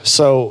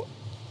So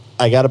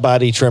I got a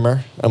body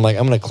trimmer. I'm like,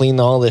 I'm going to clean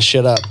all this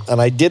shit up.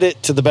 And I did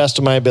it to the best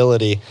of my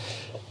ability.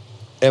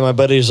 And my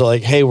buddies are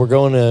like, hey, we're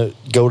going to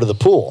go to the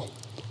pool.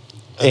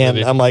 And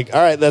I'm like,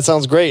 all right, that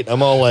sounds great.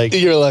 I'm all like...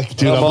 You're like,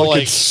 dude, I'm looking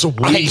like, sweet.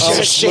 I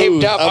just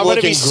shaved up. I'm going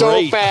to be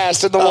so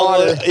fast in the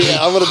water.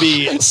 I'm going to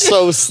be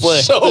so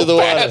slick through the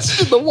water.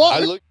 In the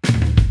water.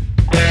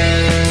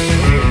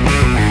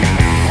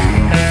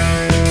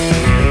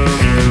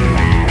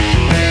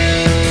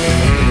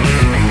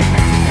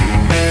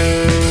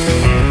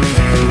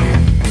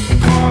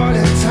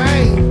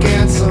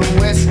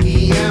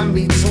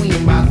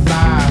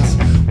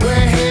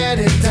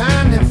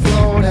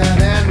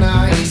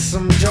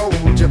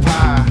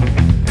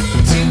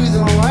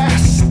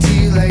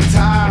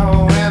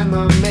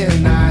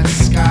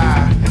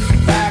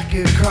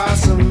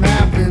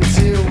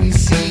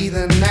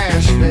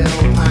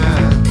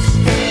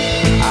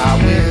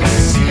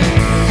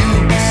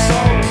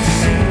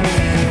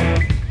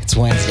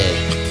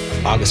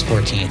 August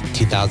 14th,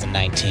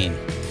 2019.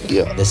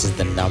 Yeah. This is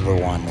the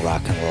 #1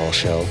 rock and roll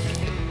show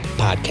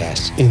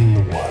podcast in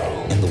the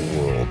world. In the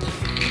world.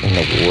 In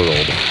the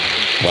world.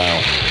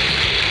 Wow.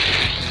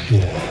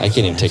 Yeah. I can't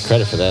even take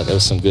credit for that. That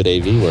was some good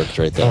AV work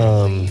right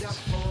there.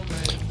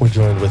 We're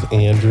joined with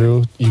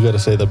Andrew. You got to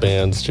say the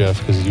bands, Jeff,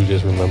 because you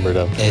just remembered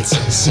them. It's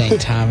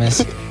St. Thomas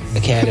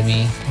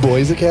Academy.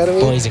 Boys Academy?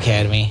 Boys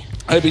Academy.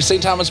 It'd be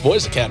St. Thomas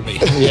Boys Academy.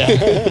 Yeah.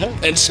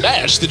 And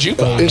Smash the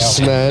Jukebox. And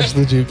Smash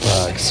the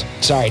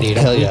Jukebox. Sorry, dude.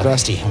 I'm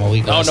a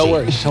week rusty. Oh, no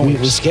worries.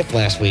 We skipped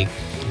last week.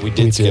 We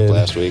did skip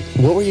last week.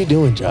 What were you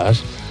doing,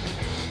 Josh?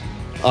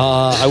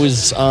 I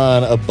was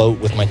on a boat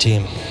with my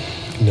team.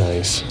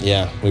 Nice.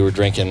 Yeah, we were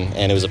drinking,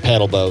 and it was a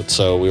paddle boat,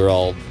 so we were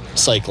all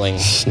cycling.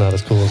 It's not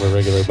as cool as a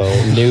regular boat.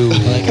 No.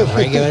 Like a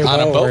regular On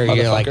a boat, where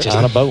you're like just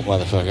on a boat,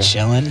 motherfucker.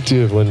 chilling.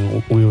 Dude,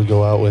 when we would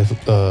go out with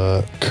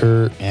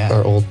Kurt,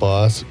 our old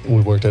boss, we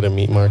worked at a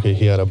meat market.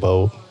 He had a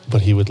boat,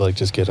 but he would like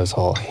just get us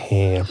all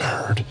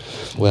hammered.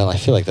 Well, I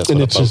feel like that's And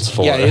what a it's boat's just-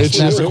 for. Yeah, It's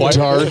just required.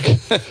 dark.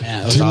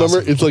 Yeah, it was Do you remember?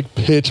 awesome. It's like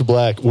pitch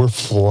black. We're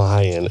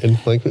flying,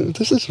 and like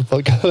this is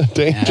kind of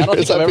dangerous. I don't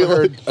think I've ever feel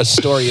heard like- a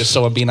story of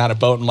someone being on a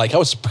boat and like, I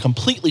was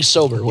completely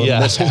sober when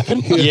this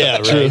happened. Yeah,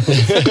 right.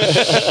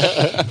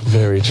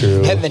 Very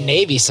true. And the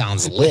Navy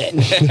sounds lit.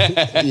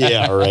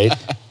 Yeah, right.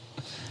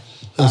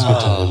 Those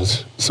good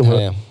times. So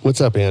Yeah.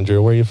 what's up,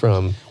 Andrew? Where are you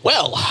from?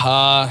 Well,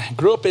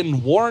 grew up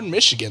in Warren,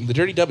 Michigan, the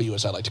Dirty W,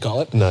 as I like to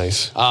call it.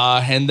 Nice.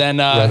 And then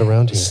Right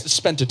around here.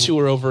 spent a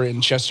tour over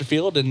in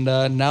Chesterfield and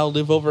now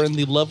live over in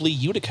the lovely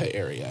Utica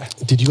area.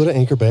 Did you go to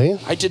Anchor Bay?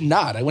 I did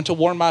not. I went to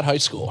Warren Mott High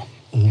School.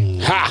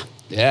 Ha!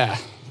 Yeah.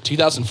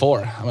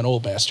 2004. I'm an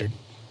old bastard.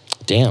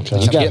 Damn,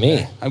 you got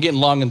me. I'm getting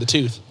long in the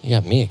tooth. You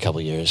got me a couple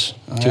years.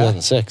 yeah?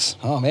 2006.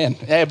 Oh, man.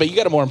 Yeah, but you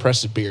got a more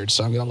impressive beard,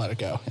 so I'm going to let it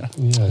go.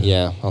 You know?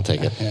 Yeah, I'll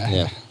take it. Yeah.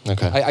 Yeah.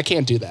 Okay. I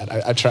can't do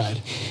that. I tried.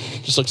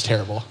 Just looks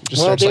terrible. Just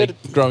Well, starts dude,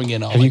 like growing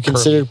in all Have you like, curly.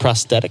 considered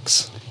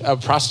prosthetics? A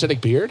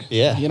prosthetic beard?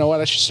 Yeah. You know what?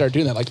 I should start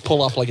doing that. Like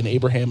pull off like an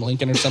Abraham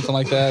Lincoln or something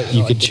like that.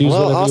 You know, could like, choose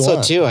Well, whatever you also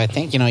want. too, I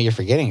think you're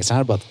forgetting. It's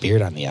not about the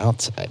beard on the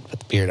outside, but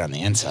the beard on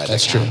the inside.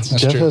 That's that true. counts.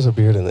 That's Jeff true. has a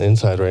beard on the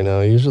inside right now.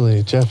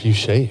 Usually, Jeff, you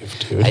shave,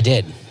 dude. I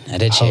did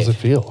How's shave. it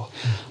feel?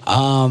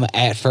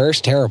 At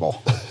first,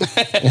 terrible.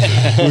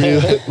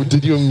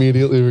 Did you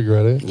immediately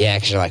regret it? Yeah,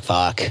 because you're like,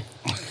 fuck.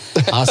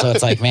 Also,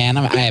 it's like, man,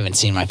 I haven't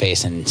seen my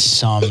face in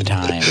some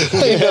time.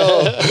 I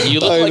know. You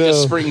look I like a know.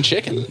 spring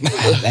chicken.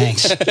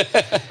 Thanks.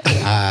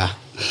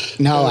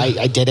 No,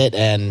 I did it,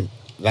 and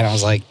then I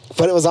was like,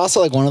 but it was also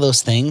like one of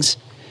those things,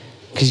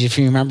 because if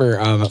you remember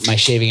my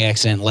shaving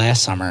accident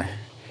last summer,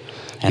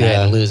 and I had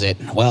Yeah. to lose it.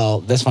 Well,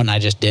 this one I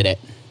just did it,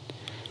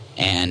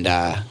 and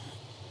I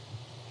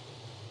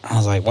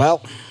was like,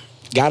 well,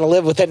 got to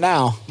live with it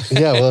now.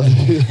 Yeah, well,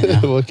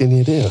 what can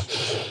you do?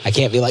 I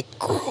can't be like,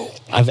 "Grow."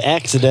 I've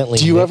accidentally.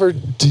 Do you ever?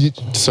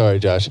 Sorry,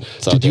 Josh.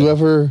 all Did you good.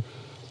 ever,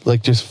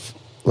 like, just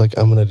like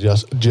I'm gonna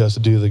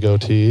just do the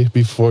goatee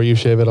before you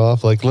shave it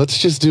off? Like, let's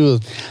just do.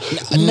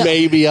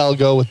 Maybe I'll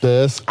go with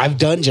this. I've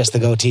done just the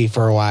goatee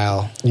for a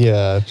while.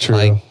 Yeah, true.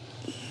 Like,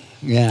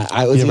 yeah,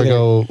 I was you ever either-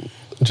 go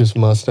just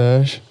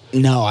mustache?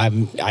 No, I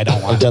don't want I've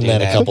to done do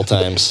that a couple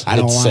times. I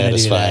don't It's wanna do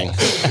satisfying.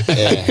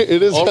 Yeah.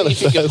 It is kind Only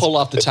of if you can pull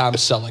off the Tom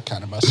Selleck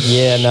kind of mustache.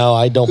 Yeah, no,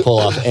 I don't pull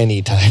off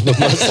any type of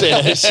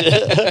mustache.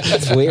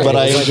 It's weird. But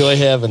I It's like- enjoy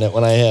having it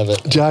when I have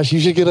it. Josh,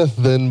 you should get a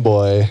thin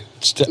boy.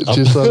 Just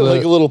on the-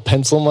 like a little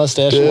pencil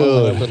mustache.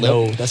 Dude,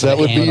 no, that's That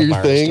what would be your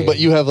handlebars, thing, dude. but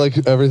you have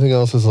like everything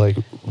else is like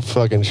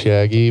fucking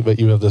shaggy, but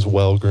you have this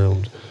well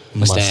groomed.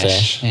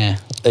 mustache. Yeah.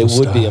 It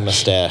would be a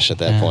mustache at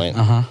that point.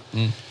 Uh-huh.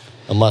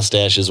 A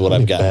mustache is what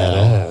I've got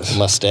badass. now.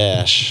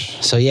 Mustache.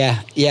 So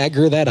yeah, I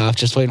grew that off.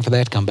 Just waiting for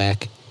that to come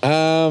back.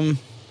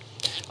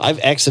 I've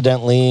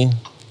accidentally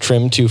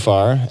trimmed too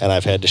far, and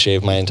I've had to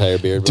shave my entire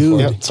beard Dude. before.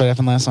 Yep, that's what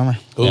happened last summer.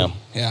 Ooh, Yeah.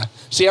 yeah.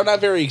 See, I'm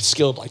not very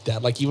skilled like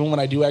that. Like, even when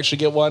I do actually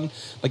get one,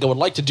 like, I would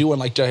like to do one,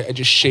 like, I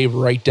just shave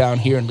right down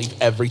here and leave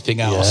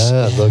everything else.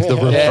 Yeah, like the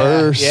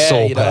reverse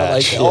soul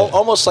patch. like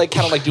almost like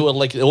kind of like doing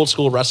like the old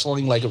school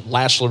wrestling, like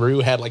Lash LaRue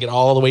had like it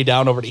all the way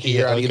down over to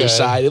here on either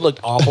side. It looked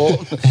awful,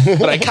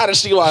 but I kind of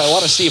see why I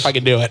want to see if I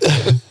can do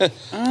it.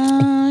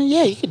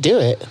 Yeah, you could do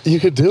it. You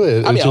could do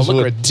it. I mean, It I'll just look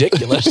would-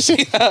 ridiculous.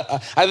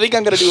 I think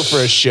I'm gonna do it for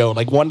a show.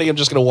 Like one day, I'm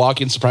just gonna walk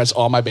in, surprise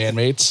all my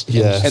bandmates.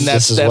 Yes. and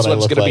that's This is what I what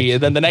it's look gonna be. like.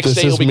 And then the next This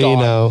day it'll is be me gone.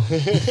 now.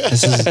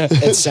 This is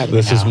it's 70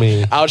 This is now.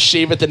 me. I'll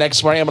shave it the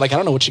next morning. I'm like, I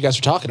don't know what you guys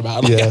are talking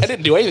about. Like, Yes. I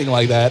didn't do anything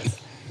like that.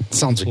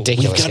 Sounds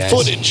ridiculous. We've got guys.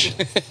 footage.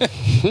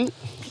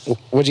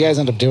 What'd you guys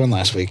end up doing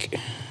last week?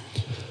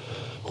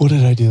 What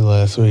did I do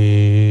last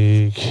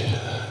week?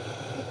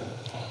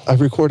 I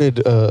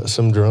recorded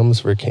some drums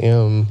for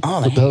Cam.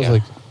 Oh, there but that you was go.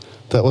 like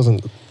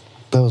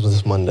that was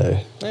this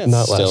Monday,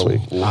 not last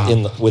week.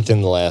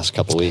 Within the last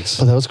couple weeks.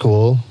 But that was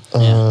cool.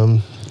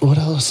 What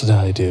else did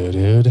I do,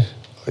 dude?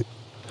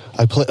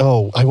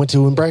 I went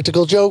to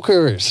Impractical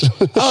Jokers.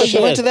 Oh,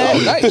 you went to that? Oh,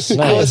 nice.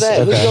 How was that?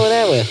 Who's Okay. going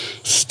that with?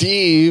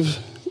 Steve,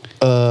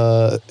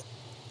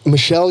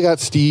 Michelle got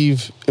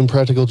Steve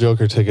Impractical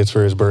Joker tickets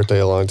for his birthday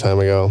a long time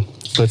ago.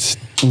 But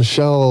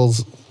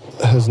Michelle's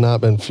has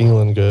not been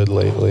feeling good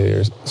lately,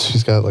 or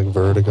she's got like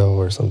vertigo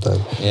or something.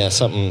 Yeah,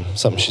 something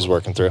she's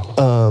working through.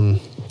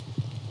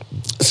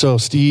 So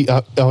Steve,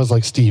 I was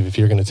like, Steve, if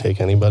you're gonna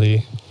take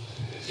anybody,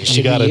 you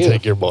should gotta be you.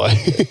 take your boy.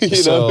 You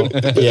So know?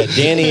 yeah,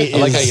 Danny. I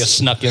like how you is,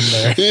 snuck in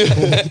there.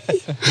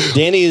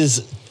 Danny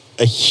is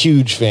a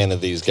huge fan of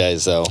these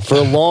guys, though. For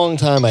a long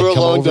time, I'd For a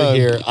come long over time.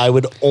 here.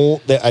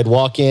 I'd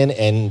walk in,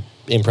 and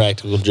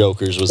Impractical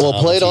Jokers was Well,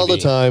 on played all the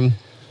TV. time.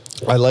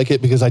 I like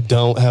it because I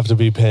don't have to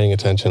be paying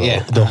attention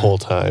Yeah. the whole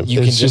time.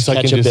 You can just I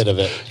catch a bit of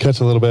it. Catch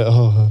a little bit.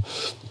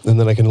 And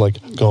then I can like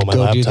go on my Go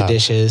laptop. do the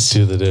dishes.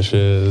 Do the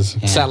dishes.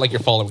 It's not like you're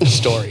following the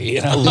story.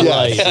 You know?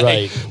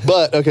 Right.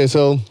 But okay,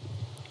 so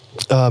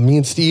me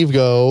and Steve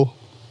go,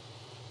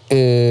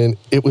 and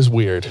it was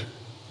weird.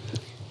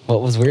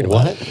 What was weird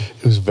about it?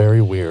 It was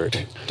very weird.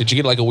 Did you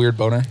get like a weird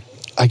boner?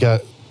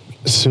 As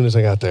soon as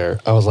I got there,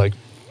 I was like,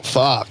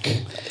 fuck.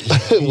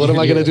 What am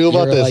I going to do You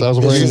about were this? like, I was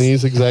this wearing is-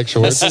 these exact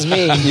shorts. This is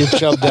me. You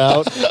chubbed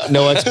out,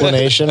 no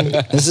explanation.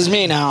 This is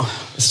me now.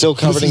 Still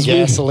covered in This is me.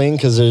 gasoline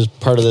because there's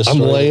part of this I'm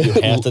story laying, that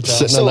you have to tell.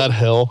 sitting on that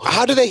hill.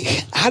 How do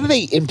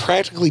they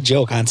impractically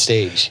joke on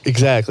stage?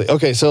 Exactly.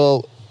 Okay,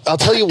 so I'll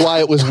tell you why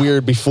it was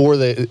weird before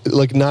they,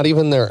 like, not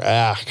even their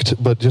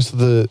act, but just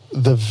the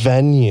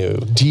venue,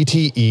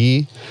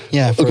 DTE.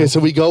 Yeah, for- Okay, so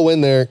we go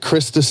in there.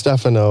 Chris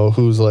DiStefano,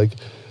 who's like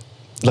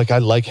I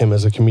like him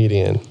as a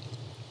comedian.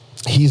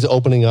 He's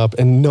opening up,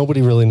 and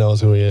nobody really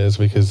knows who he is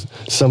because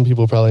some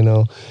people probably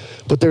know,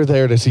 but they're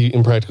there to see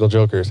Impractical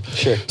Jokers.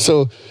 Sure.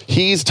 So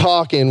he's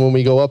talking when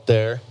we go up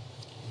there,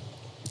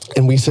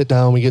 and we sit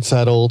down, we get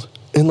settled,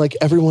 and like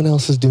everyone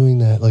else is doing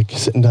that, like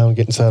sitting down,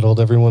 getting settled.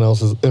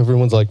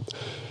 Everyone's like,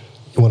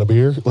 you want a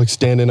beer? Like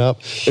standing up.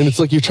 And it's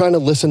like you're trying to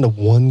listen to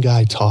one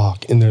guy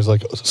talk, and there's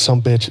like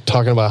some bitch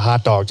talking about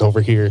hot dogs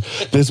over here.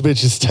 This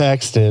bitch is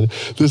texting.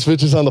 This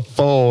bitch is on the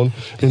phone.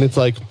 And it's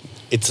like,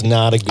 It's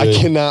not a good I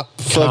cannot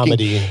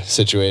comedy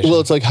situation. well,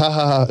 it's like, ha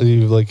ha ha.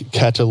 You like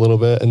catch a little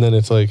bit, and then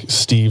it's like,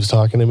 Steve's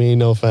talking to me.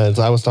 No offense.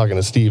 I was talking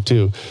to Steve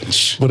too.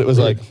 But it was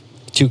like,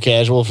 too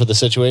casual for the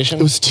situation.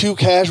 it was too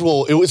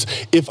casual. It was,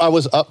 if I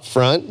was up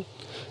front,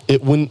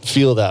 it wouldn't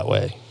feel that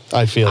way.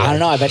 I feel I don't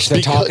know. I bet you they're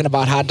Because- talking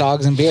about hot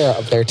dogs and beer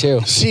up there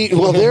too. See,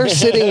 well, they're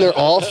sitting, they're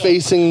all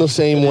facing the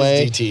same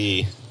way.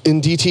 DTE.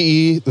 In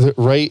DTE,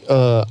 right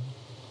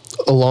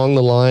along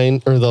the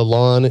line or the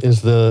lawn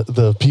is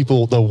the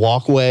people, the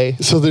walkway.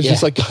 So there's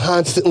just Yeah. like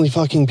constantly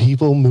fucking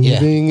people moving.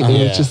 Yeah. And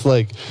Uh-huh. it's just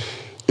like,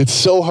 it's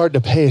so hard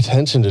to pay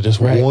attention to just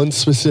Right. one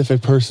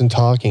specific person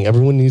talking.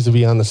 Everyone needs to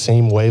be on the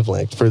same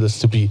wavelength for this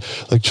to be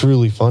like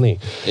truly funny.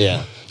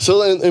 Yeah. So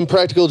then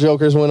Impractical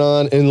Jokers went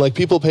on, and like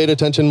people paid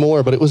attention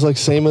more, but it was like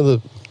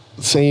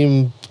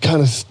same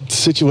kind of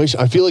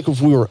situation. I feel like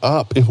if we were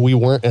up, if we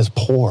weren't as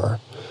poor,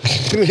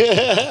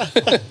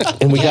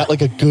 and we got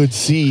like a good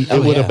seat, Oh,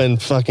 it would have yeah. been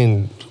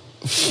fucking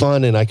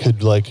fun, and I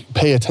could like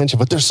pay attention.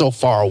 But they're so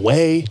far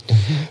away.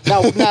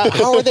 Now,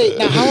 how are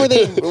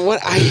they? What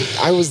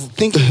I was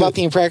thinking about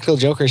the Impractical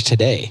Jokers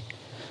today.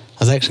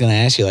 I was actually going to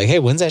ask you, like, hey,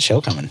 when's that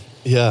show coming?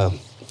 Yeah.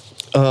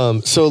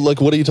 So like,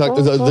 what are you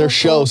talking? Their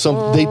show.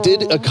 They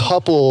did a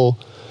couple,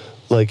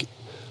 like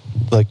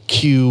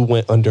Q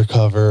went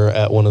undercover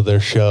at one of their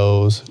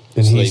shows,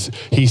 and So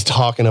he's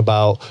talking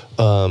about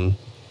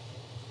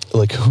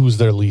like who's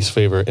their least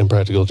favorite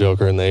Impractical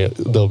Joker, and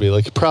they'll be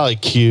like probably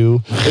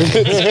Q,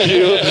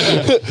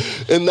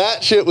 and that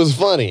shit was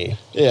funny.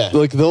 Yeah.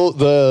 Like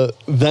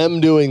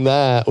them doing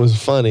that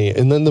was funny,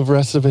 and then the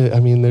rest of it, I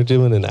mean, they're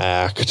doing an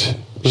act.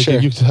 Like Sure.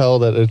 you can tell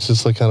that it's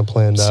just like kind of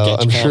planned out.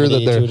 Sketch I'm sure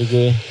that comedy they're to a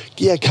degree.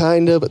 yeah,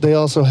 kind of, but they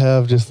also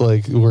have just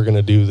like, we're going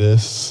to do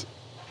this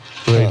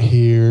right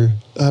here.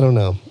 I don't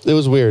know. It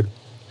was weird,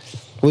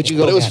 Would you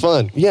go? but it was again?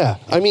 fun. Yeah.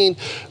 I mean,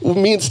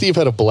 me and Steve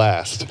had a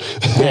blast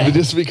Yeah.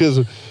 just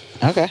because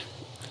Okay.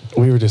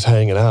 We were just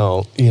hanging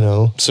out, you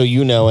know. So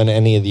and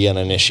any of the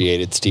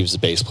uninitiated, Steve's the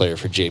bass player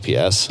for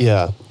JPS.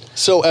 Yeah.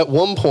 So at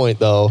one point,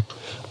 though,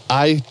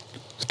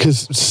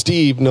 because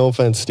Steve, no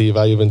offense, Steve,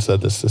 I even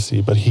said this to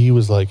Steve, but he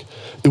was like,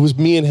 it was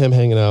me and him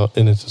hanging out,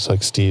 and it's just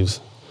like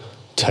Steve's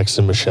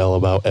texting Michelle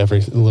about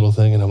every little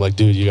thing, and I'm like,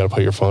 dude, you got to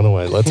put your phone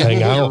away. Let's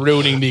hang out. You're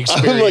ruining the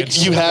experience. I'm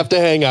like, you have to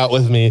hang out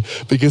with me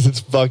because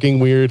it's fucking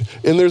weird.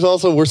 And there's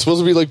also, we're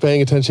supposed to be like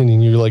paying attention,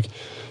 and you're like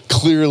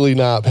clearly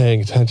not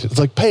paying attention. It's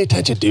like, pay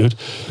attention, dude.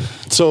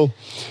 So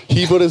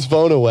he put his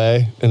phone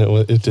away, and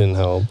it didn't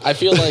help. I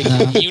feel like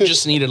you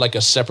just needed like a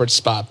separate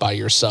spot by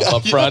yourself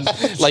up front.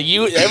 Like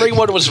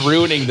everyone was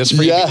ruining this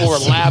for you. Yes. People were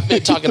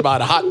laughing, talking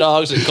about hot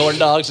dogs and corn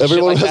dogs. And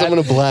Everyone shit was like having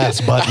a that.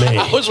 blast but me.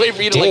 I was waiting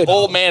for you to Dude,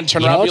 old man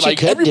turn you know around and be what you like,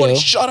 could everybody do?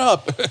 shut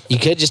up. You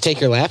could just take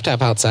your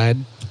laptop outside.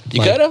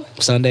 You could've?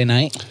 Sunday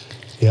night,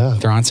 Yeah.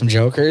 throw on some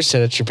jokers,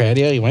 sit at your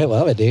patio. You might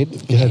love it,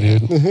 dude. Yeah,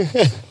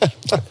 dude.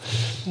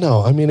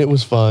 No, I mean, it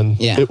was fun.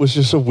 Yeah. It was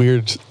just a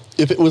weird,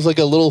 if it was like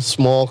a little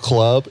small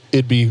club,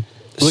 it'd be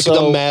like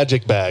So- the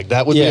Magic Bag.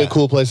 That would be Yeah. a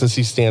cool place to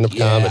see stand-up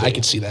Yeah, comedy. I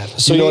could see that.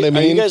 So You know what I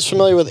Are you mean? guys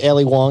familiar with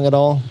Ali Wong at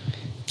all?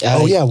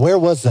 Oh, yeah. Where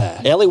was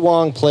that? Ali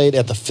Wong played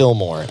at the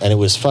Fillmore, and it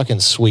was fucking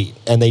sweet.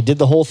 And they did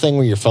the whole thing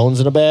where your phone's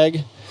in a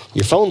bag.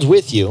 Your phone's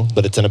with you,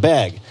 but it's in a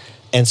bag.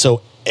 And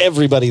so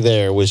everybody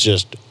there was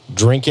just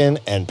drinking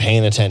and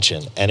paying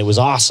attention, and it was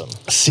awesome.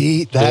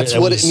 See, that's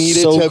what it was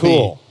needed so to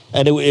cool.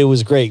 And it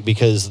was great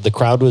because the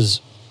crowd was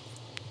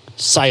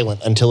silent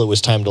until it was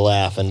time to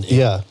laugh, and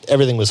Yeah.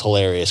 everything was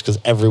hilarious because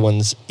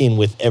everyone's in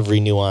with every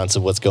nuance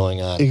of what's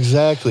going on. be.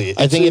 Exactly.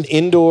 I think an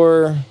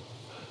indoor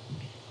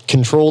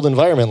controlled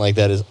environment like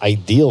that is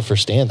ideal for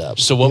stand-up.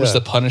 So what was Yeah.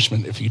 the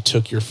punishment if you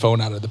took your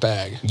phone out of the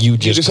bag? You you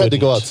just had to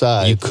go couldn't.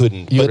 outside. You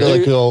couldn't. You had But to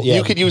like there- go. yeah.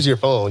 You could use your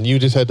phone. You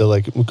just had to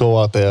like go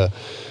out there.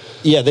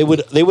 Yeah, they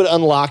would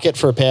unlock it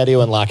for a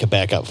patio and lock it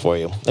back up for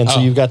you. And so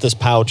Oh. you've got this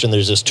pouch and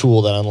there's this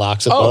tool that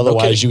unlocks it, Oh, but no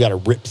otherwise kidding. you got to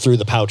rip through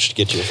the pouch to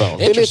get to your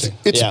phone. And it's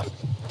Interesting. Yeah.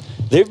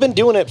 They've been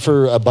doing it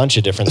for a bunch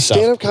of different stuff.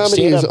 stand-up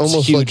comedy is Stand-up's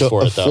almost huge like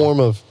for a it, though. form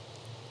of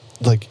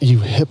like you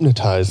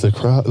hypnotize the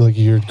crowd. Like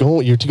you're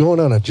going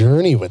on a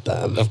journey with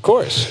them. Of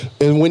course.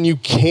 And when you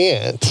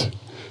can't,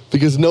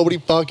 because nobody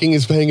fucking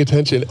is paying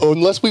attention,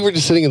 unless we were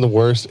just sitting in the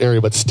worst area.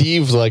 But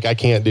Steve's like, I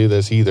can't do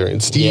this either.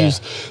 And Steve's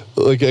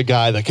like a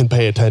guy that can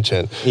pay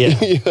attention. Yeah.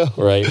 You know?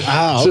 Right.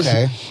 Oh, It's just-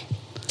 okay.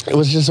 It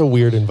was just a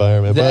weird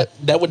environment.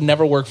 That would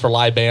never work for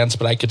live bands,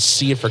 but I could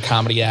see it for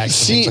comedy acts.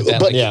 And See, things like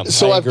that. but Yeah,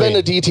 so I I've been to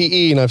agree.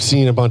 DTE and I've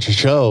seen a bunch of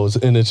shows,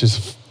 and it's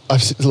just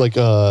I've seen, like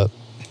well,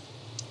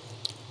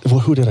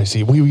 who did I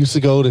see? We used to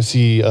go to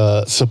see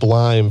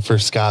Sublime for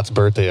Scott's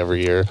birthday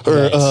every year,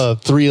 or Nice.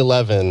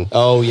 311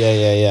 Oh,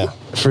 yeah.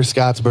 for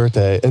Scott's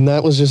birthday, and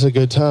that was just a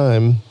good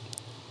time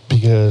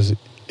because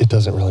it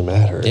doesn't really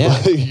matter. Yeah.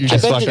 Like, you're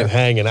just I've been fucking to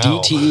hanging out.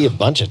 DTE a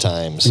bunch of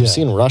times. Yeah. I've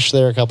seen Rush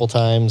there a couple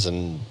times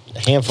and a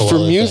handful For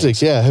of other music,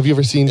 things. yeah. Have you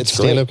ever seen It's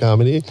stand-up great.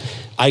 comedy?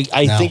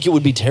 I No. think it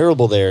would be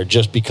terrible there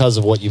just because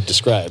of what you've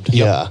described.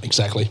 Yeah.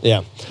 Exactly.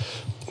 Yeah.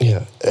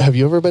 Yeah. Have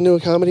you ever been to a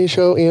comedy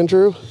show,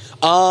 Andrew?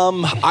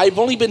 I've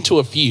only been to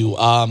a few.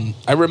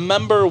 I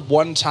remember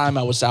one time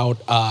I was out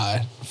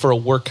for a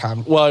work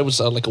well, it was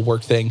like a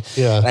work thing.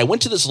 Yeah. And I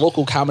went to this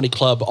local comedy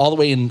club all the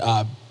way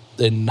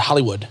in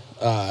Hollywood,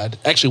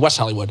 actually West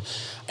Hollywood,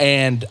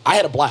 and I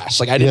had a blast.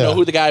 Like I didn't Yeah. know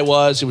who the guy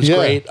was. It was Yeah.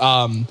 great.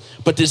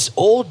 But this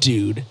old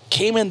dude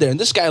came in there, and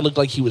this guy looked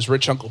like he was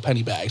Rich Uncle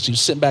Pennybags. He was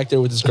sitting back there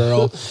with his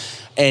girl,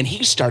 and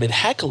he started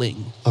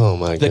heckling. Oh,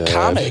 my the God.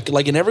 comic,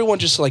 like, and everyone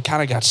just like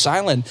kind of got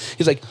silent.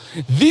 He's like,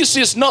 "This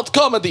is not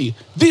comedy.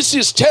 This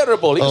is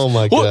terrible." He Oh, goes,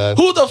 my God.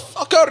 Who the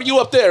fuck are you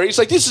up there? He's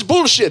like, "This is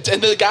bullshit." And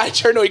the guy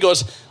turned to him, he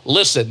goes,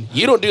 "Listen,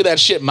 you don't do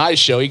that shit in my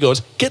show." He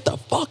goes, "Get the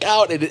fuck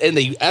out!" And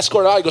they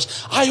escort out. He goes,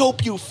 "I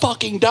hope you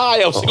fucking die."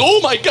 I was like, "Oh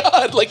my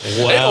God!" Like,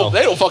 Wow.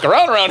 they don't fuck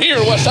around here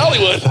in West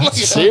Hollywood. Like,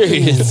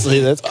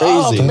 Seriously, that's crazy.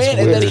 Oh man!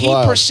 And then weird. he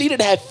Wow. proceeded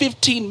to have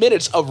 15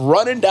 minutes of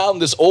running down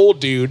this old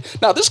dude.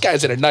 Now this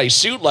guy's in a nice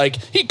suit, like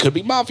he could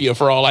be mafia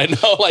for all I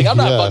know. Like I'm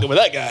not Yeah. fucking with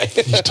that guy.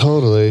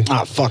 Totally.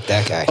 Oh, fuck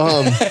that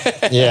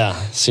guy. Yeah,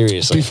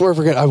 seriously. Before I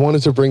forget, I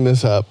wanted to bring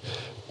this up.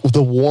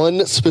 The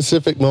one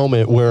specific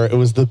moment where it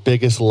was the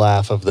biggest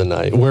laugh of the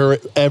night, where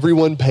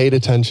everyone paid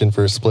attention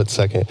for a split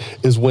second,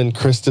 is when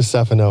Chris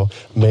DiStefano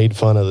made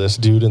fun of this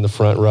dude in the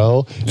front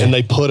row, and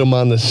they put him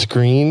on the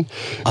screen.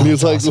 And he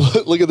was like,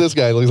 look at this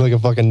guy. He looks like a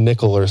fucking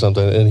nickel or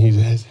something. And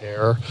his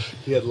hair,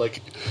 he had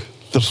like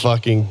the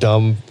fucking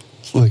dumb,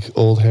 like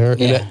old hair.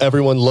 Yeah. And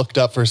everyone looked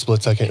up for a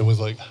split second and was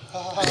like,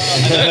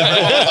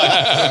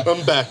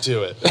 I'm back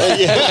to it.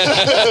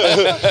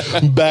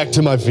 Back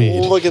to my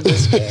feed. Look at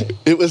this guy.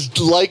 It was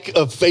like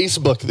a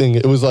Facebook thing.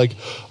 It was like,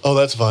 oh,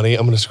 that's funny.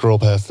 I'm going to scroll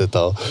past it,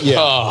 though.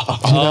 Yeah.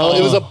 You know,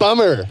 it was a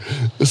bummer.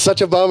 It was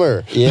such a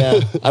bummer. Yeah.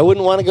 I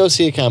wouldn't want to go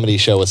see a comedy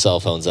show with cell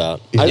phones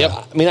out. Yep.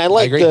 I mean, I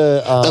like agree.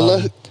 the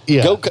Unless-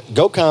 yeah.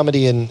 Go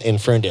Comedy in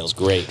Ferndale's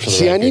great for the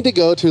See, I record. need to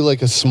go to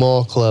like a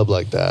small club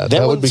like that.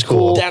 That would be one's cool.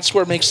 cool. That's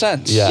where it makes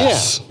sense. Yeah. Yeah,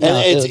 Yes. and No,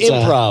 it's it's,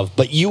 improv,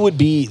 but you would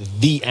be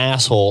the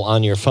asshole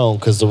on your phone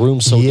because the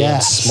room's so damn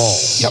Yes.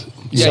 small. Yep.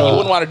 Yeah, So- you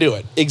wouldn't want to do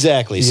it.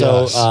 Exactly.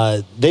 Yes.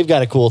 So they've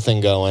got a cool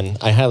thing going.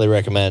 I highly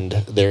recommend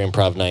their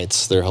improv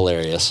nights. They're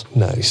hilarious.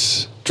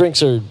 Nice.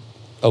 Drinks are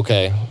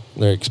okay.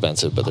 They're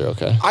expensive, but they're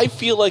okay. I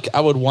feel like I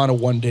would want to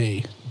one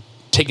day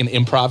take an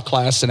improv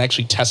class and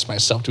actually test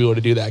myself to be able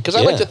to do that. Because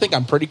I like Yeah. to think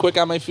I'm pretty quick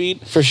on my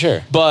feet. For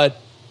sure. But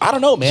I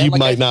don't know, man. You Like,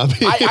 might not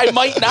be. I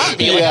might not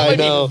be. Like, Yeah, I I might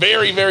know. be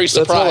very, very That's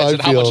how surprised I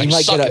at how feel. much I You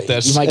might suck get at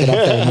this. you might get up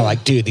there and you're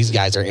like, dude, these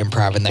guys are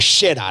improving the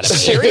shit out of me.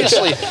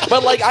 Seriously,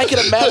 but like I can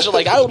imagine,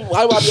 like I would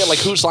be at like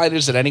Whose Line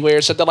Is It Anyway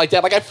or something like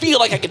that. Like I feel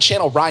like I could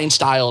channel Ryan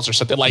Stiles or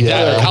something like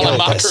Yeah, that, or I Colin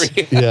got this.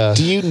 Mockery. Yeah.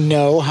 Do you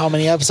know how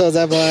many episodes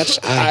I've watched?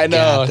 I know.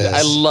 got this.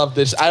 I love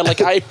this.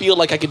 I feel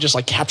like I could just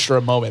like capture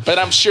a moment, but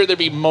I'm sure there'd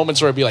be moments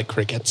where it'd be like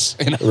crickets.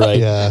 You know? Right.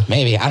 Yeah.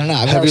 Maybe I don't know.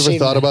 Have you ever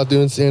thought about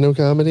doing stand-up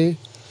comedy?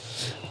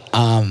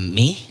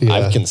 me? Yeah.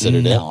 I've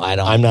considered it. No, I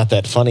don't. I'm not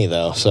that funny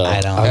though, so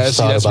I don't. I've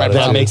thought that's my about it.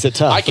 problem. That makes it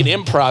tough. I can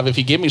improv if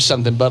you give me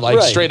something, but like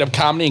Right. straight up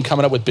comedy and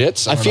coming up with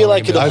bits. I don't feel know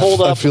like what it'll I can do.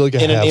 hold I up feel like I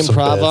in an have some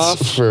improv bits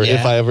off. for if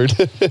Yeah. I ever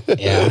did.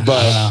 Yeah,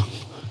 But- I don't know.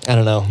 I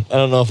don't know. I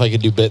don't know if I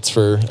could do bits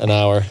for an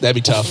hour. That'd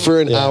be tough.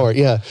 For an Yeah. hour,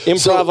 yeah.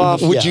 Improv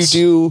off, Would yes.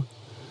 you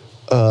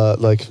do,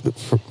 like,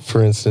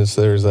 for instance,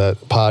 there's that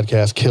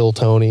podcast, Kill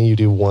Tony. You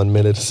do 1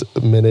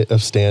 minute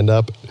of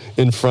stand-up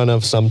in front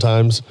of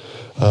sometimes,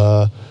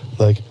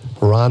 like,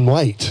 Ron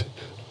White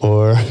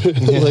or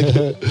like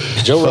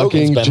Joe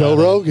Rogan's fucking been Joe on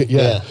it. Rogan.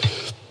 Yeah.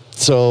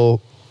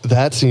 So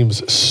that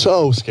seems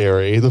so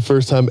scary. The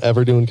first time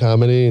ever doing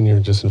comedy, and you're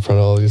just in front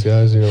of all these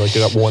guys, and you're like,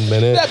 you got 1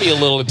 minute. That'd be a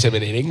little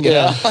intimidating. You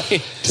know?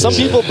 Some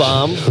people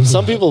bomb.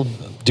 Some people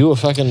do a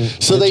fucking.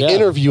 So good they job.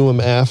 interview them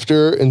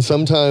after, and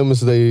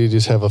sometimes they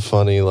just have a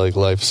funny like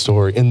life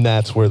story, and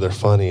that's where they're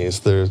funny.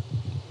 Is they're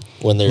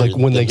when they're like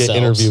when they get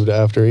themselves. interviewed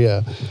after.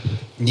 Yeah,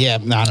 Yeah,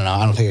 no, I don't know.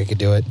 I don't think I could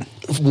do it.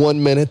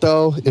 1 minute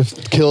though.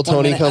 If Kill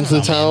Tony minute, comes I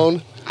to don't know,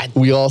 town, man.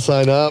 we all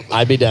sign up.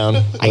 I'd be down.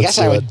 I guess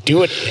do I it. would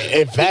do it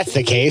if that's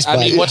the case. I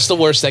But mean, what's the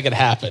worst that could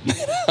happen?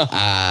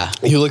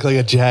 You look like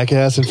a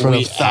jackass in front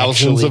We of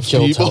thousands actually of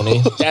kill people.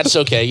 Tony. That's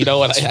okay. You know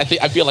what?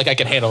 I feel like I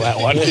can handle that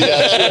one.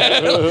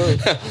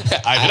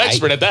 I'm an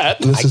expert at that.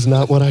 This is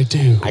not what I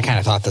do. I kind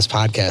of thought this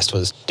podcast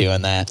was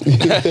doing that.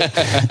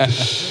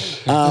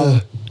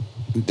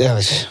 There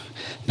was-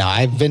 no,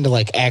 I've been to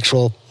like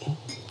actual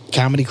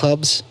comedy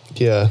clubs,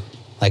 Yeah,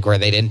 like where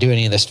they didn't do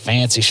any of this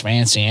fancy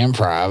schmancy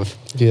improv.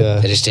 yeah.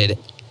 They just did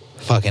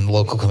fucking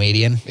local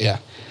comedian. Yeah.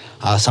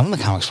 Some of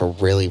the comics were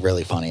really,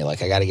 really funny.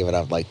 Like, I got to give it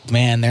up. Like,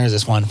 man, there's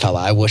this one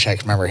fella. I wish I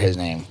could remember his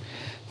name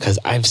because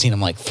I've seen him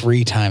like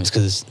 3 times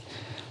because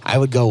I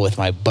would go with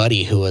my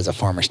buddy who was a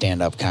former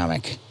stand-up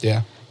comic,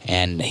 Yeah.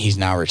 and he's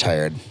now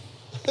retired.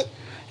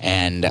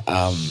 And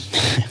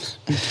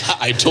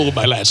I told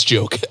my last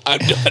joke. I'm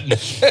done.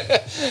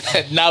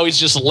 And now he's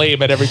just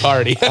lame at every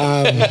party.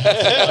 man,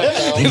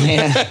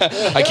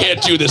 I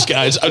can't do this,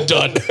 guys. I'm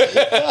done.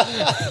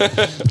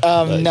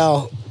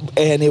 no.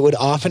 And it would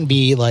often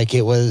be like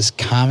it was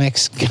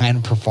comics kind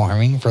of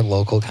performing for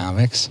local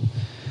comics.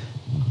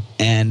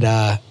 And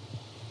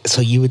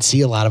so you would see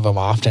a lot of them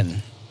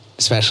often,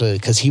 especially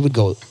because he would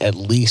go at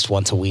least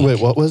once a week. Wait,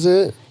 what was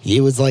it?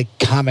 It was like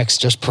comics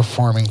just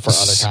performing for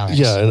other comics.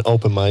 Yeah, an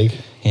open mic.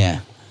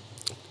 Yeah.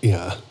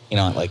 Yeah. You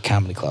know, at like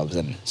comedy clubs.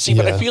 And See,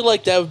 but Yeah. I feel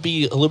like that would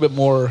be a little bit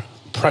more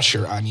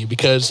pressure on you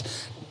because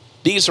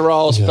these are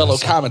all Yes. fellow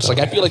comics. Like,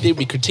 I feel like they would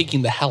be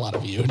critiquing the hell out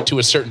of you to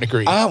a certain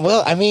degree.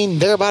 well, I mean,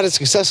 they're about as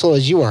successful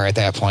as you are at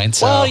that point.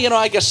 So Well, you know,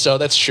 I guess so.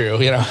 That's true.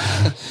 You know,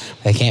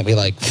 they can't be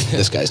like,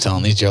 this guy's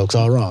telling these jokes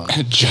all wrong.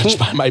 judged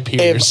by my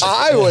peers. If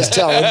I was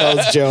telling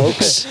those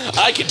jokes,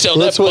 I can tell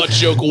That's that what- butt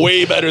joke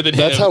way better than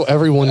That's him. how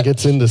everyone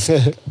gets into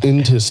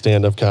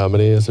stand-up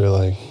comedy. Is they're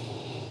like,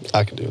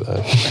 I can do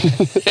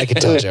that. I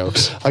could tell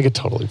jokes. I could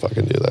totally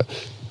fucking do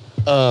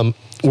that.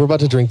 We're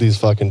about to drink these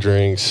fucking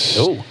drinks.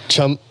 Oh.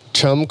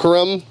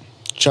 Chumkarum.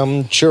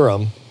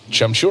 Chumchurum.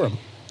 Chumchurum.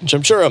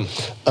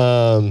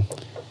 Chumchurum.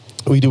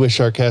 We do a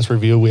Sharkcast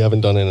review. We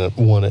haven't done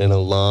one in a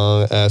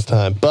long ass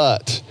time,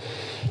 but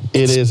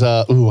it is.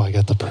 Ooh, I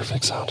got the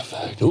perfect sound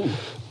effect. Ooh.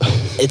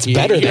 It's You-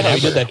 better you than know how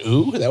ever. you did that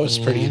ooh? That was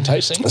pretty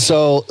enticing.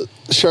 So,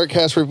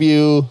 Sharkcast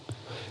review.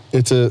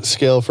 It's a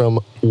scale from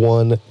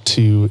 1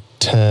 to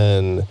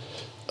 10.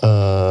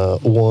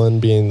 1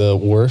 being the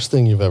worst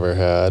thing you've ever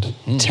had.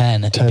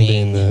 10, 10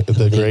 being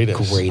the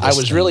greatest. I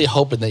was really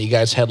hoping that you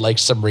guys had like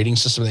some rating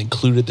system that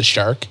included the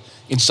shark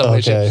in some way.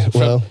 Okay, From,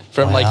 well-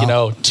 from like, you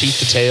Wow. know, tooth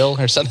to tail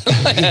or something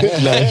like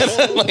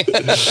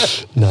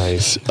that.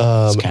 Nice.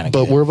 kinda But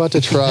good. we're about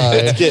to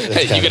try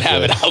Hey, you can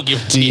have it. I'll give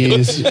it to you.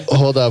 these.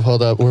 Hold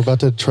up. We're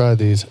about to try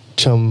these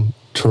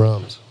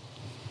Chumtrums.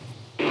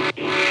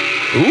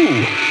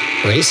 Ooh.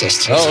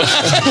 racist.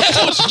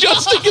 I was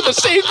just thinking the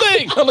same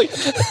thing. I'm like,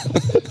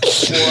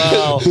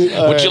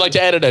 Wow. would you like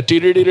to add it a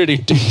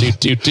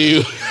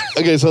do?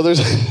 Okay, so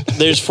there's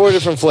There's 4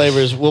 different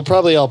flavors. We'll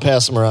probably all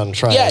pass them around and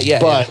try Yeah, them. yeah,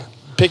 But yeah.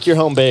 pick your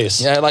home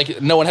base. Yeah,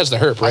 like no one has the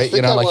herp, right? think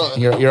You know, I like want-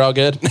 you're all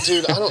good.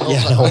 dude. I don't know.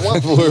 Yeah, if I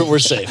want. we're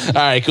safe. All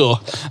right, cool.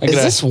 I'm Is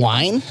gonna- this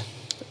wine?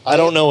 I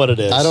don't know what it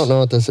is. I don't know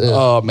what this is.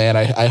 Oh man,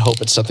 I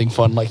hope it's something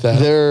fun like that.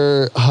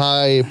 They're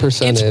high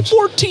percentage. It's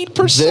 14%.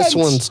 This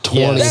one's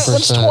 20%. That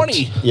one's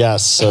 20.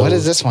 Yes. So What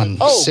is this one?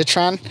 Oh.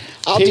 Citron?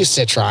 I'll do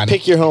Citron.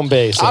 Pick your home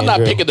base. I'm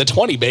not Andrew. picking the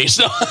 20 base.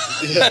 No.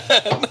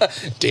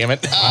 Damn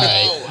it.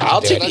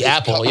 I'll take the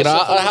apple. You know,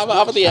 how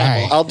about the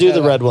apple? right. I'll do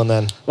the red one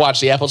then. Watch,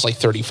 the apple's like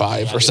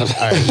 35 or something.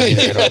 All right,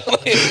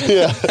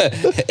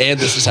 And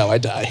this is how I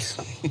die.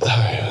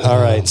 All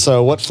right.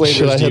 So what flavors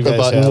Should I do you hit the guys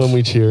button have? when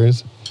we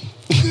cheers?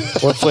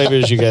 What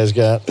flavors you guys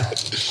got?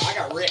 I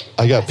got Rick.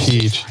 I got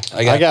peach.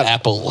 I got, I got-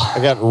 apple. I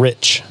got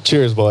rich.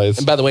 Cheers, boys.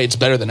 And by the way, it's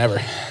better than ever.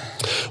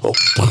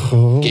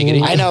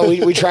 Giggity. I know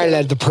we tried it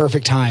at the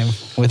perfect time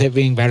with it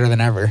being better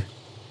than ever.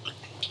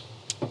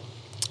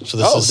 So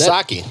this is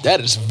sake.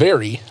 That is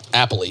very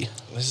appley.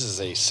 This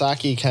is a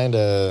sake kind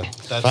of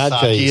That's vodka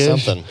sake-ish.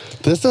 something.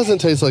 This doesn't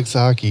taste like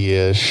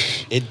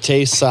sake-ish. It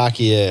tastes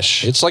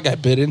sake-ish. It's like I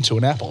bit into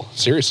an apple.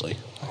 Seriously.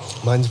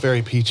 Mine's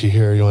very peachy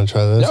here. You want to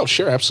try this? No,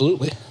 sure,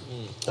 absolutely.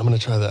 I'm going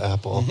to try the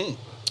apple.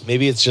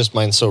 Maybe it's just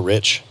mine so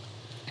rich.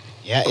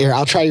 Yeah, here,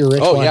 I'll try your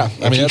Rich Oh, one. yeah.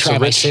 I mean, you that's try a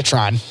my rich-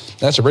 Citron.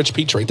 That's a rich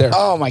peach right there.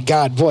 Oh my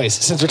God, boys!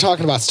 Since we're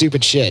talking about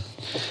stupid shit,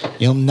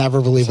 you'll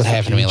never believe what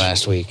happened to me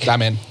last week.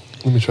 I'm in.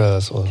 Let me try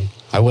this one.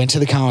 I went to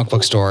the comic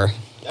book store,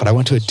 but I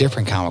went to a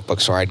different comic book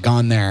store. I'd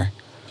gone there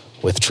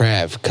with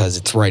Trav because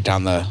it's right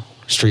down the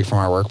street from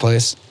our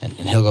workplace, and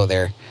he'll go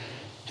there.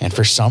 And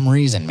for some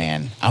reason,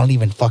 man, I don't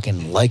even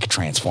fucking like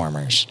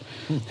Transformers.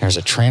 There's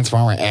a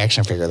Transformer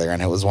action figure there,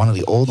 and it was one of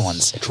the old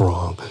ones.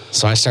 Strong.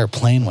 So I start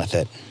playing with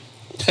it.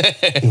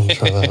 You want to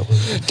try that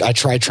one? I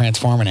tried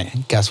transforming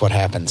it. Guess what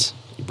happens?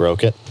 You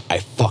broke it. I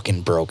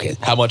fucking broke it.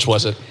 How much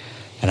was it?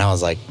 And I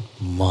was like,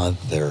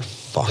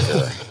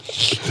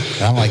 motherfucker.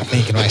 And I'm like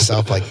thinking to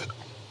myself, like,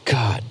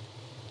 God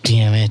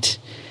damn it.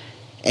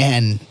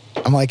 And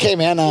I'm like, hey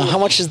man, how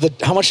much is the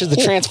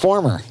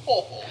Transformer?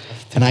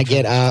 And I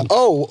get,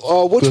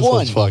 which This one?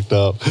 one's fucked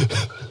up.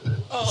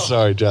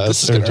 Sorry, Josh.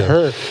 This is going to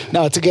hurt.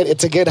 No, it's a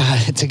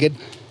good.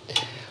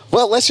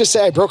 Well, let's just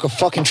say I broke a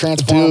fucking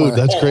Transformer. Dude,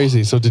 that's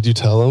crazy. So did you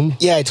tell him?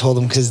 Yeah, I told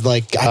him because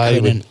like I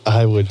couldn't.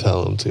 I would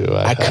tell him too.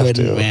 I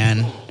couldn't,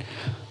 man.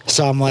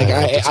 So I'm like,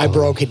 I have to I tell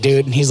broke it,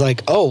 dude. And he's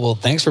like, oh, well,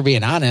 thanks for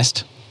being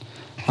honest.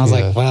 I was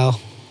Yeah. like,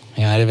 well,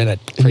 yeah, I'd have been a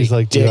pretty He's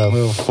like, dick dude,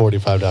 move.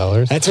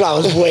 $45. That's what I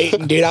was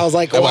waiting, dude. I was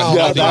like, went wow.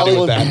 nothing to do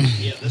with that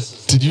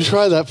that. Did you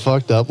try that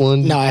fucked up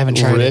one? No, I haven't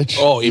tried it. Rich?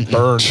 Oh, it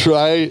burned.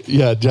 Try,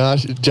 yeah,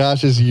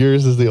 Josh's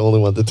yours is the only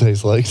one that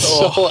tastes like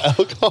so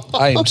alcohol.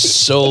 I am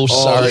so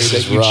sorry this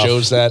is that you rough.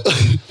 chose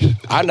that.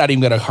 I'm not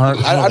even gonna hurt.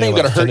 I'm not even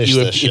wanna gonna hurt finish you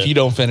this if shit. you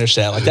don't finish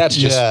that. Like that's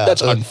just Yeah.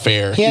 that's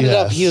unfair. He ended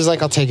up, Yes. he was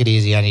like, I'll take it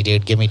easy on you,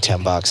 dude. Give me $10.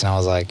 And I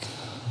was like,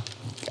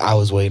 I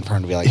was waiting for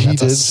him to be like, He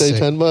that's a did say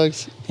sick-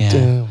 $10? Yeah.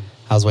 Damn.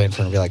 I was waiting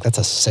for him to be like, that's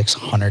a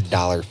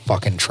 $600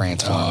 fucking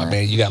Transformer. Oh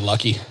man, you got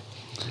lucky.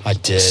 I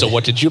did. So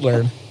what did you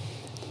learn?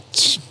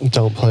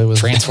 Don't play with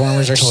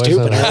Transformers are toys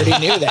stupid. on I it.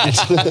 already knew that.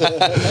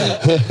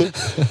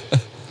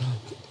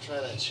 Try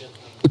that shit.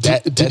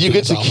 Did you thing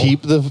get is to awful.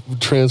 keep the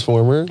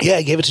Transformer? Yeah,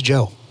 I gave it to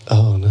Joe.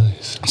 Oh,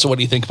 nice. So what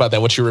do you think about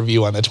that? What's your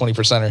review on that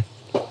 20%er?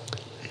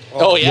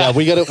 Oh yeah, Yeah,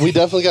 we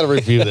definitely gotta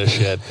review this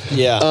shit.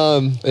 Yeah.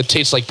 it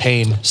tastes like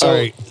pain.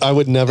 Sorry, I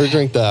would never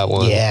drink that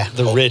one. Yeah.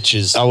 the rich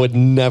is. I would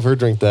never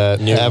drink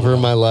that No. ever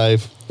in my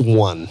life.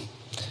 One.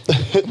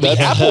 The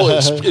apple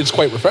is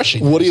quite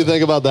refreshing. What do you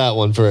think about that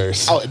one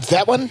first? Oh, it's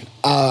that one?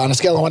 On a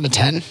scale of 1 to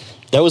 10?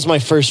 That was my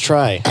first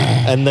try,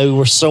 and they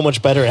were so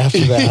much better after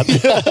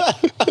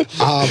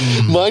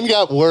that. Mine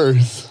got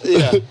worse.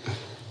 yeah.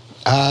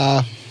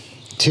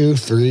 2,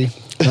 3.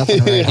 Nothing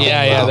right now.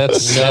 Yeah,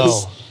 that's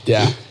No.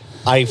 yeah.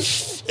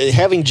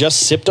 Having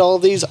just sipped all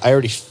of these, I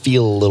already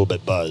feel a little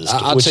bit buzzed.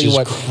 I'll which tell you is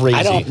what, crazy.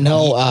 I don't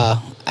know.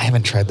 I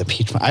haven't tried the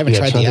peach one. I haven't Yeah,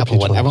 tried try the the apple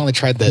peach one. one. I've only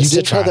tried the You did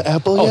Citron. try the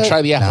apple Oh, yet?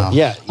 try the apple. No.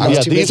 Yeah, I was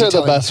yeah, too these busy are the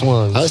telling- best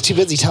ones. I was too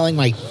busy telling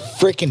my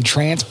freaking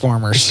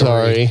Transformer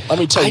story. Sorry. Let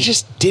me tell you. I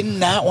just did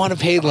not want to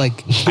pay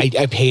like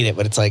I paid it,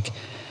 but it's like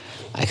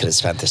I could have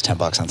spent this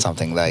 $10 on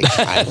something like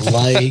I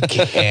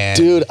like. And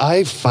Dude,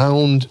 I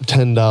found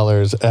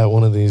 $10 at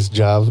one of these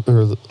jobs,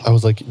 or I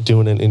was like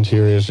doing an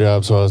interiors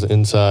job, so I was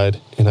inside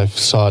and I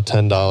saw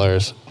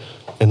 $10,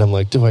 and I'm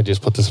like, do I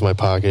just put this in my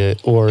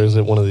pocket, or is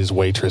it one of these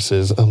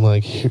waitresses? I'm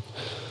like, here,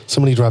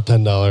 somebody dropped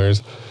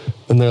 $10,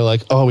 and they're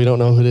like, oh, we don't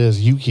know who it is.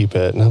 You keep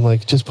it, and I'm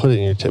like, just put it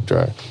in your tip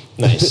jar.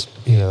 Nice.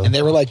 You know. and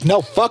they were like,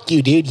 "No, fuck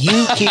you, dude.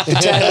 You keep the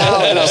 $10."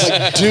 And I was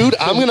like, dude,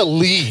 I'm gonna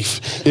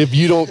leave if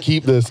you don't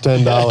keep this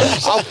 $10.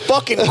 I'll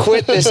fucking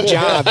quit this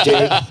job,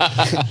 dude.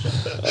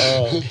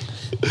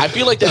 I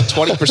feel like that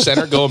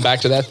 20%er going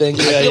back to that thing.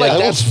 I feel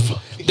like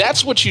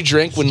that's what you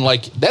drink when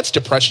like that's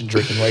depression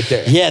drinking right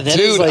there. Yeah, that is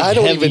Dude, like I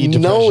don't heavy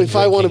even know depression if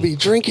I want to drinking.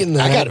 be drinking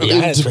that. I gotta be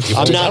honest with you.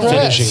 I'm not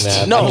Depressed. finishing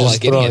that. No, I'm just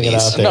like any throwing of it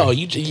these. out there. No,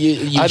 you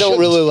I don't shouldn't.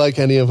 really like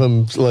any of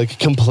them like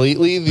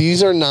completely.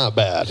 These are not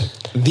bad.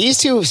 These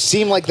two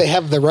seem like they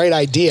have the right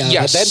idea,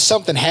 Yes. but then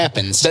something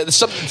happens.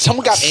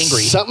 Someone got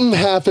angry. Something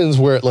happens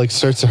where it like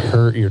starts to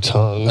hurt your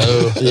tongue.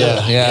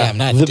 Yeah. Yeah, I'm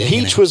not The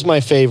digging peach it. was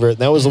my favorite.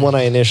 That was the one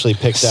I initially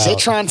picked out.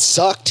 Citron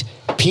sucked.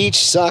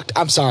 Peach sucked.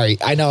 I'm sorry.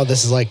 I know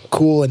this is like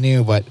cool and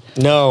new, but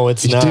No,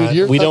 it's not. Dude,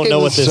 you're We don't know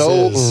what this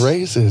so is.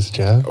 racist,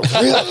 Jeff.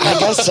 really, I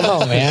guess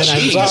so, man.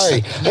 I'm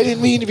sorry. I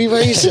didn't mean to be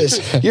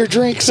racist. Your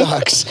drink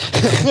sucks.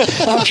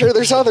 I'm sure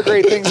there's other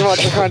great things about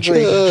your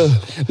country.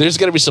 There's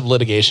gonna be some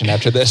litigation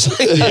after this.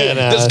 Yeah,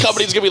 no, This it's-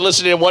 company's gonna be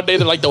listening, and one day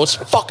they're like, "Those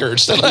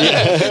fuckers."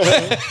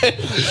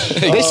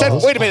 They said,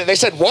 wait a minute. They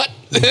said what?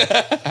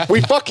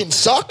 We fucking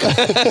suck. Did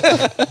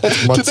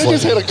they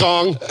just hit a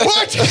gong?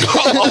 What?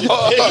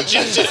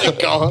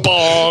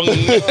 Bong.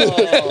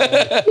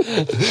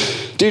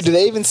 Dude, do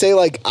they even say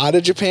like out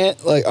of Japan?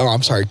 Like, oh,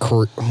 I'm sorry.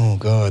 Oh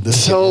god, this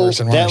is So, getting worse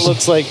and That worse.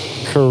 looks like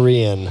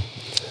Korean.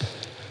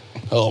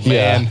 Oh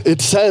man.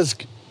 It says,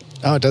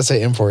 Oh, it does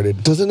say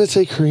imported. doesn't it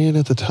say Korean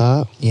at the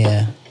top?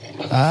 Yeah.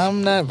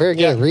 I'm not very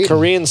good at reading.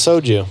 Korean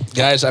soju.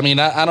 Guys, I mean,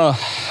 I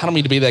don't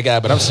mean to be that guy,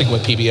 but I'm sticking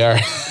with PBR.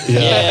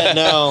 Yeah,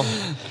 no.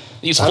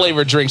 These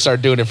flavored drinks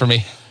aren't doing it for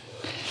me.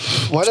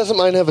 Why doesn't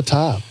mine have a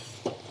top?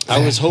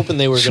 I was hoping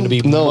they were going to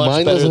be No, much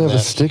mine better doesn't than have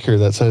a that. sticker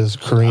that says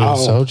Korean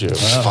soju.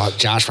 Fuck,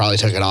 Josh probably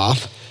took it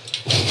off.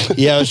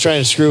 Yeah, I was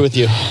trying to screw with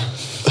you.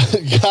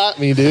 Got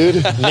me, dude.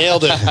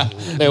 Nailed it.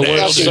 It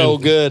worked so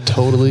good.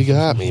 Totally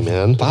got me,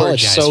 man. Worked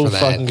Apologize so for that.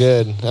 fucking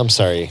good. I'm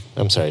sorry,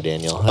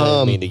 Daniel. I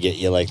didn't mean to get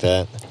you like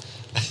that.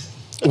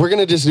 We're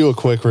gonna just do a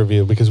quick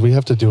review because we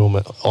have to do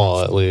them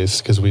all at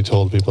least because we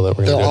told people that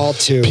we're gonna They're do all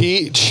two.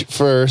 Peach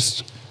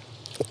first,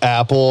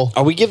 apple.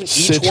 Are we giving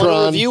each one a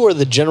Citron, review or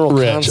the general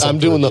Rich. concept? I'm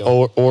doing the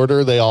review?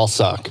 order. They all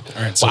suck.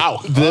 All right, so Wow.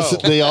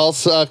 They all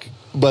suck,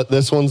 but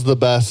this one's the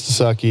best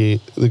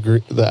sucky.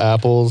 The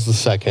apple's the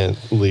second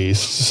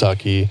least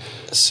sucky.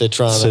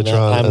 Citron,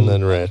 Citron I'm and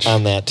then Rich.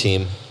 on that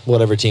team,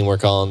 whatever team we're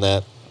calling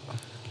that.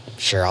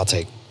 sure, I'll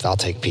take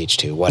Peach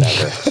too.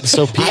 Whatever.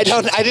 So Peach,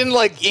 I didn't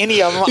like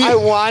any of them. I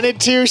wanted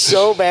to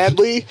so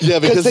badly. Yeah,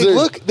 because they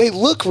they're-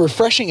 look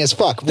refreshing as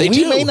fuck. They we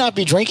do. may not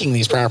be drinking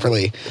these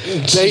properly.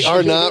 They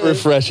are not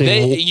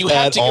refreshing. You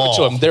have at to give all. it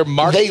to them. Their They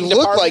marketing look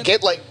department, like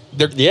it. Like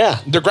yeah.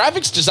 Their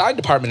graphics design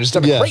department has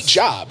done a Yes. great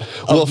job.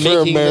 Well, Of for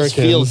making this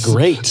feel Americans,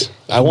 great.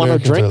 I want to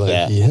Americans drink are like,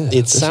 that. yeah, It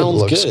this sounds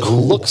looks good. cool.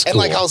 It looks and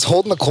cool. like I was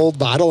holding the cold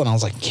bottle and I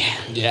was like, yeah.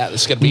 Yeah,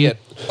 this is gonna be it.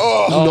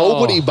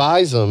 Nobody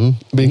buys them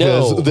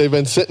because No. they've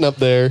been sitting up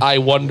there. I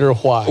wonder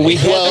why. we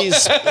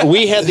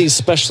had these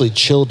specially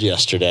chilled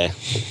yesterday.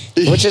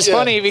 Which is Yeah.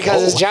 funny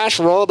because as Josh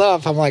rolled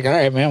up, I'm like, all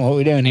right, man, what are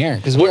we doing here?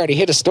 Because we already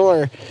hit a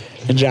store.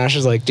 And Josh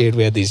was like, dude,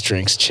 we had these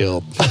drinks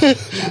chilled.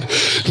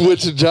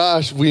 Which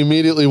Josh, we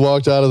immediately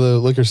walked out of the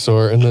liquor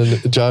store, and then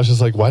Josh is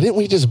like, "Why didn't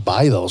we just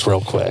buy those real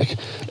quick?"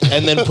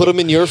 And then put them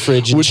in your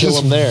fridge and Which chill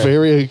is them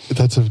there.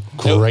 That's a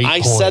great.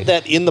 I point. said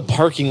that in the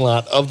parking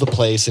lot of the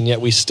place, and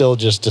yet we still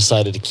just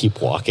decided to keep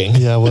walking.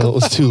 Yeah, well, it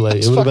was too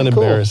late. It would have been fucking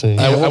cool. embarrassing.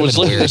 I was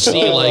looking to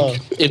see like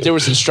if there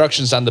was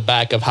instructions on the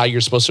back of how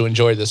you're supposed to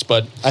enjoy this,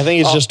 but I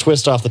think it's just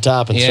twist off the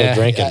top and start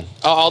drinking.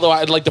 Although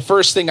I like the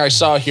first thing I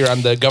saw here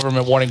on the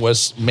government warning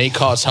was may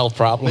cause health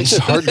problems.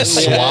 It's hard to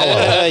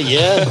swallow.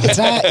 Yeah. It's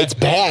not, it's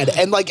bad.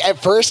 And like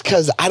at first,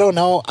 because I don't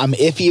know, I'm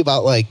iffy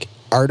about like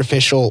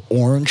artificial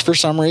orange for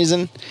some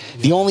reason.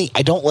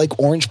 I don't like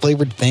orange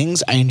flavored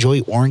things. I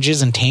enjoy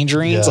oranges and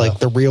tangerines, Yeah. like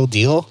the real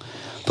deal.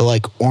 But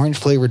like orange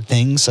flavored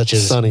things such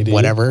as Sunny D.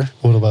 whatever.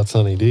 What about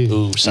Sunny D?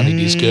 Ooh, Sunny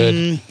D's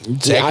good.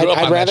 See, I grew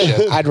up on that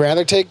shit. I'd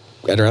rather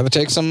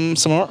take some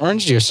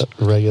orange juice.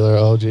 Regular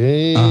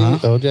OJ.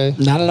 OJ.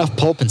 Not enough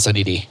pulp in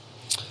Sunny D.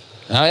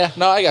 Oh yeah,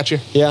 no, I got you.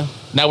 Yeah.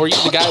 Now, were you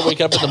the guy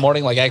wake up in the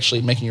morning like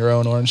actually making your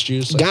own orange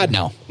juice? Like, God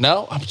no.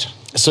 no.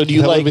 So do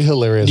you That like? would be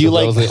hilarious. Do you if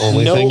like? that was the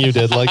only no, thing you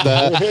did like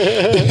that?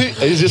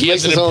 He just He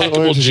makes is an his own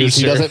impeccable orange juice.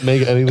 He juicer. doesn't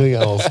make anything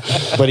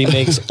else. but he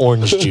makes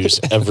orange juice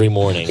every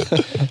morning.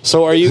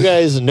 So are you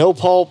guys no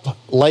pulp,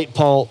 light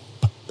pulp,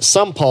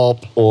 some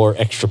pulp, or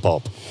extra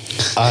pulp?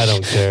 I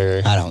don't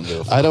care. I don't give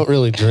a fuck. I don't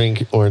really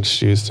drink orange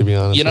juice, to be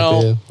honest. You know,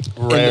 with you.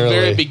 in the very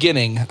Rarely.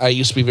 beginning, I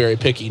used to be very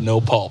picky,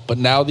 no pulp. But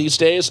now these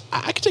days,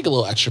 I can take a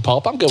little extra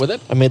pulp. I'm good with it.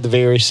 I made the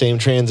very same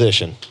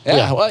transition.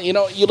 Yeah, well, you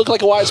know, you look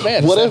like a wise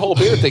man. What It's that if- whole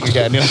beer thing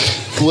again? You know?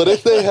 What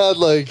if they had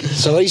like?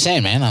 So what are you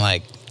saying, man? I'm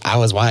like, I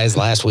was wise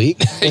last week.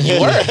 You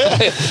were.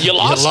 You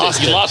lost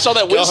it. You lost all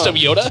that wisdom,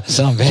 Yoda.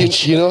 Some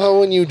bitch. You know how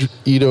when you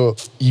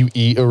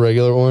eat a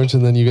regular orange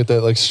and then you get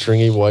that like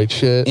stringy white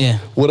shit? Yeah.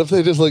 What if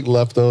they just like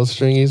left those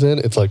stringies in?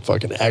 It's like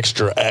fucking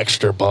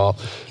extra pulp.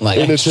 Like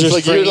and it's just extra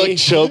like you're stringy? like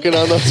choking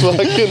on those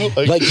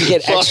fucking Like you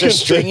get extra fucking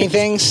stringy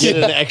things. Get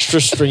an extra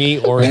stringy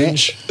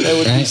orange. That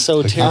would be Right.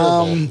 so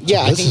terrible.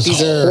 Yeah, I This think is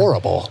these are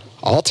horrible.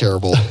 all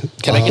terrible.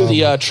 Can I get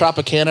the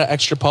Tropicana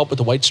extra pulp with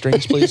the white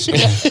strings, please?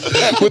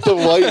 With the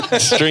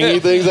white stringy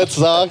things that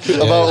suck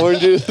about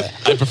oranges.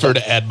 I prefer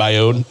to add my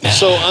own.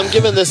 So I'm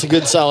giving this a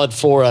good solid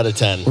 4 out of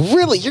 10. 4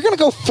 Really? You're going to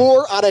go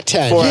 4 out of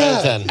 10? out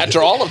of 10.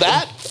 After all of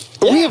that,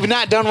 We have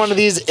not done one of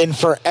these in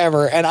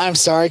forever, and I'm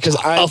sorry because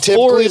I'm A 4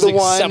 typically is the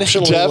one.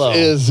 exceptionally Jeff low.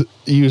 is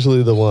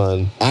usually the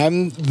one.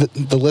 I'm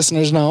the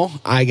listeners know.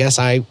 I guess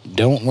I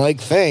don't like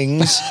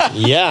things,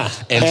 Yeah.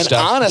 and, and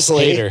stuff.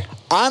 Hater.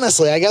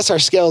 honestly, I guess our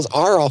scales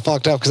are all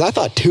fucked up because I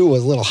thought 2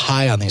 was a little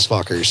high on these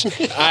fuckers.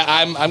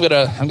 I'm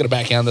gonna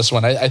back on this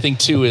one. I think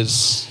 2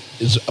 is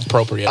is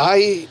appropriate.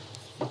 I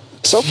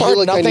So far, feel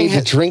like I nothing. need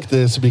to drink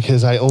this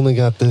because I only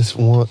got this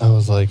one. I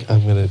was like,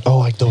 I'm gonna. Oh,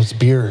 like those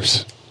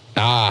beers.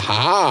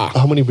 Aha.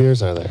 How many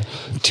beers are there?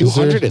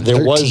 213.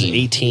 There was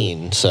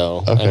 18,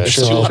 so Okay, I'm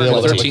sure so I'll be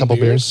able to. 213 couple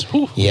beers. beers.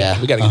 Whew. Yeah.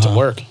 We got to get to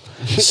work.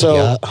 So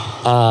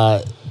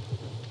Yeah.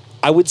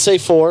 I would say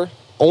 4,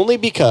 only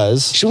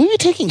because Should we be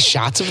taking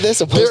shots of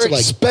this opposed They're to like?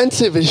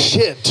 expensive as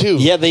shit too.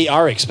 yeah, they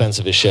are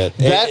expensive as shit.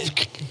 that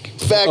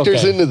factors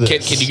okay. into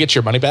this. Can you get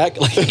your money back?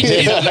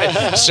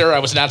 Like, sir, I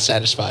was not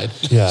satisfied.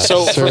 Yeah.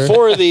 So sir. for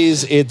 4 of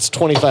these, it's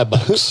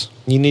 $25.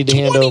 You need to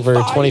hand over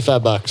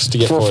 $25 to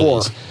get For 4 4.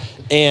 of these.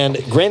 And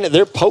granted,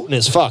 they're potent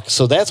as fuck.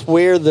 So that's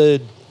where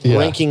the Yeah.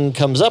 ranking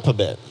comes up a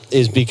bit.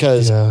 Is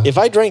because Yeah. if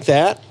I drank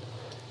that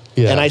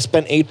yeah. and I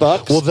spent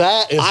 $8, Well,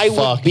 that is I would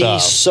fucked be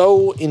up.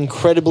 so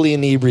incredibly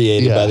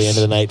inebriated by the Yes.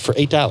 end of the night for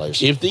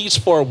 $8. If these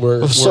 4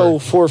 were So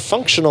for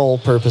functional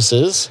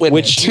purposes, Wait a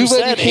which minute. you Too bad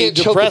you said a can't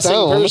choke it depressing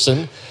down.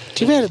 person,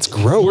 Too bad it's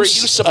gross. were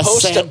you a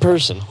supposed sad to?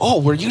 person. Oh,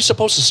 were you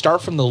supposed to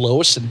start from the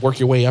lowest and work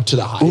your way up to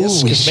the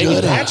highest? Ooh, we Because maybe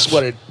should that's have.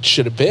 what it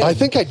should have been. I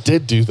think I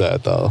did do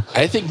that though.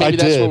 I think maybe I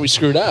that's did. where we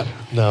screwed up.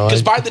 No,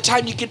 because I- by the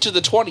time you get to the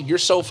 20, you're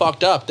so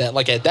fucked up that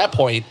like at that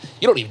point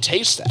you don't even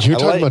taste that. You're I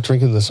talking like- about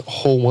drinking this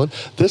whole one.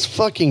 This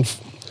fucking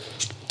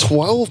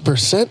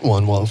 12%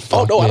 one. Well, Oh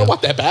fuck no, I me. don't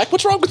want that back.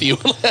 What's wrong with you?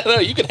 No,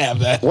 you can have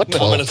that. What No,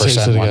 I'm gonna 12%?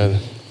 taste it one? again.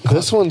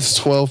 This one's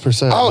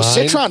 12%. Oh, Mine-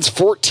 Citron's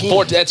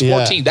 14. That's Yeah.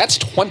 14. That's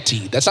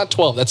 20. That's not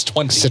 12. That's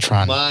 20.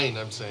 Citron. Mine,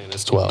 I'm saying,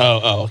 is 12.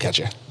 Oh,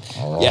 gotcha.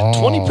 Yeah,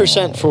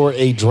 20% for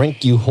a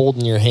drink you hold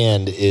in your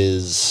hand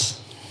is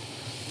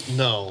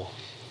No.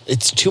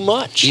 it's too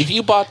much. If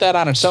you bought that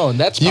on its own,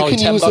 that's You probably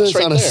can $10 use this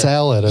right on a there.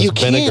 salad as You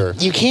vinegar.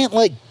 can't. You can't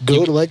like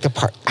go to like the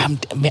part.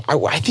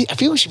 I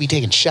feel we should be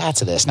taking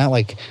shots of this, not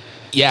like.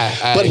 Yeah,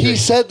 I But agree. he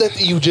said that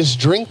you just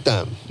drink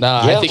them. No,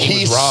 I Yeah. think he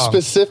He was wrong.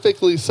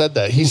 specifically said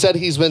that. He said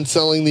he's been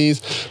selling these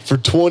for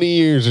 20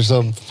 years or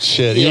some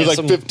shit. He Yeah, was like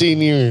some-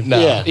 15 years.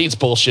 No, Yeah. he's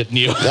bullshitting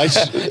you.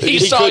 he he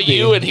saw could be.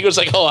 you and he was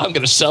like, "Oh, I'm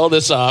going to sell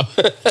this off."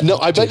 No,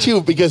 I bet you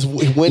because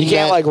when You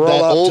can't, that, like, roll that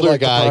up to, older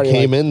like, the guy party,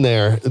 came like- in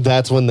there,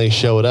 that's when they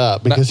showed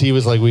up because he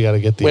was like, "We got to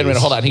get these." Wait a minute,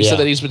 hold on. He Yeah. said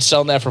that he's been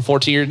selling that for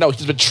 14 years. No,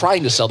 he's been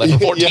trying to sell that for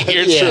 14 Yeah,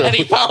 years, yeah. and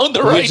he found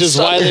the right. which is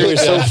why they were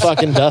so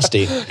fucking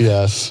dusty.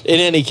 Yes. In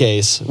any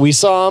case, we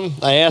saw him.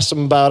 I asked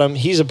him about him.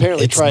 He's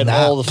apparently It's tried not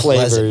all the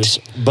flavors,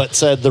 but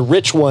said the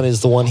rich one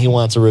is the one he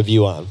wants a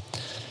review on.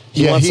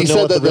 Yeah, wants he to know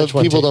said what that the rich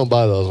one people tastes. don't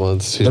buy those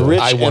ones. Too. The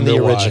rich I and wonder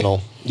the why.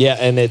 original. Yeah,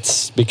 and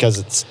it's because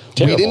it's We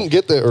terrible. didn't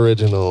get the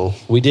original,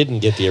 We didn't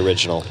get the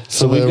original.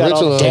 so we've the got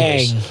all original. the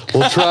Dang.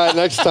 We'll try it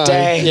next time.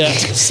 Dang. Yeah,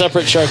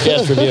 separate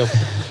Sharkcast review.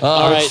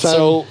 All right, next time.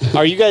 so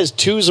are you guys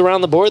 2s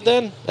around the board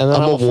then? And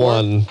then I'm a 4?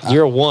 1.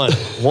 You're a 1.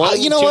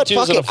 One, You know 2 what? 2s,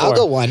 Fuck and a it. I'll 4.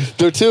 go 1.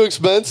 They're too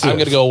expensive. I'm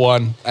going to go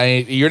 1.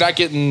 You're not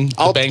getting the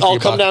I'll bang for come your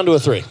buck. down to a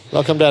 3.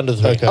 I'll come down to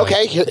 3. Okay.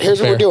 Okay, here's what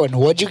Fair. we're doing.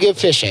 What'd you give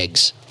fish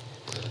eggs?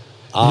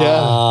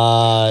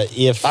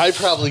 If I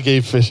probably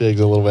gave fish eggs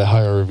a little bit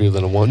higher review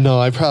than a 1. No,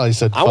 I probably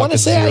said. I want to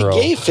fucking say 0.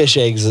 I gave fish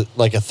eggs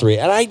like a 3,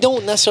 and I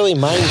don't necessarily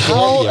mind How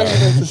are you caviar.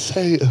 going to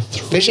say a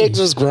 3? Fish eggs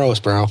was gross,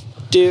 bro.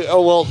 Dude,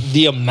 oh well,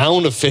 the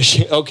amount of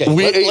fish. Okay,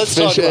 We ate let's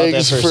talk fish about that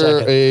eggs for a for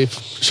second. a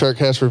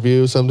Sharkcast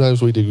review.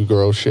 Sometimes we do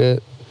gross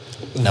shit.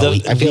 No,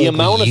 the I feel the like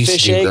amount we of used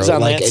fish to do eggs gross,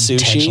 on like, that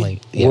intentionally.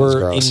 sushi Yeah, it was were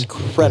gross.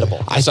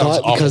 incredible. I Sounds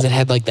thought because awful. it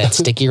had like that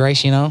sticky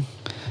rice, you know.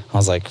 I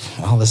was like,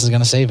 "Oh, this is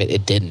gonna save it."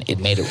 It didn't. It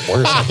made it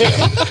worse. I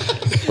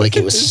feel. Like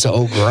it was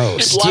so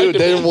gross. Lied Dude, to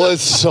there me. was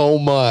so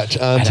much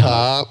on know.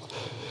 top.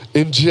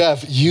 And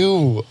Jeff,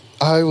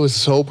 I was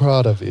so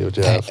proud of you,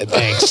 Jeff.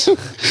 Thanks.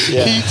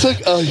 Yeah. He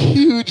took a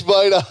huge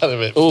bite out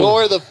of it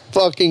for the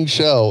fucking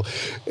show,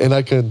 and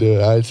I couldn't do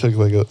it. I took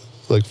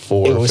like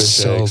 4 It was fish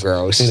so eggs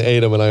gross. and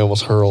ate them, and I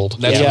almost hurled.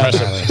 That's Yeah.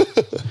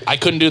 impressive. I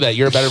couldn't do that.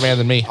 You're a better man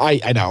than me.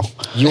 I know.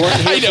 You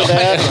weren't I here know. for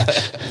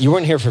that. You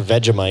weren't here for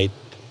Vegemite.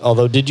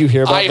 Although, did you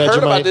hear about I Vegemite?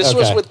 heard about this.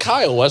 Was Okay. with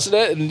Kyle, wasn't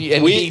it? And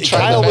he tried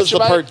Kyle the was the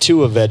Vegemite? part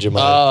 2 of Vegemite.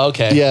 Oh,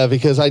 okay. Yeah,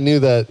 because I knew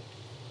that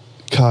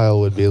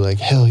Kyle would be like,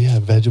 hell yeah,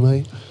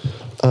 Vegemite.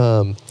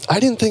 I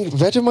didn't think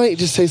Vegemite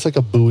just tastes like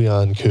a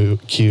bouillon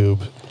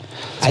cube.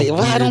 I don't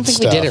weird think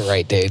we did stuff. it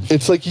right, dude.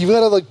 It's like you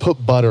gotta like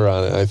put butter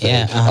on it, I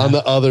think, Yeah, uh-huh. on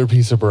the other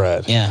piece of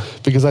bread. Yeah.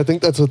 Because I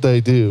think that's what they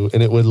do,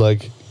 and it would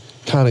like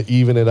kind of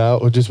even it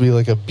out. It would just be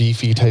like a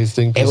beefy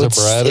tasting piece of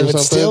bread it or would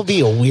something. still be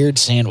a weird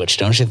sandwich,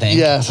 don't you think?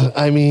 Yes,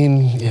 I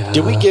mean, yeah.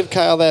 Did we give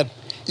Kyle that?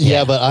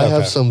 Yeah, but I have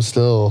Okay. some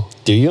still.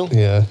 Do you?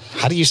 Yeah.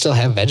 How do you still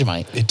have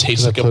Vegemite? It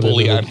tastes like a put it in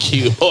bouillon the-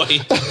 cube. Boy,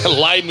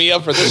 line me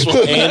up for this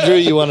one. Andrew,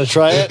 you want to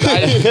try it?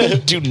 I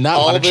do not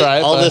want to try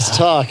it. all but- this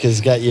talk has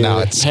got your No,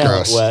 it's palate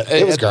gross. wet.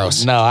 It was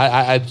gross. No,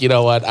 I you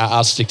know what?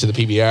 I'll stick to the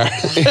PBR.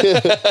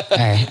 All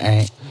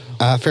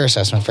right. Fair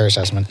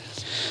assessment.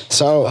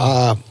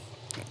 So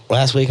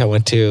last week I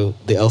went to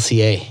the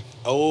LCA.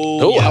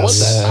 Oh, how was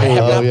that? I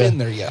have Oh, not yeah. been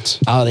there yet.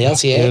 Oh, the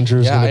LCA?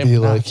 Andrew's Yeah, I gonna am be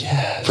not. like,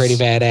 yeah. Pretty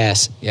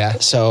badass. Yeah.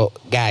 So,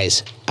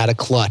 guys, out of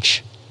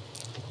clutch,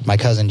 my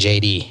cousin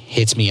JD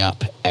hits me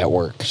up at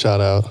work.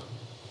 Shout out.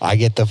 I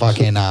get the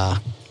fucking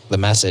the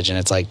message, and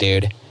it's like,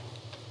 dude,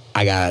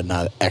 I got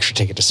an extra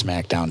ticket to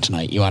SmackDown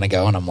tonight. You want to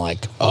go? And I'm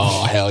like,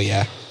 Oh, hell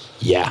yeah.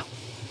 yeah.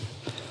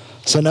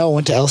 So no, I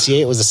went to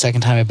LCA. It was the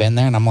second time I've been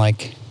there, and I'm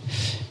like,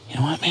 you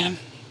know what, man?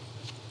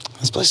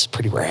 This place is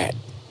pretty rad.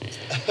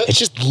 It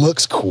just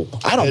looks cool.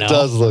 I don't know. It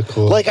does look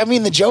cool. Like, I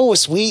mean, the Joe was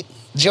sweet.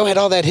 Joe had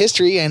all that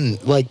history,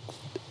 and like,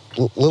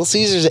 Little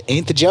Caesars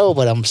ain't the Joe,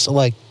 but I'm still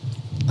like,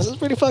 this is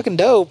pretty fucking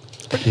dope.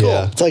 Pretty cool.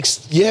 Yeah. It's like,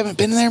 you haven't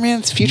been there, man?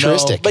 It's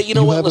futuristic. No, but you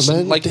know You what? haven't Listen,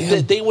 been? like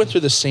Damn. they went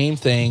through the same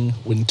thing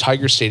when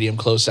Tiger Stadium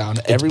closed down.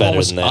 Everyone better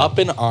was than that. up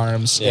in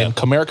arms, Yeah. and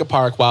Comerica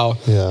Park, while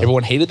Yeah.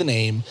 everyone hated the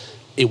name,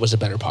 it was a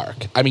better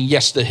park. I mean,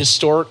 yes, the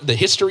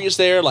history is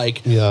there.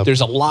 Like, Yeah.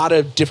 there's a lot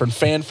of different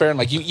fanfare, and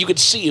like you could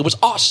see it was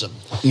awesome.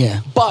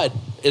 Yeah. But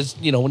is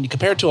when you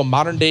compare it to a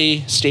modern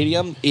day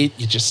stadium, you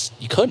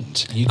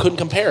couldn't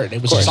compare it.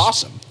 It was just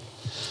awesome.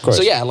 course.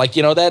 So yeah, like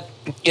you're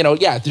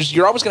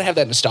always gonna have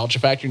that nostalgia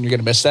factor, and you're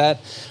gonna miss that.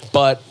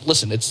 But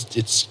listen,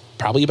 it's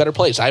probably a better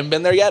place. I haven't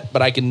been there yet,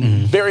 but I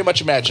can very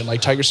much imagine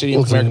like Tiger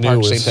Stadium, Well, it's Comerica Park,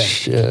 new same as thing.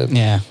 Shit.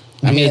 Yeah.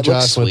 I Me mean, and it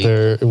looks Josh went sweet.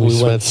 there, and we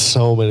spent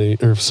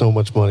so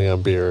much money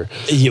on beer.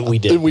 Yeah, we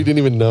did. And we didn't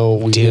even know.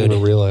 We Dude, didn't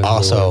even realize.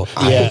 also,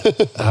 Yeah.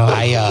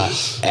 I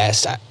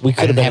asked, We I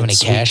could have didn't been have any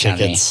sweet cash on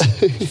me.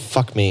 tickets.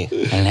 Fuck me. I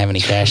didn't have any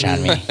cash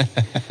on me.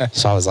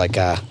 So I was like,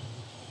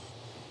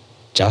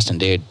 Justin,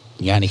 dude,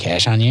 you got any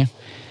cash on you? And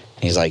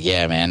he's like,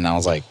 yeah, man. And I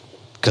was like,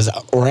 because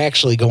we're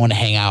actually going to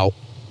hang out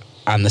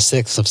on the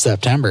 6th of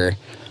September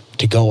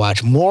to go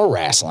watch more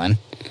wrestling.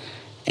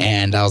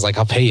 And I was like,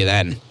 I'll pay you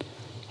then.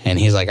 And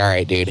he's like, all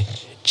right, dude.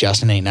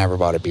 Justin ain't never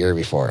bought a beer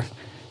before.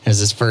 It was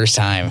his first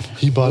time.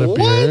 He bought a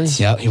beer.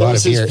 Yep, he That bought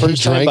was a his beer.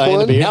 first time drank buying a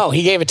one? beer? No,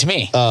 he gave it to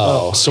me.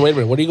 Oh, so wait a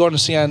minute. What are you going to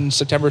see on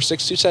September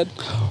 6th, you said?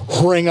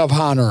 Ring of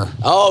Honor.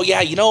 Oh,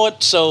 yeah. You know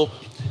what? So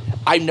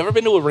I've never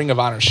been to a Ring of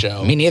Honor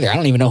show. Me neither. I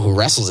don't even know who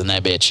wrestles in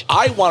that bitch.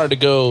 I wanted to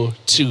go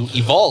to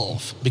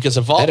Evolve because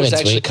Evolve That'd is have been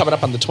actually sweet. coming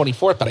up on the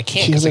 24th, but I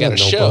can't She because I got a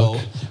doesn't have show, a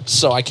notebook.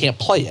 so I can't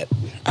play it.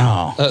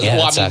 Oh, yeah, Well, that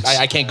I mean, sucks.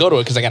 I can't go to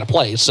it because I got to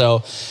play.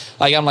 So,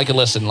 like, I'm like,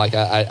 listen, like,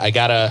 I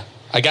gotta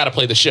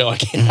play the show. I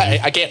can't,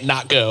 I can't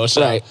not go.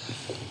 So, Right.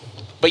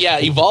 But yeah,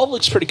 Evolve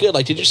looks pretty good.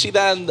 Like, did you see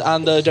that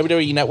on the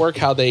WWE Network?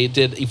 How they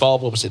did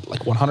Evolve? What was it,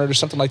 like 100 or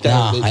something like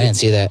that? No, They I didn't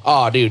see that.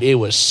 Oh, dude, it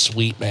was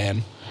sweet,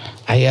 man.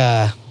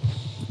 Yeah,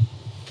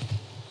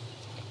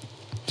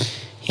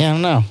 I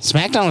don't know.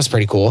 SmackDown was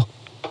pretty cool.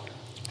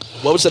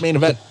 What was the main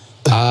event?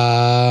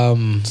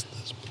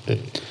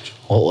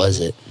 What was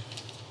it?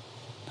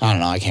 I don't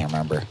know. I can't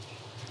remember.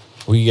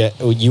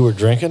 You were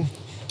drinking?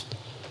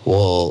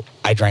 Well,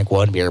 I drank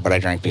one beer, but I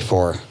drank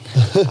before.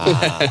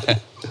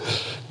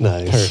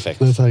 Nice. Perfect.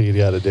 That's how you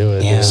got to do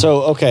it. Yeah.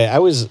 So, okay, I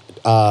was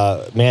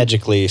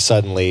magically,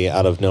 suddenly,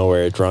 out of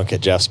nowhere, drunk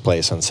at Jeff's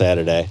place on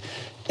Saturday,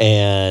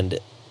 and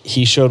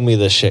he showed me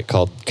this shit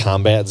called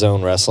Combat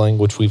Zone Wrestling,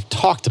 which we've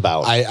talked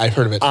about I've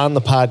heard of it. on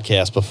the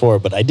podcast before,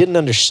 but I didn't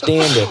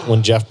understand it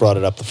when Jeff brought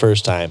it up the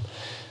first time.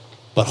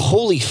 But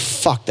holy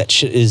fuck, that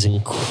shit is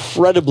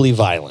incredibly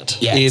violent.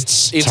 Yeah,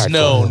 it's hardcore.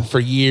 known for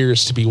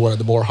years to be one of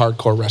the more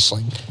hardcore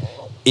wrestling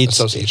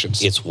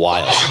associations. It's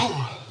wild.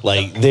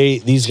 Like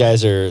these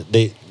guys are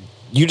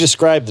you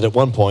described it at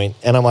one point,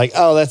 and I'm like,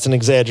 oh, that's an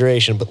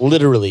exaggeration, but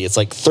literally it's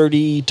like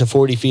 30 to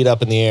 40 feet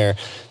up in the air.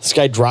 This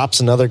guy drops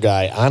another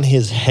guy on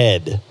his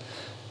head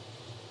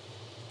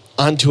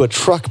onto a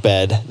truck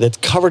bed that's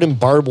covered in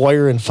barbed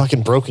wire and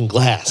fucking broken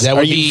glass. That Are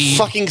would you be-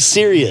 fucking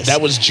serious?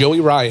 That was Joey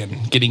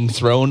Ryan getting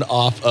thrown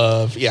off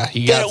of. Yeah,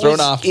 he got thrown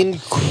off.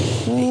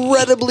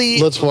 Incredibly.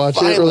 Let's watch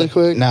it really violent.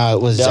 quick. No,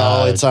 it was.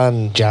 No, it's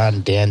on.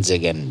 John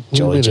Danzig and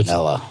Joey minute?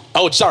 Janela.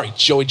 Oh, sorry,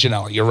 Joey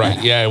Janela. You're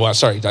right. Yeah, well,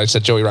 sorry, I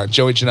said Joey Ryan.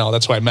 Joey Janela.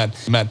 That's what I meant.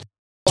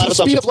 The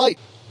speed of light.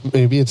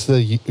 Maybe it's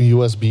the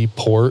USB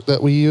port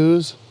that we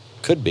use,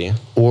 Could be.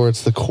 or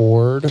it's the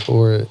cord,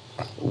 or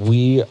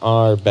We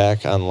are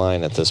back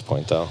online at this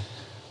point, though.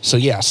 So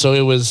yeah, so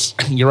it was.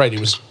 You're right. It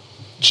was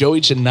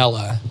Joey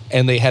Janela,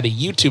 and they had a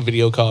YouTube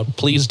video called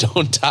 "Please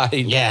Don't Die."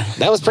 Yeah,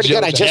 that was pretty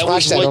good. I just That was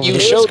watched that. what over you the-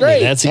 showed It was me. great.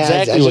 That's Yeah,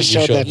 exactly I what just you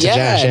showed showed that me. to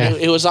Yeah, Josh. and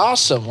it was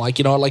awesome. Like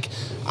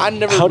I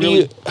never. How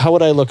really, how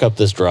would I look up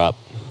this drop?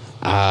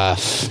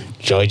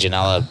 Joey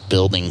Janela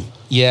building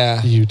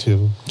Yeah,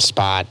 YouTube.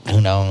 spot. Who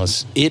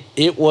knows?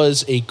 it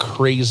was a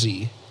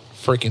crazy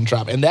freaking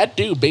drop, and that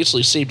dude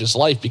basically saved his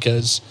life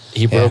because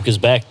He broke his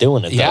back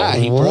doing it. yeah,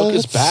 though. he broke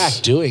his What? back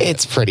doing it.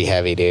 It's pretty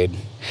heavy, dude.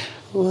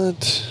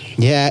 What?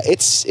 Yeah,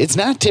 it's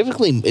not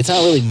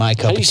really my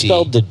cup How do you of tea.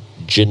 spell the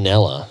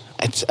Janela?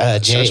 It's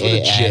Starts with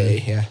a J-A-N.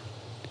 J. Yeah.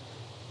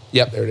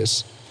 Yep, there it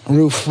is.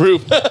 Roof.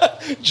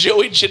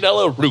 Joey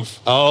Janela Roof.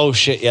 Oh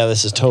shit! Yeah,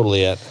 this is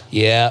totally it.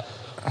 Yeah.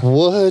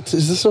 What?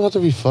 Is this about to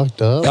be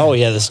fucked up? Oh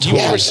yeah, this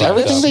totally. Yeah, fucked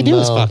everything up. they do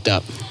is No. fucked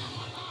up.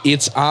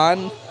 It's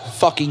on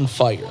fucking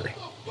fire.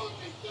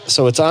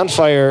 So it's on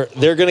fire.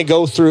 They're gonna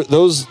go through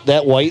those.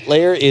 That white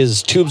layer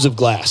is tubes of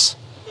glass,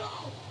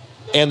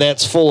 and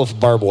that's full of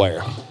barbed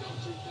wire.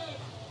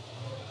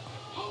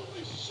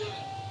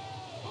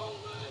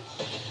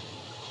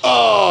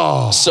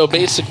 So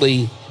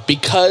basically,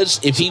 because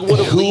if he would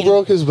have Who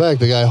broke his back?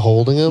 The guy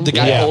holding him? the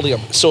guy Yeah. holding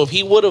him. So if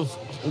he would have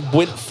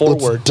went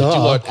forward to do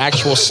duck. an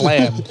actual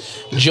slam,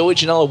 Joey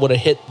Janela would have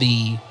hit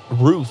the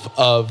roof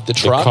of the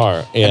truck car,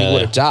 and yeah. he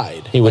would have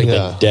died. He would have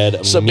Yeah. been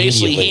dead So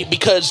basically, immediately.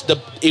 because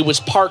it was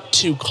parked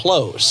too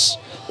close.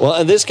 Well,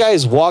 and this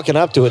guy's walking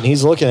up to it, and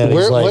he's looking at it.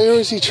 He's like, where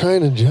is he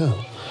trying to jump?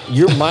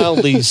 you're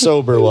mildly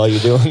sober while you're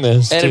doing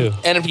this, And too.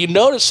 if you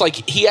notice,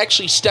 like, he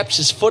actually steps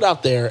his foot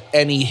out there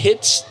and he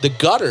hits the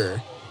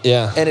gutter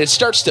Yeah. and it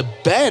starts to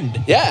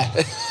bend. Yeah.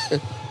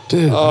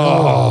 Dude,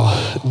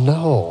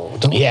 no,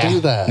 don't Yeah. do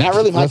that. Not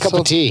really my That's cup so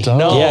of tea. dumb.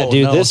 No. Yeah,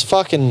 dude, no. this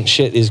fucking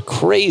shit is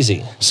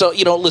crazy. So,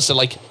 listen,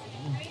 like,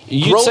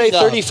 You'd say Growing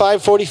up-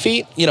 35, 40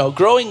 feet?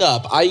 growing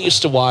up, I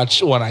used to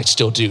watch, well, I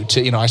still do,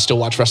 I still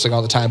watch wrestling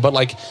all the time, but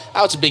like,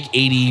 I was a big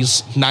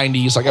 80s,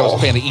 90s, like, I was a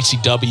fan of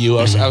ECW,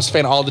 I was a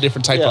fan of all the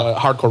different type of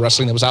hardcore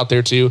wrestling that was out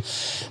there too.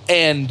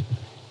 And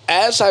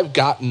as I've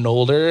gotten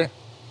older,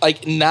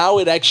 like, now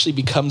it actually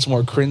becomes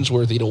more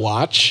cringeworthy to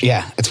watch.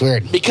 Yeah, it's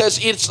weird. Because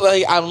it's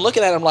like, I'm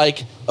looking at it, I'm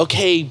like,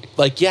 okay,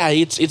 like, yeah,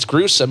 it's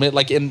gruesome.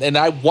 And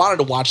I wanted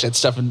to watch that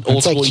stuff in old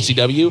It's like, school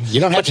ECW. You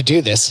don't have to do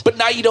this. But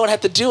now you don't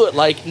have to do it.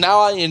 Like, now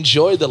I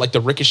enjoy the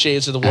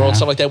ricochets of the world,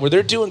 stuff like that, where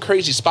they're doing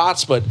crazy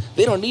spots, but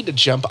they don't need to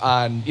jump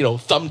on,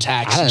 thumbtacks I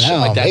and don't shit know.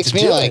 like It that makes to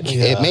me do like it.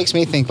 it makes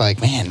me think like,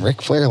 man,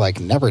 Ric Flair like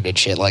never did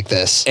shit like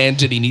this. And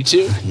did he need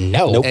to?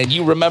 No. And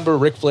you remember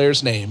Ric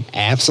Flair's name.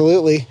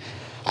 Absolutely.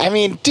 I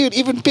mean, dude,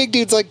 even big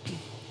dudes like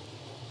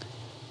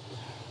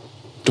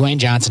Dwayne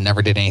Johnson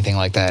never did anything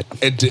like that.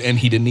 And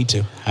he didn't need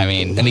to. I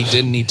mean, And he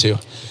didn't need to.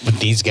 but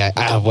these guys,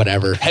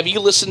 whatever. Have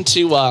you listened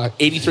to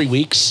 83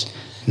 Weeks?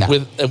 No.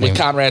 With Maybe.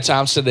 Conrad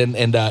Thompson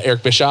and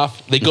Eric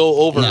Bischoff? They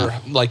go over No.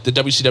 like the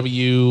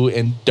WCW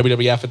and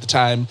WWF at the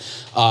time,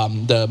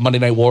 the Monday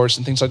Night Wars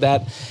and things like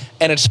that.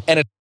 And it's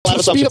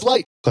The speed of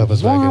light. That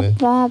was back in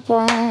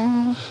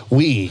it.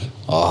 We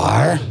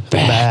Are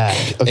back.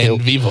 Okay, in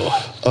Vivo.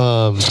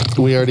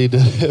 we already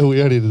did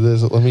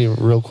this. Let me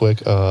real quick.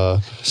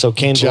 So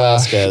Cain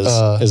Josh,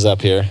 Velasquez is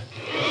up here.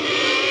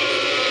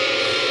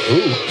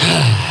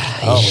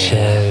 Oh,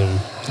 shame.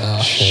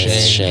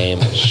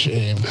 Shame.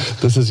 Shame.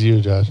 This is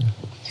you, Josh.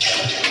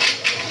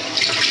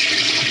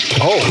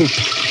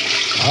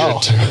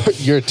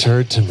 You're a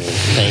turd to me.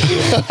 Thank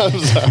you. I'm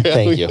sorry.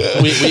 Thank you.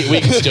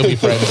 We can still be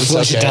friends. It's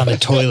flush it okay. down the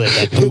toilet.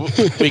 That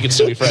poop. We can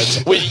still be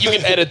friends. You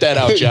can edit that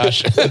out,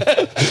 Josh.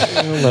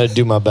 I'm going to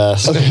do my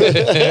best.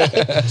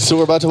 So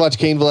we're about to watch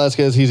Cain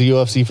Velasquez. He's a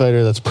UFC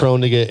fighter that's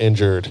prone to get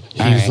injured.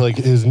 He's All right. like,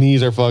 his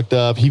knees are fucked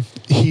up.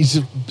 He's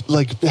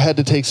like had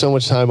to take so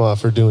much time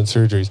off for doing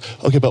surgeries.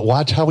 Okay, but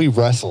watch how he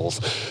wrestles.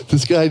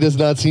 This guy does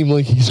not seem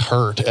like he's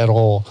hurt at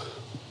all.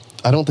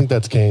 I don't think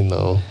that's Cain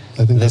though.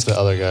 I think that's the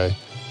other guy.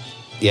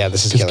 Yeah,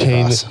 this is Because Killer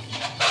Cain Cross.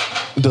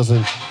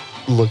 doesn't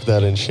look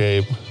that in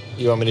shape.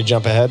 You want me to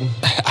jump ahead?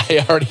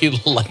 I already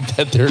like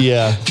that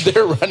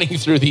they're running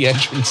through the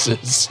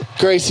entrances.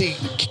 Gracie,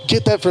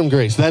 get that from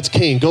Grace. That's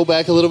Cain. Go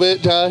back a little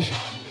bit, Josh.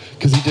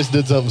 Because he just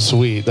did something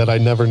sweet that I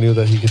never knew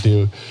that he could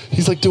do.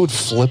 He's like doing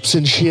flips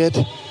and shit.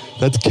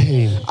 That's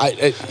Cain.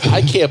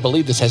 I can't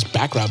believe this has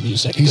background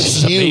music. He's This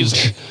is huge.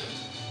 amazing.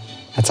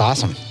 That's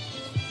awesome.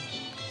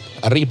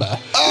 Arriba.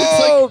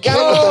 Oh,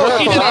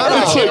 He did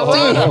It's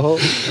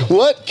like, dude,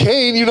 what,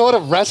 Cain? You know how to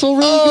wrestle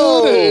really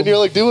good? And you're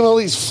like doing all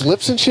these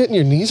flips and shit, and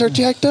your knees are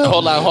jacked up.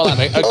 Hold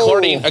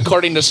on.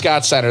 According to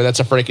Scott Steiner,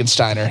 that's a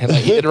Frankensteiner. And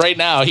like, right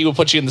now, he would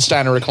put you in the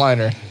Steiner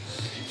recliner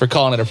for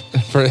calling it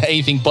for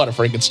anything but a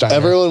Frankensteiner.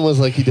 Everyone was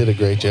like, he did a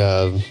great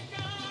job.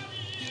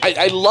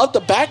 I love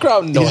the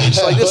background noise.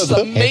 Yeah. Like, this is Here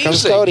amazing. Here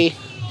comes Cody.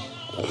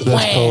 That's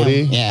Wham.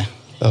 Cody. Yeah.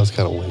 That was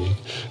kind of weak.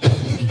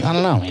 I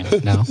don't know, man.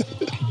 No.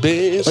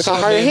 Look how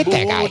hard he hit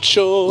that guy.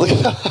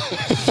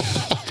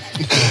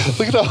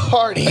 Look at how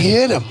hard he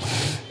hit him.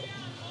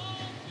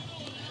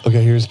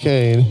 Okay, here's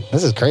Cain.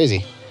 This is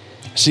crazy.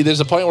 See, there's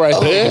a point where I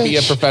think I could be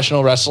a bitch.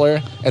 professional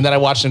wrestler, and then I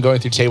watch him going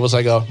through tables.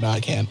 I go, no, I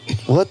can't.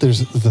 What? There's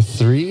the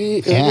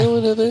three Yeah.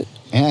 everyone in it?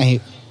 Yeah,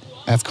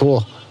 that's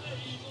cool.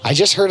 I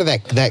just heard of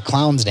that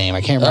clown's name.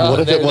 I can't remember. What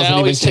if it wasn't now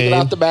even he's taking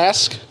Kane? off the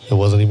mask? It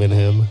wasn't even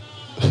him.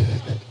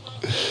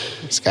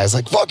 This guy's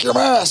like, fuck your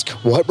mask.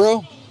 What,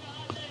 bro?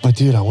 But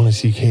dude, I want to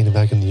see Cain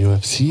back in the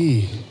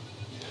UFC.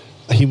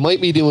 He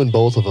might be doing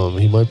both of them.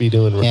 He might be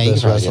doing Yeah, you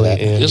this could probably do wrestling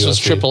that. and This was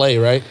UFC.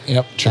 AAA, right?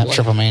 Yep. Not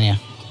Triple Mania.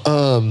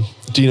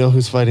 Do you know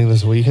who's fighting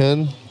this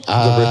weekend?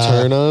 The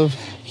return of?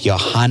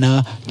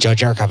 Johanna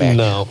Jojarkovic.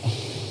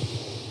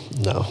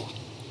 No.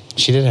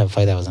 She did have a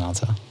fight that was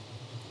announced, though.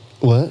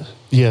 What?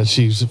 Yeah,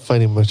 she's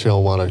fighting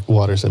Michelle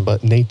Watterson,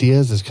 but Nate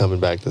Diaz is coming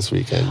back this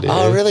weekend, dude.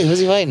 Oh, really? Who's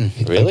he fighting?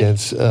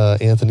 Against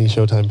Anthony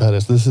Showtime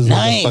Pettis. This is like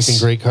a Nice. fucking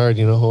great card.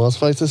 You know who else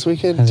fights this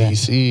weekend? Who's that?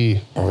 DC.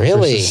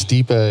 Really? Versus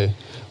Stipe.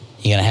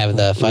 You gonna have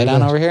the fight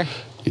on over here?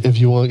 If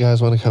you guys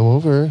want to come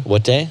over,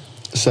 What day?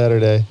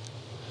 Saturday.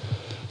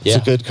 Yeah.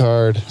 It's a good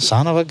card.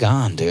 Son of a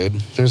gun, dude.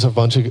 There's a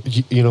bunch of,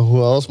 you know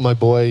who else? My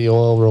boy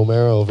Yoel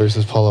Romero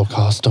versus Paulo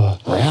Costa.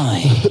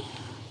 Really?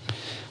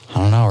 I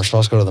don't know. We're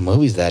supposed to go to the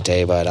movies that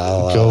day, but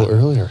I'll Go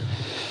earlier.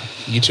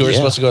 You two are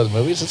supposed to go to the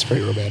movies. That's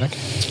pretty romantic.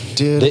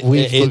 Dude,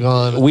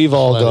 we've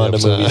all gone to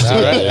plenty of movies times.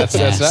 All right, that's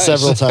nice.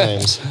 several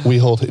times. We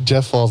hold.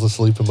 Jeff falls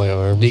asleep in my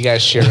arms. Do you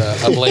guys share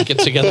a blanket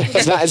together?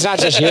 It's not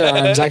just your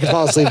arms. I can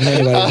fall asleep in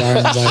anybody's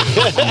arms. Like,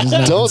 there's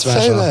nothing Don't say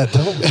special. that.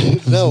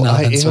 Don't. No, I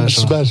nothing am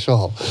special.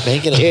 special.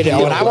 Make it. Dude,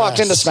 when I walked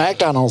into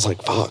SmackDown, I was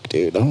like, "Fuck,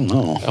 dude, I don't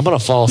know." I'm gonna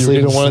fall You were asleep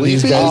in getting one of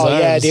these sleepy? guys' Oh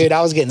yeah, arms. dude,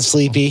 I was getting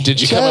sleepy.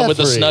 Did you come in with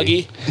a Jeffrey.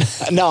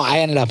 Snuggie? No, I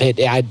ended up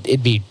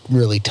it'd be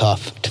really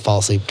tough to fall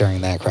asleep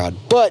during that crowd.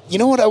 But you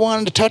know what I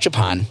wanted to touch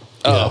upon?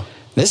 Oh.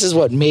 This is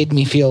what made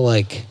me feel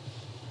like,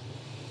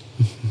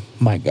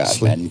 my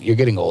God, man, you're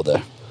getting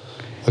older.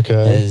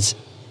 Okay. Is,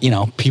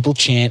 people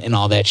chant and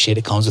all that shit.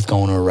 It comes with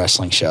going to a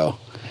wrestling show.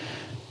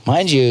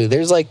 Mind you,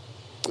 there's like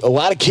a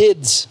lot of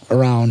kids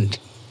around.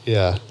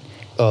 Yeah.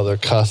 Oh, they're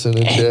cussing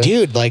and And shit.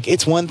 dude, like,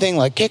 it's one thing,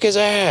 like, kick his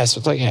ass.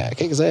 It's like, yeah,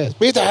 kick his ass.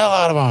 Beat the hell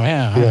out of him.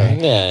 Yeah. all Yeah.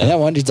 right. Yeah. And that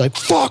one dude's like,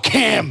 fuck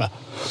him.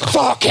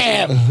 Fuck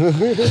him.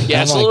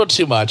 Yeah, it's a like- little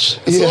too much.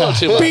 It's a little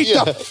too much. Beat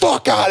the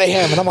fuck out of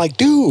him. And I'm like,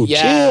 dude,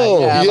 Yeah,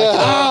 chill. yeah, like, Get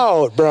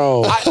out,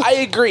 bro. I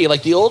agree.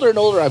 Like the older and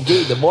older I'm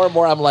getting, the more and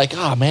more I'm like,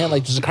 oh man,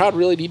 like does the crowd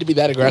really need to be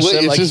that aggressive? Wait,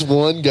 it's like, just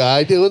one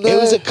guy doing that? It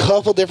was a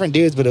couple different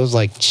dudes, but it was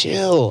like,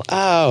 chill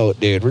out,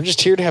 dude. We're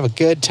just here to have a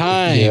good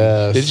time.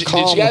 Yes. did you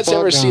Calm guys the fuck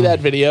ever see down. that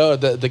video?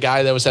 The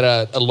guy that was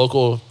at a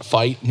local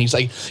fight and he's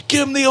like,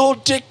 give him the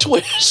old dick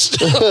twist.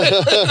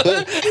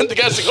 And the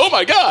guy's like, oh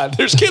my God,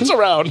 there's kids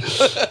around.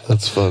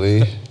 That's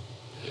funny.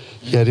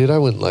 Yeah, dude, I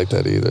wouldn't like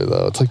that either,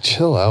 though. It's like,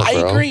 chill out, I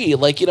bro. agree.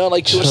 Like, to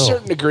a Chill.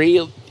 certain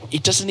degree,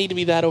 it doesn't need to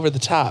be that over the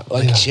top.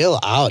 Like, Yeah. Chill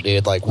out,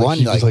 dude. Like, Like, one,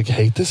 you like, like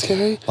hate this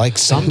guy? like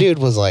some dude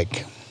was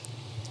like,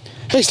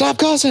 hey, stop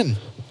cussing.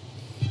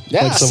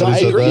 Yeah, Like somebody I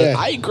said agree. that?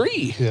 I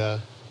agree. Yeah.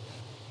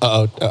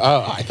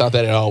 I thought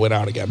that it all went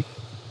out again.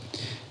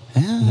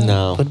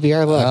 No. Would be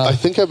our luck. I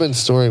think I've been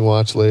storing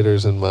watch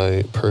laters in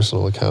my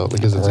personal account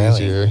because it's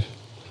Really? easier.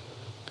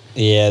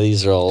 Yeah,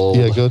 these are all.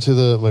 Yeah, go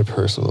to my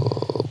personal.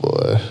 Oh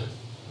boy.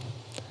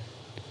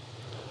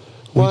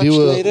 Watch we do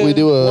later, a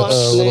watch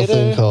little later.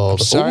 thing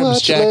called Sorry, Miss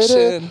Watch Later.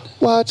 Jackson.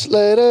 Watch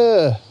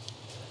later.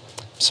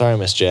 Sorry,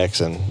 Miss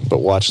Jackson, but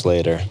watch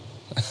later.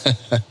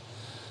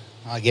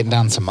 Getting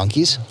down some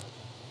monkeys.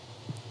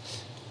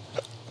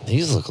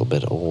 These look a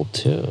bit old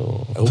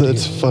too.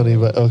 That's funny,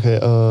 but okay.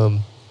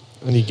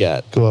 What do you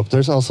got? Go up.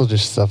 There's also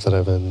just stuff that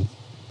I've been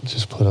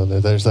just put on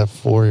there. There's that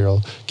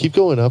 4-year-old. Keep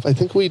going up. I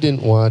think we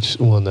didn't watch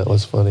one that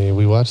was funny.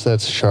 We watched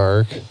that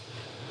shark.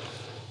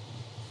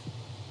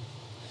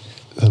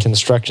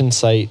 Construction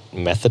site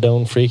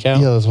methadone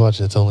freakout. Yeah, let's watch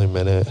it. It's only a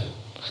minute.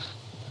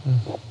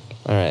 All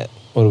right.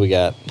 What do we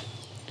got?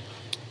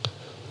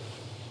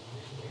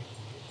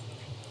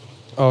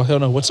 Oh, hell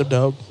no. What's up,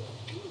 dog?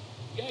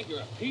 Yeah, you're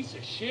a piece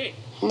of shit.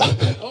 I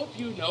hope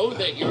you know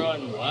that you're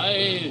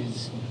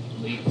unwise,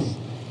 please.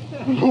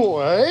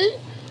 What?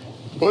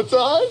 What's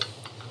on?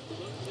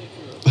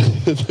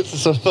 This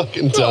is so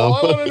fucking dumb.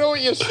 know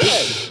what you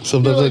said.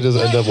 Sometimes I just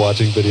end up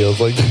watching videos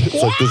like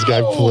it's like this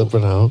guy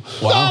flipping out.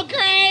 Wow.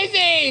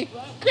 Crazy!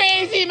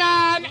 Crazy,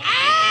 man!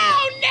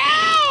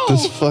 Oh, no!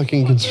 This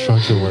fucking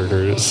construction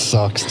worker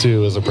sucks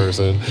too as a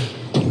person.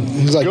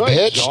 He's like, Good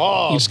bitch.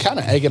 job. He's kind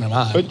of egging him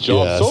on. Good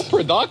job. Yes. So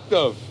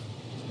productive.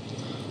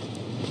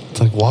 It's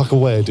like walk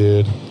away,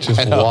 dude. Just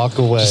I know. walk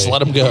away. Just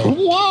let him go.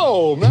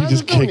 Whoa, man. You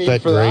just there's no kick need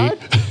that for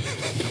grate.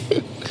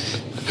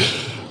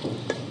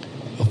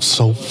 I'm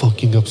so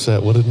fucking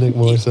upset. What did Nick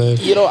Moore say?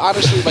 You know,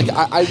 honestly, like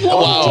I wow,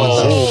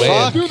 Oh,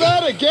 man. do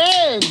that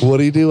again. What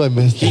did he do? I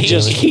missed it. He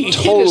just damn it. he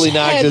Totally hit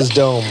knocked head his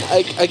dome.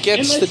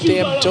 against the Unless you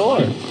damn got a door.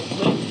 mic.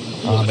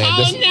 Oh man,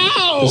 this,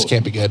 no! this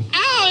can't be good.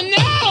 Oh,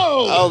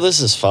 no! Oh, this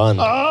is fun.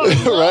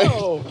 right?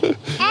 Oh,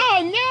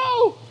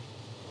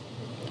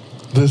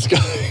 This guy.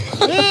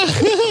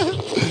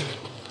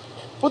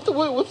 What's the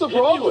Hit me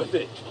problem? with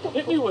it.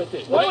 Hit me with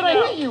it. Why right would I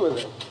now. hit you with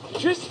it?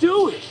 Just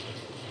do it.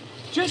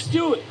 Just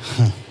do it.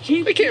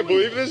 Keep I can't doing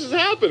believe this is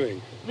happening.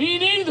 it. Me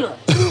neither.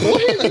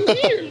 What are you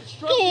here?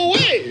 Go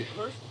away!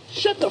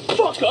 Shut the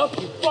fuck up.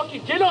 You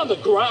fucking get on the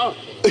ground.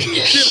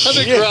 Get on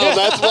the ground.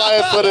 That's why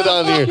I put it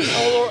on here.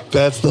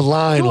 That's the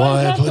line. Do Why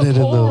I have put to it in the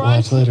polarize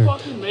watch the later.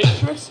 fucking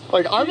Matrix?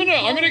 Like I'm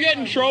gonna get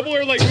in trouble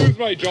or like lose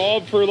my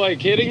job for like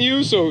hitting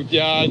you. So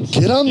yeah,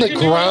 Get on you the can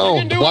do what- you ground.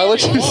 can do Why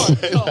would whatever you want.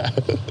 say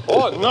that?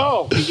 Oh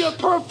no! You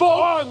pervo.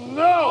 Oh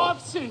no.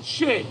 Obscene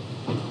shit.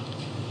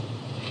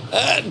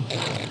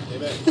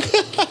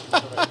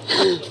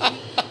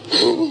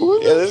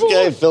 Yeah, this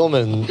guy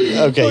filming.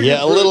 Okay,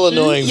 yeah, a little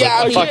annoying, Yeah, I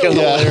but mean, fucking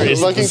yeah,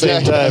 hilarious at the fucking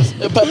same jackass.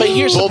 time. But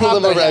here's the Both of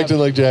problem. them are I have. acting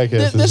like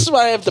jackasses. This is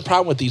why I have the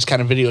problem with these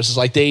kind of videos. Is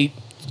like they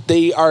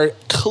are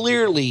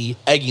clearly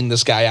egging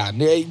this guy on.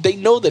 They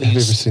know that Have you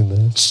ever he's seen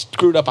that?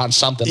 screwed up on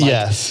something. Like,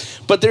 Yes.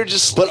 but they're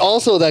just. But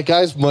also, that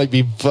guy's might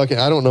be fucking.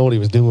 I don't know what he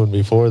was doing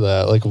before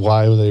that. Like,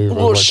 why they were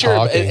well, sure,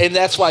 talking. and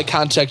that's why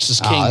context is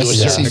king to a this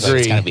certain seems like degree.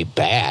 it's gonna be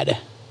bad.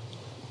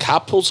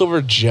 Cop pulls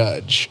over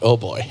judge. Oh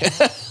boy,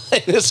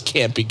 this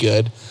can't be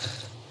good.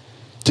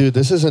 Dude,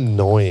 this is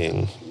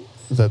annoying.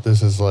 that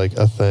this is like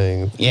a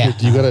thing. Yeah.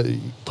 You gotta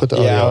put the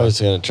Yeah, I audio.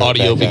 was going to turn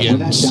Audio it back on.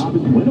 begins. That job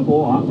is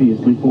winnable,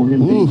 obviously, for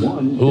him. Ooh. Day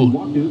one, Ooh. and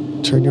walk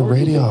to- Turn your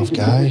radio off,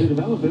 guy. It's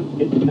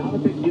not a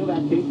big deal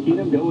that Case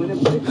Keenum go in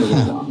and play for a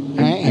while. All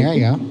right, here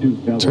you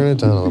go. Turn it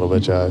down a little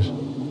bit, Josh.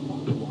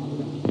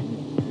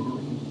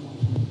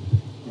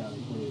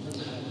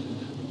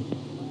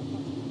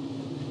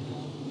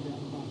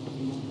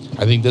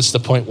 I think this is the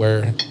point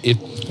where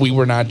if we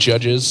were not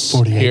judges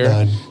 48-9.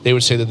 here, they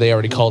would say that they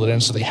already called it in,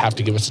 so they have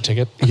to give us a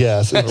ticket.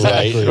 Yes,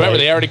 exactly. Remember,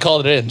 they already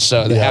called it in,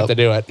 so they Yep. have to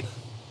do it.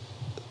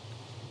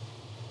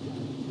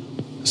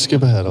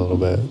 Skip ahead a little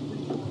bit.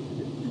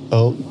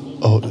 Oh,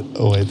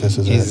 wait, this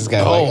is Jesus, it. guy.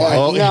 Oh,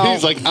 like, no.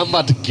 He's like, I'm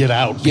about to get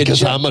out Yeah, because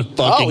ju- I'm a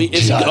fucking oh,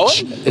 is judge.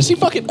 he going? Is he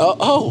fucking?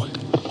 Oh.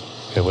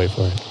 Okay, wait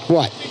for it.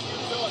 What?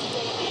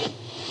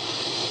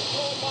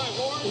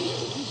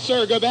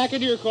 Sir, go back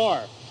into your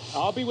car.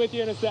 I'll be with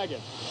you in a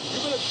second. You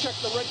better check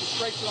the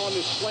registration on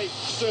this plate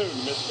soon,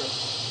 mister.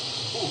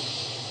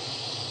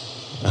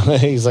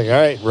 He's like, all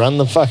right, run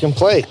the fucking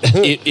plate.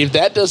 If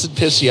that doesn't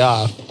piss you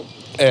off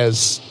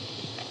as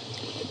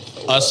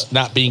us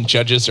not being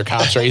judges or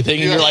cops or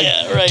anything, and you're like,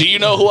 Yeah, right. do you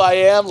know who I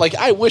am? Like,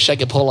 I wish I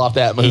could pull off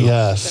that move.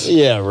 Yes.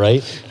 Yeah,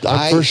 right.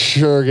 I'm for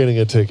sure getting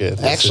a ticket. In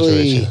this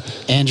Actually,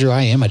 situation. Andrew,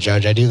 I am a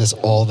judge. I do this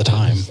all the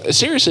time.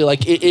 Seriously,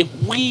 like, if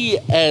we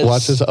as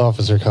Watch this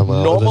officer come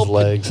out Normal-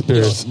 with his legs, or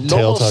his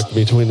normal- tail tucked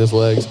between his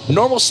legs.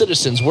 normal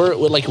citizens, we're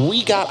like,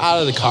 we got out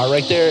of the car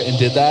right there and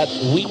did that,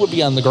 we would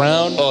be on the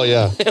ground. Oh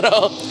yeah. You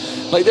know,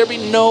 like there'd be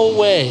no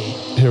way.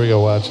 Here we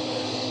go. Watch.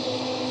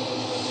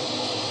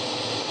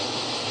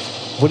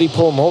 What did he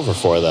pull him over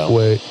for, though?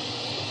 Wait.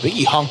 I think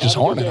he honked his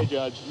horn at him.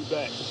 Judge. You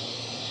bet.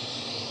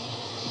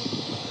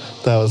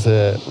 That was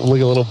it. Look,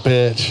 a little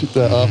bitch.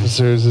 The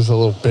officer is just a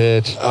little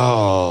bitch.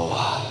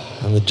 Oh.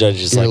 And the judge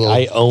is You're like, a I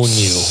little own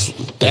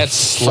you. That's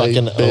Slight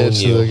fucking own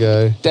bitch to the you.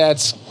 guy.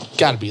 that's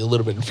got to be a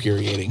little bit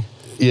infuriating.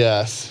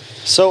 Yes.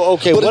 So,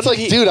 okay, But what it's like,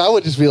 did he- dude, I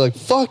would just be like,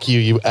 fuck you,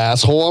 you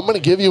asshole. I'm going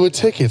to give you a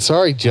ticket.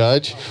 Sorry,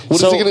 judge. What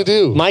is So, he going to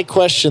do? My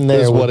question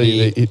there Is would what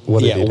did be, he-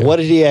 what did he do? what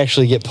did he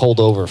actually get pulled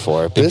over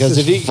for? this Because is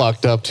if he,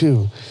 fucked up,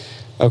 too.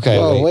 okay,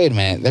 Whoa, wait a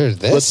minute. There's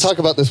this. Let's talk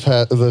about this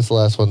this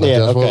last one. Though. Yeah,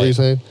 Jeff, What okay. were you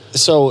saying?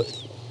 So,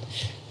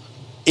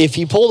 if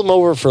you pulled him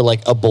over for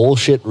like a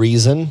bullshit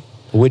reason,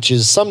 which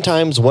is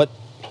sometimes what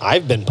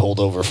I've been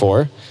pulled over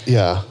for,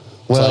 Yeah.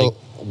 it's Well, like,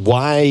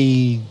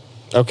 why?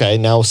 Okay,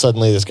 now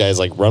suddenly this guy's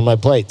like, run my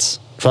plates.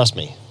 Trust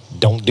me,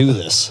 don't do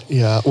this.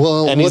 yeah.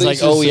 Well, And what he's is like,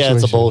 this oh yeah, it's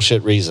a situation?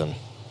 bullshit reason.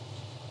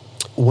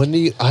 When do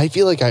you, I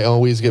feel like I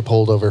always get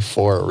pulled over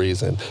for a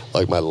reason,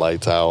 like my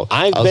lights out.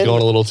 I've I was been-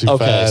 going a little too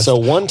okay, fast. so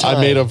one time-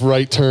 I made a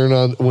right turn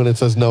on when it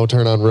says no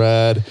turn on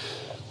red.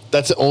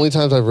 That's the only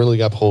times I've really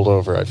got pulled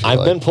over. I feel I've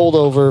like. been pulled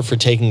over for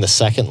taking the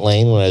second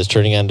lane when I was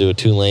turning onto a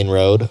 2-lane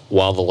road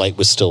while the light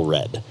was still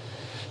red.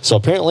 So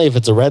apparently, if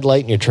it's a red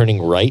light and you're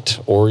turning right,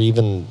 or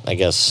even, I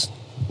guess,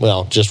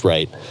 well, just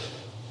right,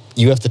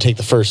 you have to take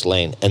the first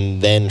lane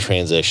and then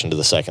transition to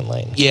the second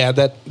lane. Yeah,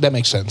 that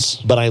makes sense.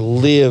 But I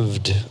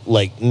lived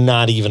like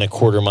not even a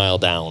quarter mile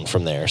down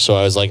from there. So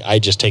I was like, I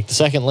just take the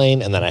second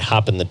lane and then I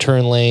hop in the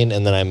turn lane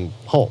and then I'm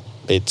home.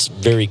 It's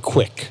very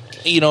quick.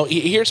 You know,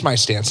 here's my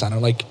stance on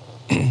it. Like,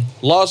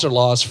 laws are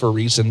laws for a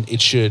reason.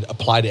 It should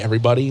apply to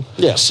everybody.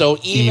 Yeah. So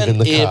Even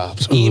the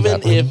cops. Ooh,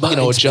 even that if a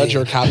reminds judge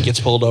me. or a cop gets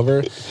pulled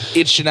over,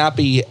 it should not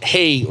be,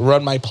 hey,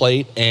 run my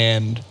plate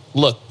and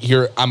look,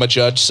 I'm a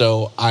judge,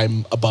 so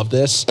I'm above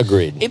this.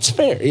 Agreed. It's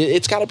fair.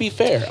 It's got to be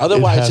fair. It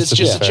Otherwise, has it's to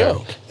be just a fair.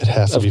 joke. It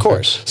has to Of be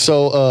course. fair.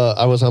 So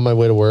I was on my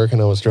way to work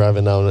and I was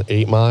driving down an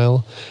 8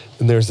 Mile,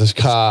 and there's this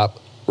cop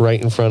right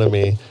in front of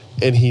me,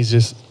 and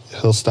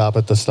he'll stop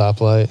at the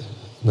stoplight,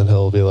 and then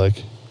he'll be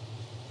like,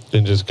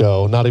 and just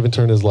go, not even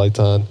turn his lights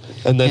on,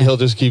 and then he'll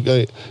just keep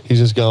going. He's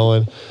just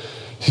going.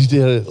 He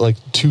did it like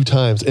 2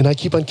 times, and I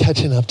keep on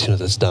catching up to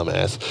this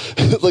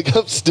dumbass. Like,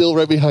 I'm still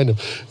right behind him,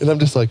 and I'm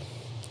just like,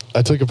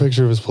 I took a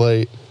picture of his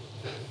plate,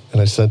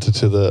 and I sent it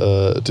to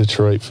the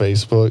Detroit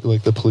Facebook,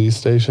 like the police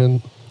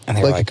station. and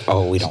they're like,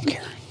 oh, we don't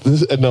care.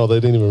 No,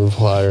 they didn't even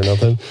reply or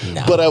nothing.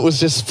 No. But I was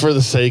just for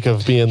the sake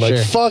of being like,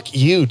 Sure. "Fuck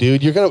you,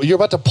 dude! You're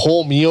about to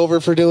pull me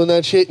over for doing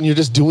that shit, and you're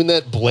just doing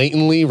that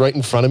blatantly right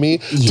in front of me.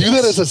 Do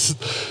that as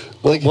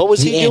like What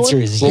was The he answer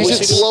doing? is What He's was yes.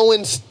 he just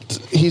doing?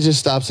 slowing. He just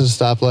stops at a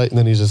stoplight, and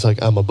then he's just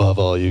like, "I'm above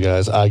all you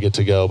guys. I get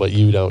to go, but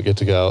you don't get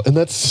to go." And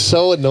that's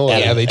so annoying.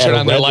 Yeah, they At turn a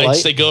on their red lights.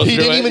 light? They go He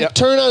through didn't it. even Yep.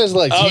 turn on his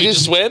lights. Oh, he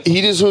just went?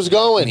 He just was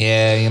going.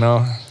 Yeah, you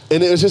know.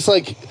 And it was just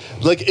like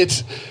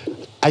it's.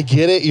 I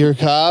get it. You're a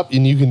cop,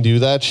 and you can do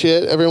that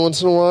shit every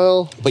once in a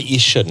while. But you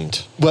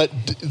shouldn't. But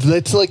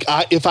that's like,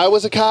 if I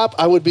was a cop,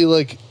 I would be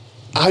like,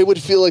 I would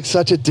feel like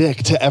such a dick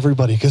to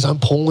everybody because I'm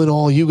pulling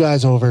all you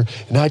guys over,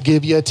 and I'd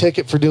give you a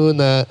ticket for doing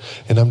that,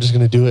 and I'm just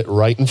gonna do it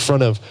right in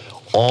front of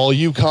all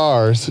you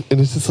cars, and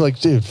it's just like,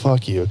 dude,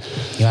 fuck you.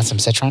 You want some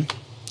Citron?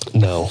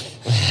 No,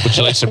 Would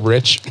you like some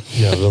rich?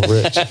 yeah,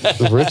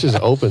 the rich is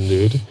open,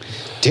 dude.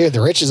 Dude, the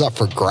rich is up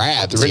for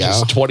grabs, The rich yo.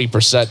 is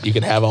 20%. You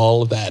can have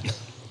all of that.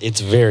 It's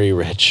very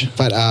rich.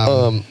 But,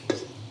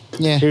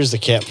 yeah. Here's the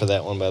cap for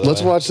that one, by the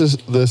Let's way. watch this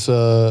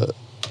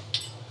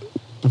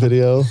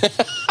video.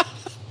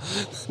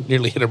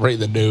 Nearly hit him right in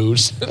the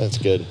nose. That's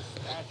good.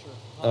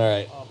 All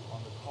right. Up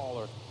on the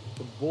caller.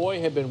 The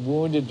boy had been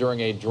wounded during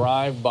a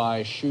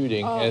drive-by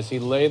shooting as he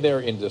lay there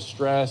in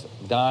distress,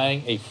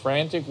 dying. A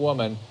frantic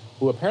woman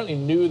who apparently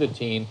knew the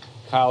teen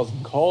calls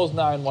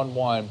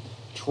 911,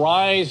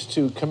 tries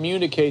to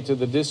communicate to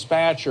the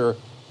dispatcher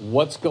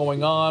what's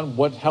going on,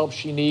 what help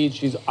she needs.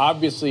 She's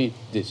obviously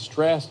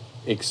distressed,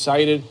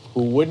 excited.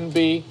 Who wouldn't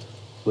be?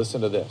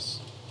 Listen to this.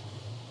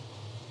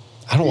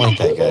 I don't like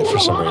that guy for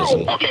some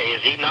reason. Okay,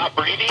 is he not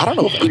breathing? I don't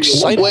know if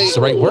excited is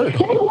the right word.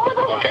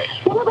 Okay.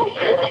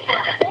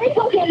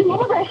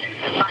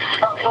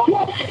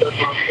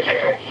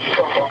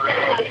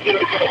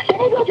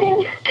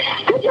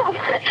 Good job.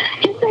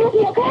 Just stay with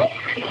me, okay?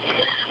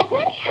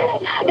 Okay?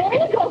 There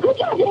you go. Good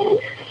job, David.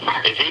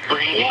 Is he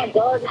breathing?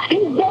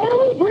 He's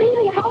barely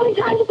breathing. How many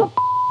times does the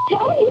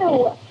tell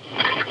you?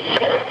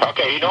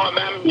 Okay, you know what,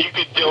 ma'am? You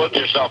could deal with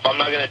yourself. I'm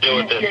not going to deal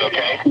with this,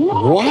 okay?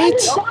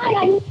 What?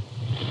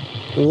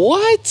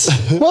 What?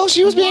 Well,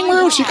 she was being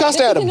rude. She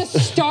cussed at him. This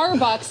is in a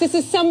Starbucks. This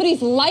is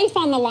somebody's life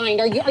on the line.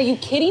 Are you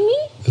kidding me?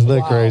 Isn't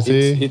that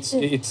crazy?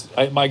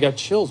 I got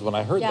chills when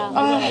I heard that.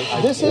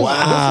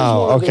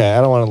 Wow. Okay,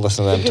 I don't want to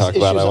listen to them talk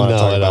about it. I want to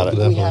talk about it.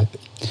 Definitely.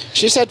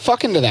 She said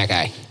fucking to that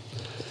guy.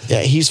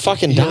 Yeah, he's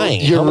fucking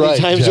dying. You're How many right,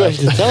 times do I have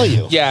to tell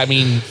you? Yeah, I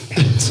mean,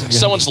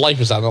 someone's life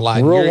is on the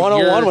line. Rule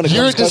 101 when it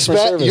You're a, comes to customer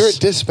service. you're a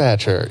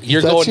dispatcher.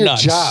 You're That's going your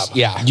nuts. job.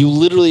 Yeah. You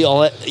literally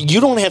you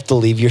don't have to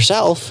leave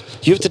yourself.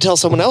 You have to tell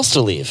someone else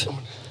to leave.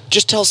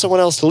 Just tell someone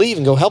else to leave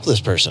and go help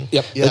this person.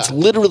 Yep. That's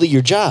literally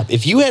your job.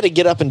 If you had to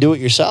get up and do it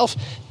yourself,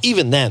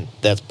 even then,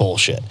 that's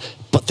bullshit.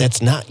 But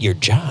that's not your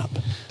job.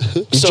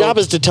 Your job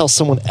is to tell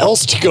someone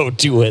else to go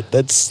do it.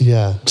 That's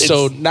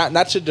So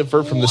not to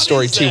divert from the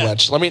story too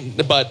much.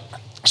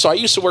 So I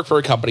used to work for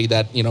a company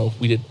that,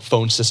 we did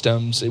phone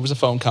systems. It was a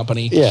phone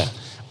company. Yeah.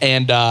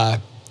 And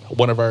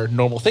one of our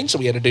normal things that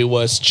we had to do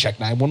was check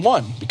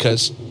 911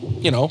 because,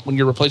 when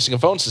you're replacing a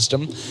phone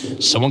system,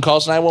 someone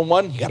calls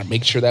 911, you got to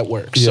make sure that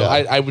works. So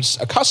Yeah. I was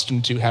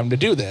accustomed to having to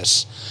do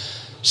this.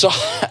 So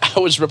I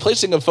was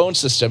replacing a phone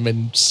system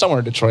in somewhere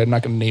in Detroit. I'm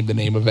not going to name the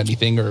name of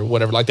anything or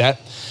whatever like that.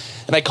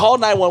 And I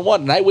called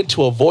 911 and I went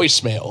to a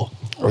voicemail.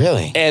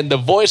 Really? And the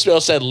voicemail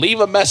said, leave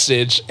a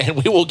message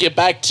and we will get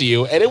back to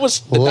you. And it was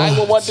the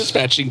 911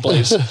 dispatching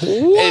place.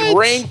 It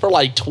rang for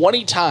like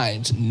 20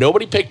 times.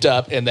 Nobody picked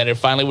up. And then it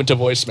finally went to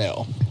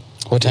voicemail.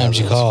 What time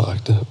did you call?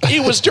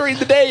 It was during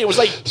the day. It was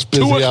like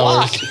 2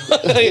 o'clock.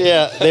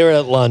 Yeah, they were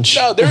at lunch.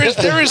 No, there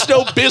is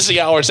no busy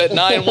hours at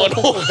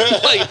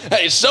 911. Like,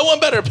 hey, someone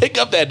better pick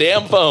up that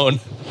damn phone.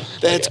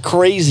 That's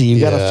crazy. You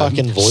got a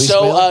fucking voicemail?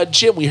 So,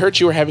 Jim, we heard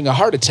you were having a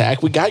heart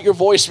attack. We got your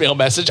voicemail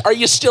message. Are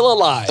you still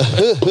alive?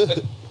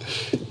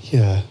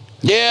 Yeah.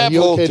 Yeah, Are you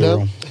pulled okay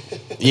through. now?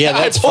 Yeah, I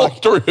that's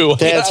pulled through.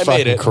 That's I made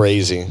fucking it.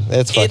 crazy.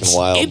 That's fucking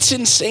wild. It's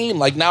insane.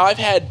 Like, now I've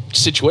had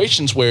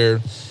situations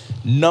where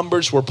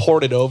numbers were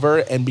ported over,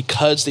 and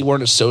because they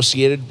weren't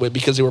associated with,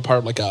 because they were part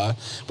of like a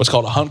what's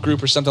called a hunt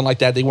group or something like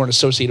that, they weren't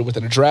associated with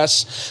an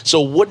address,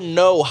 so wouldn't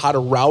know how to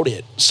route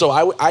it. So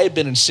I had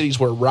been in cities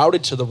where it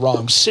routed to the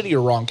wrong city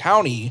or wrong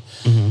county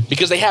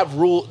because they have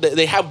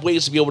they have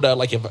ways to be able to,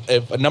 like,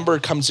 if a number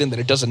comes in that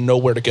it doesn't know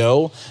where to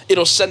go,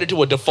 it'll send it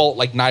to a default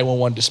like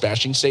 911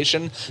 dispatching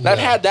station. And I've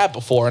had that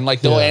before, and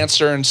like they'll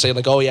answer and say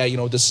like, oh yeah,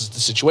 this is the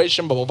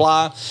situation, blah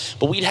blah blah.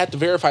 But we'd have to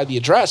verify the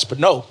address. But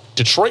no,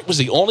 Detroit was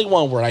the only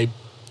one where I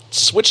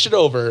switched it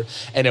over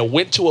and it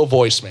went to a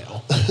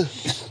voicemail.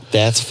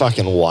 That's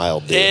fucking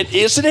wild, dude. And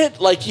isn't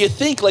it? Like, you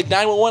think like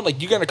 911,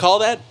 like, you're gonna call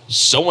that,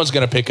 someone's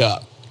gonna pick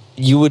up.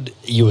 You would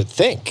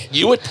think.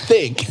 You would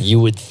think.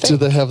 Do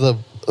they have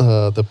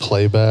the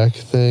playback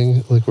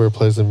thing, like where it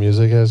plays the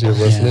music as you're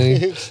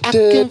listening? I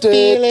can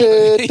feel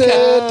it.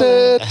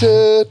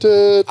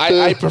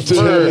 I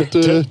prefer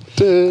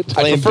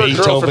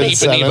Girl from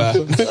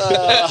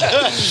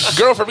Ipanema.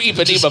 Girl from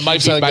Ipanema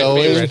might be my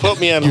favorite. Put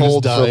me on You're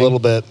hold just for a dying. little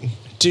bit.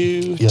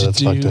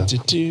 that's fucked up.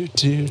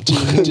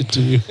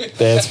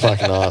 That's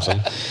fucking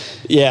awesome.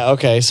 Yeah,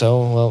 okay,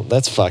 so, well,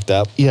 that's fucked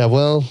up. Yeah,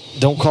 well,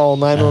 Don't call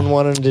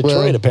 911 in Detroit,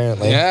 Well,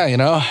 apparently.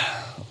 Yeah,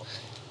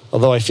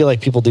 Although I feel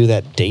like people do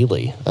that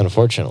daily,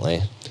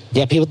 unfortunately.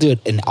 Yeah, people do it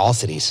in all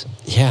cities.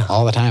 Yeah.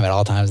 All the time, at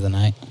all times of the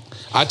night.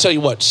 I'll tell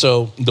you what.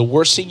 So the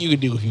worst thing you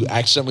could do if you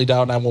accidentally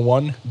dial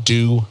 911,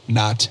 do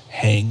not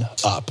hang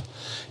up.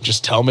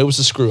 Just tell them it was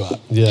a screw up.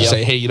 Yeah.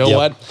 Say, hey, you know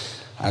what?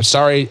 I'm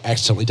sorry,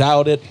 accidentally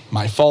dialed it.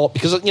 My fault.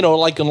 Because, like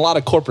in a lot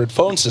of corporate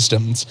phone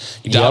systems,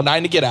 you dial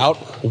 9 to get out,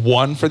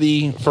 1 for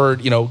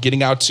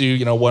getting out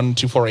to, 1,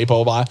 2, 4, 8,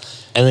 blah, blah, blah.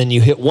 And then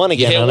you hit 1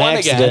 again hit on 1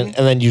 accident, again.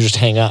 and then you just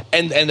hang up.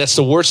 And that's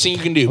the worst thing you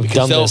can do. I've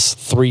Because done this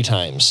 3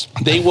 times.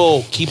 they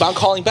will keep on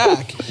calling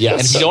back. Yes.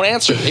 And if you don't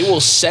answer, they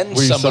will send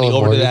Were you somebody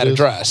selling over to that mortgages?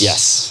 address.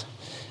 Yes.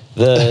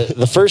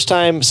 The first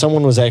time,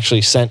 someone was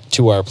actually sent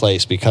to our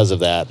place because of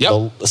that.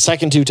 Yep. The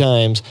second 2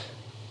 times,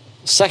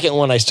 Second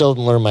one, I still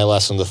didn't learn my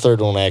lesson. The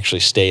third one, I actually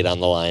stayed on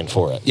the line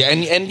for it. Yeah,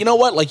 and you know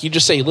what? Like, you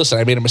just say, listen,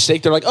 I made a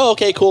mistake. They're like, oh,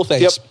 okay, cool,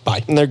 thanks.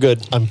 Bye. And they're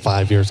good. I'm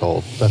 5 years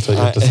old. That's what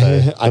you have to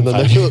say. I'm And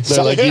then 5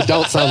 they're like, you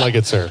don't sound like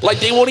it, sir. Like,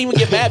 they won't even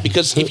get mad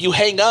because if you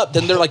hang up,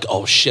 then they're like,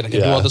 oh, shit, I got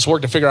to do all this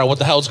work to figure out what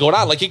the hell's going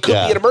on. Like, it could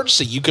be an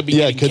emergency. You could be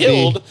getting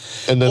killed.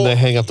 And then they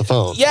hang up the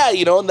phone. Yeah,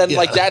 you know, and then,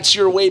 like, that's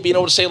your way of being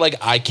able to say, like,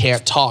 I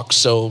can't talk,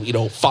 so, you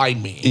know,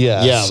 find me.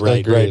 Yeah,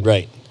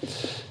 right.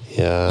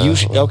 Yeah.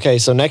 Okay,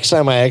 so next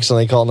time I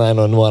accidentally call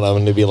 911, I'm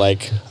going to be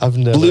like, I've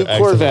never Blue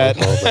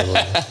accidentally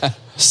Corvette,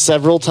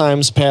 several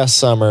times past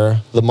summer,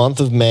 the month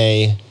of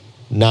May,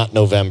 not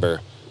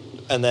November.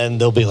 And then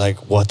they'll be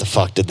like, what the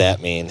fuck did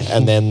that mean?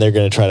 And then they're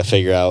going to try to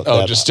figure out. Oh,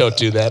 that, just don't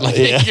do that. Like,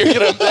 Yeah. you're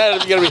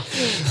gonna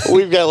be.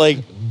 We've got like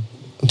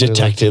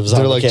detectives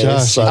They're on like, the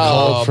case. Josh, I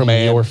called from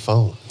your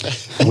phone.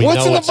 We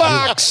What's know in the it's you.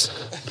 box?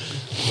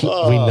 We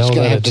know Just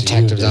gonna that have it's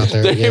detectives you, out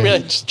there. They're gonna be Yeah.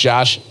 like,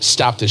 Josh,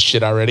 stop this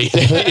shit already.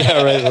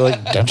 Yeah, right.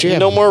 Like, Don't you have-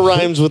 no more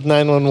rhymes with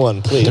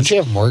 911, please. Don't you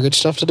have mortgage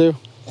stuff to do?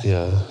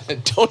 Yeah.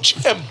 Don't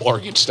you have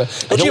mortgage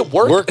stuff? I Don't you don't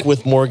work? work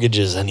with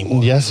mortgages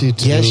anymore. Yes, you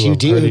do. Yes, you I'm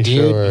do, pretty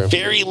dude. Sure.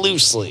 Very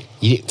loosely.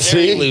 You,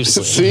 Very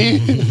loosely. See?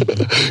 He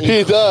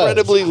does.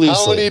 Incredibly How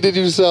loosely. many did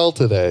you sell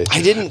today? I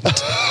didn't. I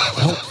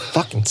don't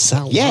fucking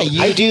sell. Yeah, loans.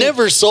 you I've do-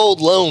 never sold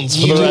loans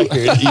for You the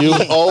do- record. You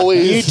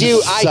always you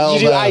do sell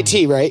them.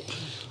 IT, right?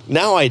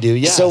 Now I do.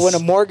 Yes. So when a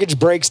mortgage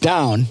breaks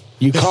down,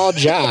 you call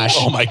Josh.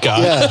 Oh my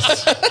god.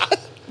 Yes.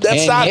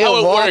 That's and not he'll how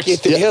it walk works. you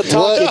through- He'll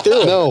talk you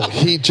through it. No,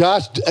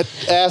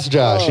 ask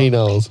Josh. He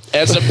knows.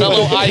 As a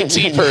fellow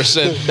IT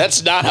person,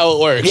 that's not how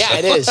it works. Yeah,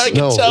 it is. I can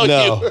No, tell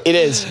no. you. It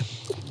is.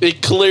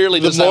 It clearly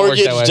the does not work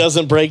mortgage that way.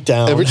 doesn't break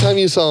down. Every time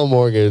you sell a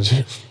mortgage,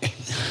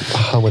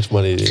 how much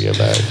money do you get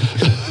back?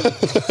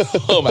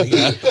 Oh my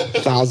god.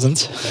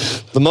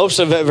 Thousands. The most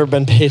I've ever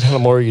been paid on a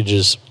mortgage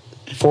is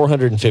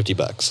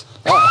 $450.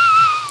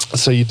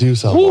 So you do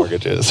sell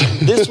mortgages.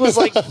 This was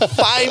like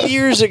 5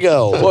 years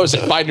ago. What was it?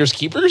 Finders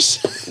keepers?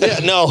 Yeah,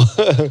 no,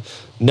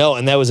 no,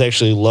 and that was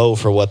actually low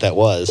for what that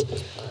was.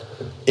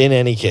 In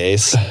any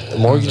case,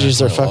 mortgages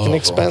are fucking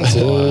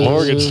expensive.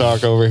 Mortgage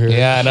talk over here.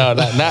 Yeah, I know.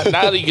 Now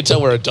that you can tell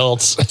we're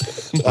adults.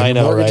 I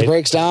know, Mortgage right?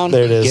 breaks down.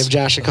 There it is. Give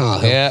Josh a call.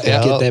 He'll Yeah.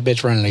 get that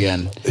bitch running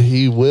again.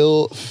 He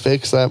will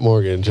fix that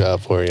mortgage job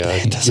for you.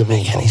 It doesn't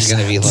make any He's sense.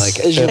 gonna be like,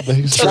 It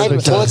makes try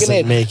perfect plugging doesn't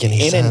it make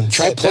any in and sense.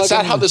 try That's plugging.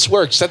 not how this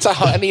works. That's not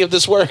how any of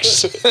this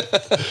works.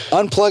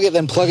 Unplug it,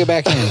 then plug it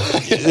back in.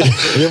 Have you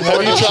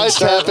tried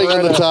tapping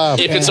in the top?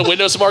 If it's a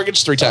Windows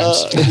mortgage, 3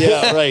 times.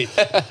 Yeah, right.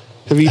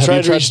 Have you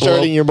tried tried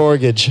restarting blow- your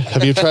mortgage?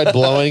 Have you tried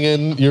blowing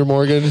in your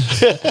mortgage?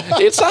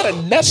 It's not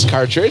a Nest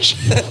cartridge.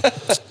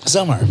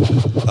 Somewhere.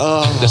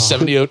 The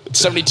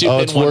 72 Oh,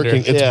 pin it's wonder.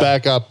 working. It's Yeah.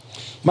 back up.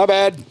 My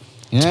bad.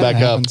 It's back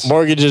up.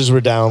 Mortgages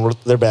were down.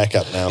 They're back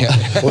up now.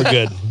 We're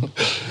good.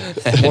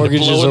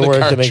 Mortgages blow in are the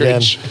working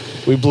again. cartridge.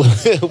 We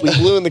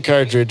blew in the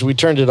cartridge. We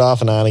turned it off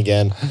and on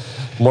again.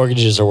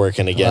 Mortgages are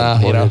working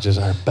again. You know, Mortgages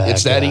are back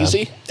it's that up.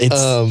 easy.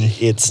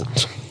 It's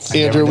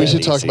Andrew, never we that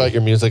should talk easy. about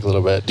your music a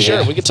little bit.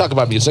 Sure, we can talk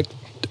about music.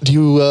 Do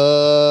you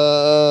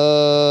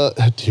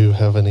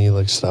have any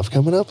like stuff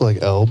coming up,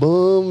 like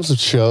albums,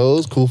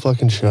 shows, cool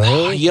fucking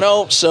shows? You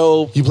know,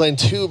 so You playing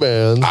 2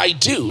 bands? I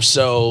do.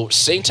 So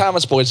St.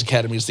 Thomas Boys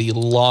Academy is the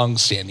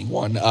long-standing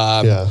one.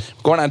 Yeah.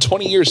 Going on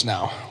 20 years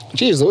now.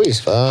 Jeez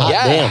Louise.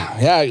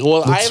 Yeah.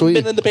 Well, I haven't sweet.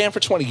 been in the band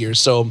for 20 years.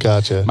 So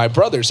Gotcha. my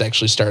brothers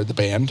actually started the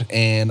band,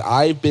 and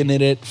I've been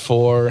in it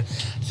for,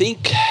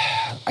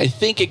 I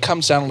think it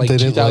comes down to like They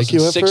didn't like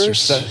you at 2006 or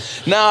first?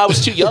 7. No, I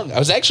was too young. I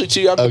was actually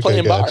too young to Okay, play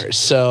in gotcha. bars.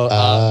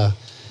 So,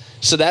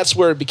 so that's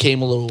where it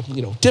became a little,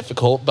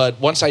 difficult. But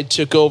once I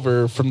took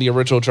over from the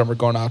original drummer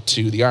going out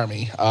to the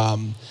Army,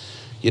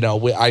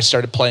 I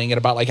started playing at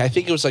about I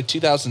think it was like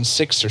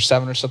 2006 or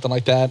 7 or something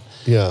like that.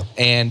 Yeah.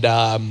 And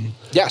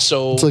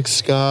so It's like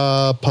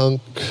ska,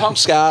 punk. punk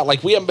ska,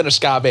 we haven't been a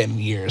ska band in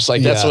years.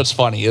 That's Yeah. what's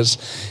funny is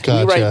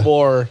Gotcha. we write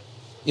more,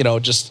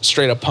 just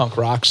straight up punk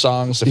rock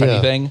songs, if Yeah.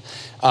 anything.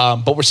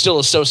 But we're still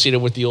associated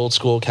with the old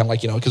school, kind of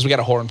because we got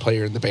a horn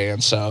player in the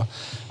band, so.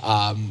 We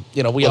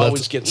Well,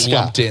 always that's get ska.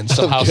 lumped in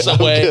somehow, I'm some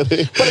way.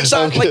 kidding. But it's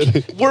not I'm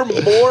kidding. we're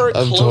more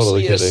I'm closely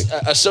totally kidding.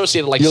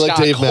 associated You're like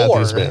ska Dave core.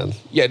 Matthews Band.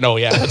 Yeah, no,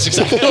 yeah, that's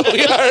exactly what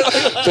we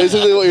are.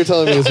 Basically, what you're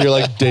telling me is you're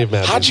like Dave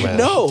Matthews How'd you Band.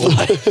 know?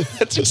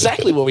 That's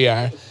exactly what we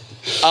are.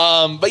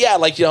 But yeah,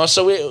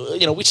 so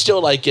we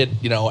still get,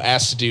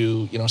 asked to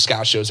do,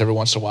 ska shows every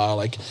once in a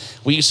while.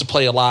 We used to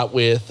play a lot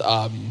with,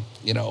 at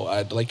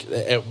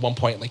one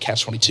point,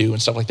 Catch 22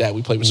 and stuff like that.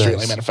 We played with Straight Line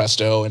Nice.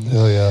 Manifesto, and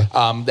Hell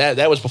yeah.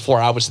 that was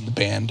before I was in the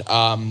band.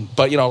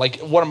 But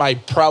one of my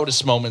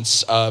proudest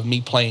moments of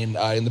me playing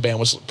in the band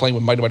was playing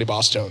with Mighty Mighty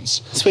Boss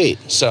Tones. Sweet.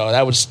 So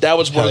that was one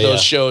of Hell those yeah.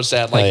 shows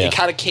that Hell yeah. it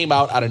kind of came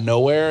out of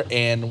nowhere,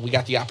 and we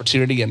got the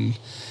opportunity, and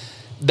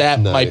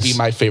that might be Nice.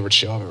 my favorite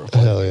show I've ever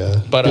played. Hell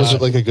yeah. But, was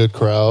it like a good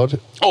crowd?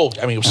 Oh,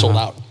 I mean, it was sold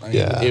out. I mean,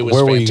 Yeah. it was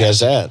Where were you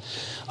guys fantastic.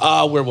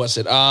 at? Where was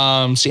it?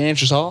 St.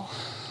 Andrews Hall.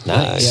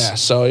 Nice. Yeah,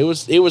 so it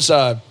was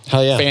a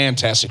Hell yeah.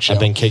 fantastic show. I've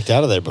been kicked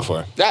out of there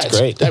before. Yeah, It's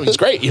great. I mean, it's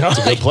great. You know, It's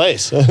a good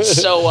place.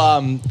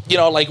 So, you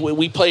know, like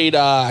we played.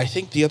 I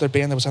think the other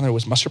band that was on there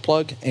was Mustard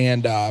Plug,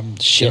 and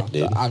Shit,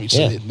 you know, dude.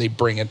 obviously Yeah. they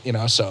bring it. You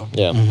know, so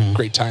Yeah.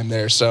 great time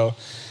there. So,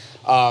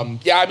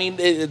 yeah, I mean,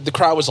 the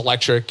crowd was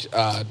electric. You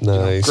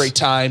know, Nice. great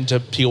time to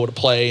be able to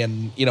play,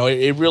 and you know,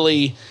 it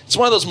really it's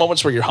one of those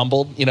moments where you're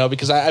humbled. You know,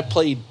 because I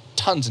played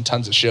tons and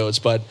tons of shows,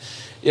 but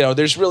you know,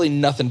 there's really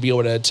nothing to be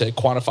able to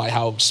quantify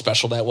how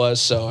special that was.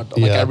 So, like,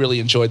 Yeah. I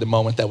really enjoyed the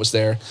moment that was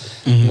there.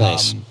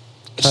 Nice.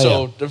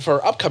 So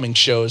for upcoming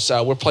shows,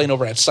 we're playing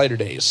over at Cider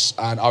Days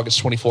on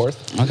August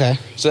 24th. Okay.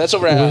 So that's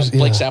over at Where's-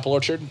 Blake's yeah. Apple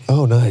Orchard.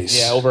 Oh, nice.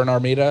 Yeah, over in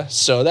Armada.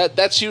 So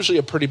that's usually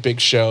a pretty big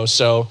show.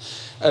 So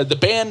the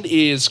band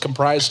is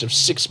comprised of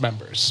 6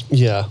 members.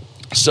 Yeah.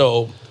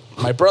 So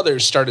my brother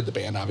started the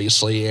band,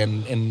 obviously,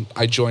 and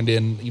I joined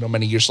in, you know,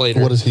 many years later.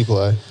 What does he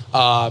play?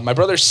 My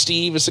brother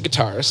Steve is the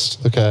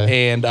guitarist.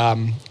 Okay. And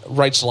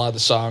writes a lot of the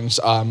songs,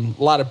 a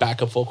lot of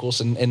backup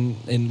vocals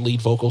and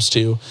lead vocals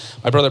too.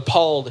 My brother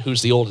Paul,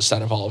 who's the oldest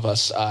out of all of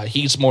us,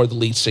 he's more the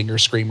lead singer,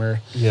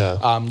 screamer.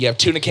 Yeah. You have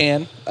Tuna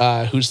Can,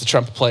 who's the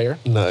trumpet player.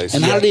 Nice.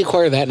 And how did he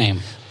acquire that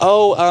name?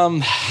 Oh, I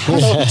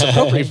don't know if it's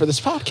appropriate for this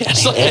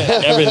podcast.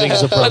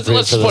 Everything's appropriate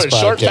Let's for put this it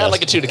short, podcast. fat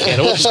like a tuna can.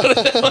 We'll just put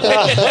it that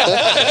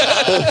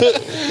way.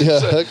 Yeah,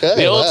 okay.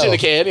 The old wow. tuna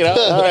can, you know.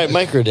 All right,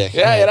 micro dick.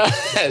 Yeah,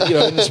 you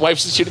know, and his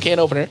wife's the tuna can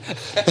opener.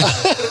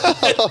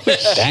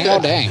 Dang, oh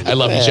dang. I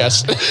love you,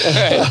 Jess.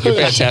 You're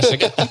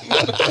fantastic.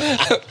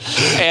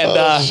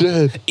 And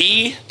shit.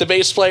 E, the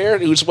bass player,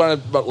 who's one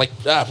of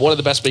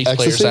the best bass players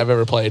Ecstasy? I've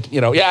ever played.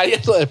 You know, yeah,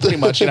 pretty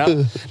much. You know,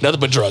 nothing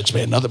but drugs,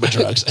 man. Nothing but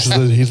drugs.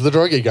 He's the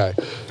druggy guy.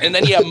 And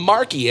then you have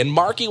Marky, and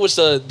Marky was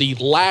the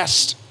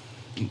last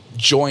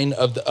join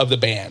of the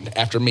band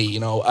after me, you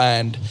know,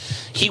 and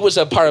he was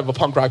a part of a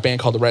punk rock band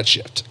called the Red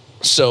Shift.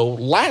 So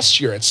last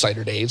year at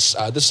Cider Days,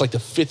 this is like the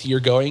 5th year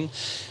going,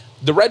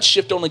 the Red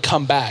Shift only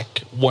come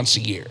back once a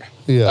year.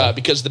 Yeah.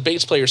 Because the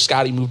bass player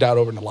Scotty moved out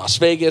over to Las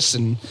Vegas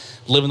and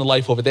living the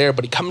life over there,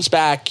 but he comes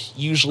back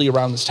usually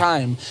around this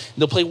time. And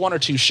they'll play 1 or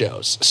 2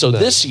 shows. So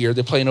Nice. this year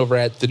they're playing over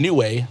at the New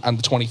Way on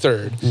the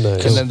 23rd,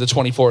 Nice. and then the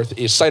 24th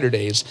is Cider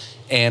Days,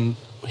 and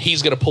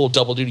he's going to pull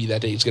double duty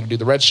that day. He's going to do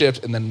the Red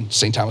Shift and then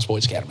St. Thomas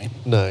Boys Academy.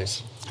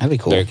 Nice. That'd be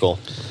cool. Very cool.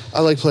 I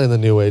like playing the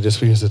New Way just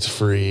because it's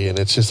free and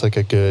it's just like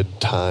a good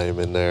time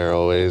in there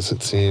always,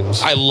 it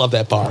seems. I love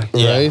that bar.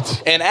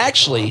 Right? And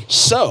actually,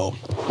 so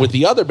with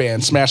the other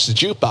band, Smash the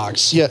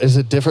Jukebox, Yeah, is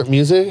it different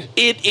music?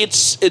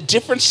 it's a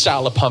different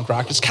style of punk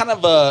rock. It's kind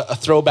of a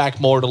throwback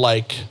more to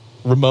like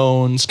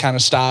Ramones kind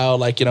of style,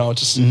 like, you know,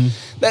 just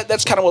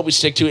that's kind of what we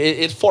stick to.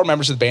 It's 4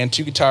 members of the band,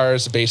 2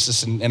 guitars, a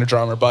bassist, and a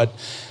drummer. But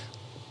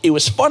it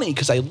was funny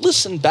because I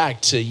listened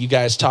back to you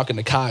guys talking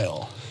to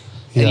Kyle.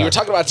 And Yeah. you were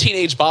talking about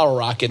Teenage Bottle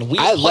Rock, and we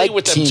I played like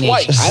with them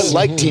teenage. twice. I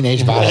like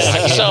Teenage Bottle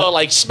Rocket. So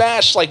like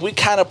Smash, like we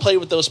kind of play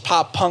with those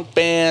pop punk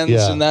bands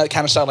Yeah. and that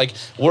kind of stuff. Like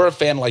we're a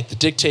fan of, like the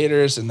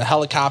Dictators and the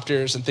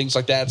Helicopters and things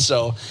like that.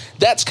 So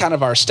that's kind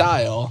of our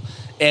style.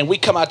 And we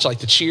come out to like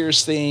the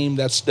Cheers theme.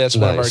 That's one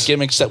of our Nice.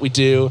 gimmicks that we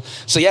do.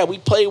 So yeah, we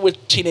play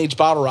with Teenage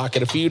Bottle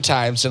Rocket a few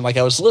times. And like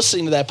I was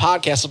listening to that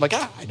podcast, I'm like,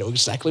 I know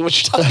exactly what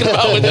you're talking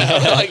about with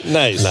that. Like,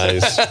 Nice.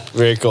 Nice.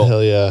 Very cool.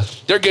 Hell yeah.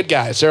 they're good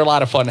guys. They're a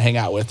lot of fun to hang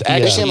out with. They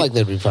Actually, seem like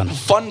they'd be fun.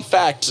 fun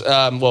fact,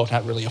 well,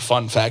 not really a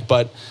fun fact,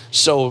 but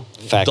so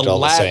Fact all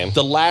the same.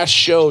 the last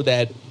show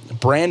that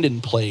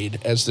Brandon played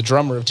as the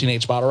drummer of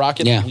Teenage Bottle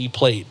Rocket, Yeah. we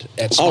played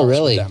at Smalls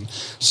really? with them.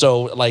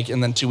 So like,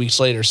 and then 2 weeks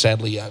later,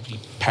 sadly, he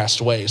passed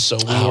away. So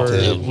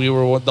we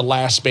were the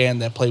last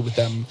band that played with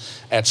them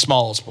at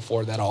Smalls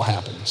before that all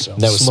happened. So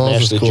That was Smalls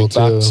Smash was the cool,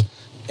 Jukebox. too.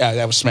 yeah,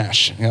 that was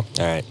Smash. Yep.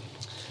 All right.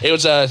 It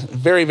was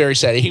very, very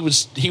sad. He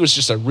was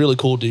just a really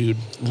cool dude,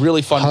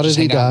 really fun. How to just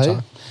did he hang out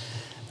and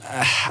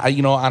die? talk.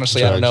 You know,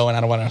 honestly, I don't Drugs. know, and I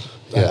don't want to.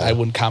 Yeah. I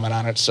wouldn't comment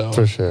on it. So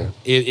For sure.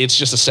 it's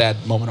just a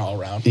sad moment all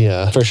around.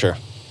 Yeah, For sure.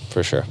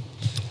 For sure.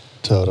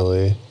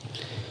 totally.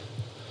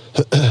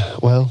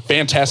 Well,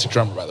 Fantastic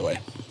drummer, by the way.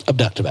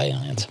 Abducted by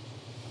aliens.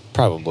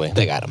 Probably.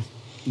 They got him.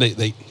 They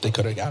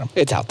could have got him.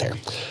 It's out there.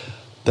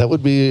 that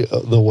would be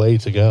the way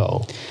to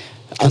go.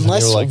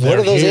 Unless, you're like, what are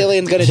they're those here.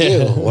 aliens going to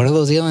do? What are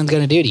those aliens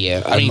going to do to you?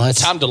 I mean,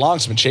 Unless, Tom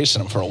DeLonge's been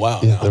chasing him for a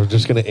while Yeah, now. they're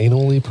just going to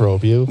anally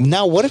probe you.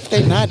 now, what if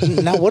they're not?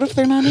 Now, what if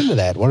they're not into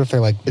that? What if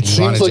they're like? It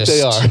 "You wanna seems like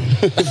they just-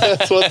 are.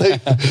 That's what they.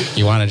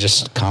 You want to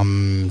just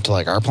come to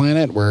like our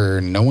planet where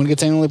no one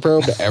gets anally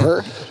probed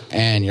ever,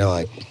 and you're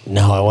like,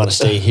 No, I want to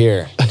stay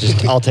here.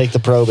 I'll take the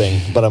probing,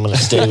 but I'm going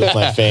to stay with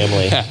my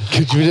family.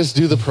 Could you just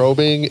do the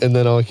probing and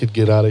then I could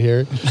get out of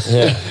here?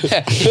 Yeah.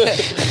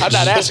 I'm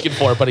not asking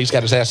for it, but he's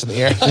got his ass in the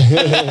air.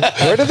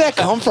 where did that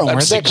come from? I'm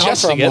Where did that come from?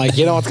 suggesting it. Like,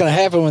 you know what's going to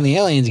happen when the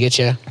aliens get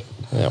you?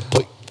 Yeah.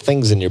 Put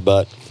things in your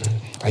butt.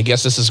 I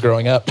guess this is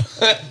growing up.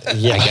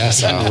 Yeah. I guess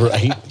so.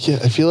 Right. Yeah,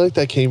 I feel like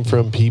that came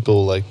from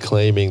people like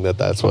claiming that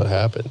that's what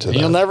happened to them.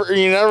 You never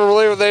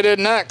believe what they did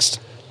next.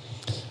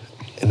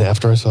 And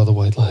after I saw the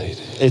white light,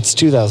 It's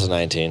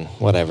 2019.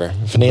 Whatever.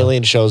 If an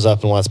alien shows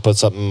up and wants to put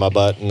something in my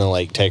butt and then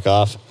like take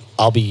off,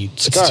 I'll be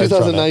it's scarred from it,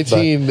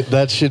 2019.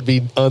 That should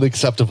be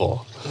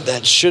unacceptable. but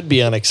That should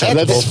be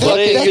unacceptable. That's But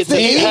fucking if it's an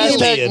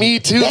alien, Me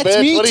too, That's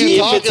man. me What are too. you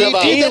If talking it's an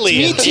about?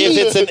 alien, That's me if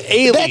too. it's an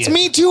alien, That's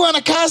me too on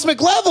a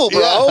cosmic level, bro.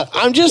 Yeah,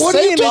 I'm just What are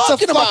saying you it's a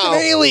talking fucking about?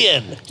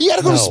 alien. You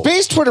gotta go to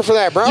space Twitter for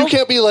that, bro. You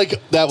can't be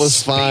like, that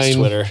was fine.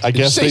 Twitter. I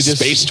guess Say they just.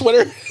 space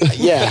Twitter.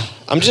 Yeah.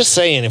 I'm just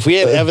saying, if we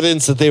had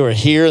evidence that they were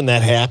here and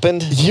that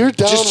happened, You're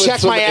down Just with check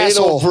some my anal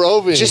asshole.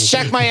 probing. Just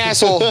check my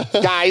asshole,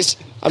 guys.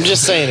 I'm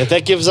just saying, if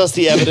that gives us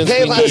the evidence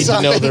They we let need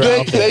to know something- they're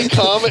out there. They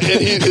come and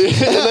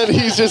then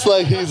he's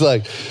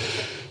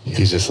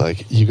just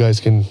like, you guys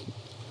can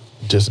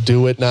just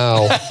do it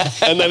now.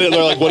 And then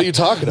they're like, what are you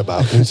talking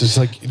about? And it's just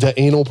like the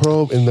anal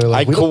probe. And they're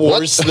like, I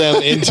coerce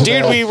them into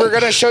Dude, we were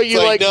gonna show you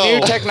It's like, like, no.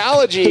 new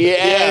technology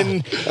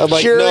and I'm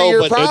like, cure no, your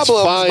but it's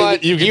problems, fine.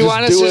 but You you, can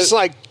want just us do to just it.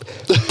 like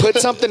put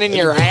something in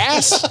your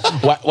ass?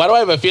 Why do I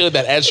have a feeling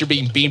that as you're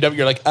being beamed up,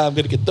 you're like, I'm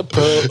gonna get the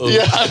probe.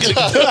 Yeah. I'm gonna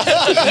get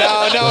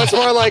the No, it's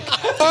more like,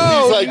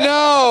 oh like-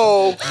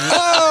 no,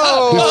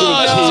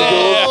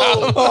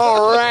 oh,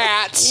 oh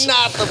rats.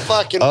 not the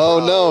fucking.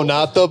 oh no,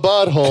 not the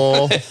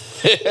butthole.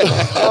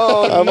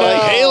 I'm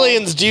like,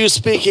 aliens, do you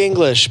speak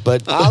English?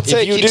 But I'll if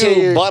take you you to do,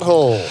 your-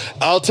 butthole.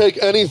 I'll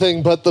take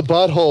anything but the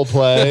butthole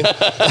play.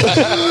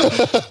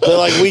 They're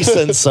like, we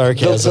sense The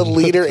sarcasm.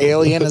 leader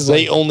alien is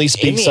They like, only in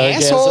speak the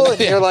sarcasm. asshole,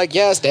 and you're like,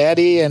 yes,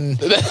 daddy, and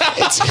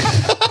it's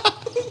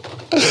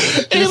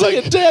He's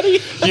alien like, daddy.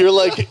 you're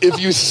like, if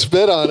you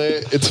spit on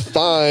it, it's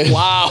fine.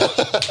 Wow.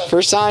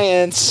 for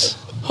science.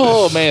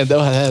 Oh man,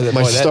 that,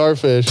 My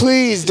starfish.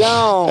 Please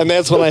don't. And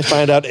that's when I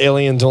find out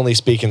aliens only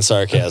speak in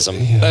sarcasm.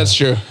 that's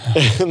true.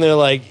 And they're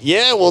like,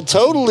 yeah, we'll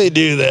totally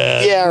do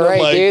that. Yeah, And I'm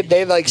right, like, dude.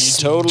 They like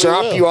totally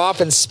drop will. you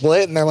off and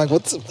split, and they're like,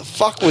 "What's the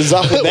Fuck was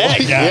up with that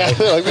guy? Yeah,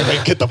 they're like,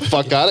 "Man, get the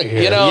fuck out of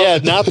here. You know, Yeah,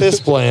 not this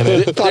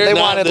planet. I thought they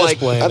Not wanted this like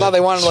planet. I thought they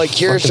wanted like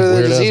cures Fucking for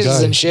their weird-ass diseases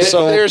guy. and shit.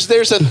 so but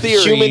there's a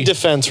theory. Human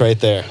defense right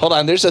there. Hold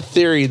on, there's a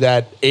theory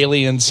that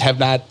aliens have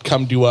not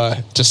come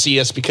to see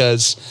us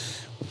because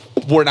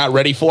we're not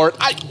ready for it.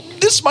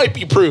 This might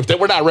be proof that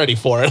we're not ready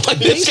for it. Like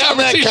this Based on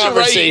that conversation,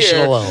 conversation right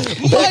here. alone.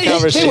 might-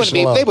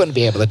 conversation they wouldn't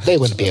be able to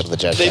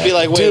judge. They'd that. be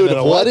like, wait a Dude,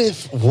 minute, what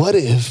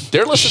if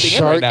They're listening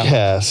in right now.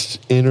 Sharkcast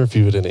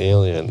interviewed an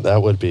alien?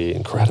 That would be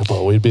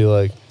incredible. We'd be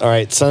like, All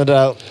right, send it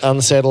out on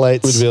the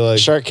satellites. We'd be like-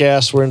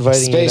 Sharkcast, we're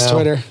inviting Space you now.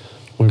 Twitter.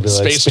 we'd be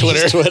like, Space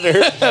Twitter.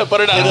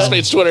 Put it on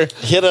Space Twitter.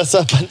 Hit us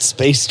up on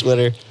Space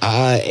Twitter.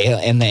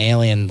 And the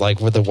alien, like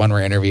with the one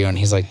we're interviewing,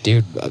 he's like,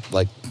 dude,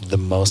 like the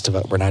most of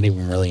it, we're not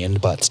even really into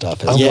butt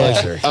stuff. I'm Yeah.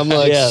 like, I'm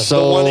like, yeah,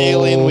 so the one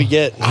alien we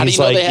get. How do He's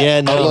you know like, they have,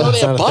 yeah, how do you no, know it's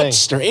they not have a thing.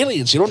 butts? They're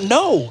aliens. You don't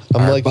know.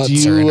 I'm Our like, do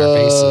butts are in you? our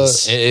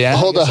faces. Yeah.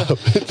 Hold up.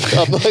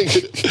 I'm like,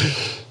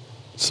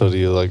 so do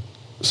you like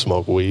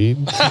smoke weed?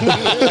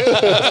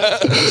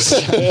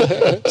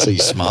 So you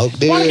smoke,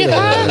 dude?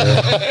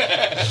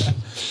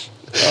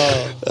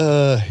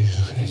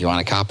 You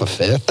want to cop a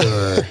fifth,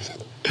 or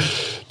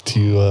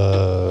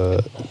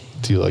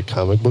Do you like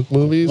comic book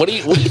movies? What do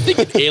you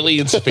think an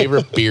alien's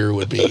favorite beer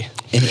would be?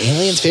 an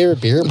alien's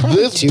favorite beer? Probably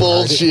This Two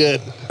Hearted.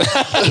 bullshit.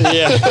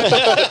 Yeah.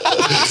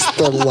 It's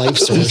the life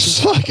This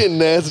source. fucking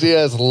nasty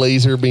ass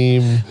laser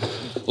beam.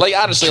 Like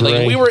honestly,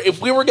 like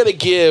if we were gonna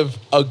give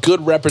a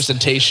good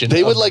representation,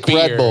 They would of like beer,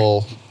 Red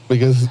Bull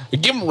because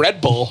Give them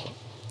Red Bull.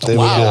 They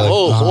would Wow. be like,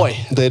 Oh boy.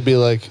 they'd be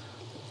like,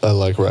 I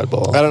like Red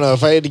Bull. I don't know.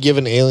 If I had to give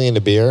an alien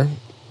a beer,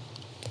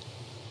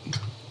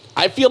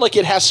 I feel like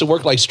it has to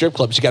work like strip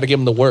clubs. You got to give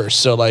them the worst.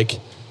 So like,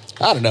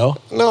 I don't know.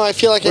 no, I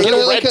feel like I Get get a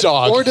a Red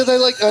Dog. Or do they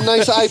like a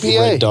nice IPA?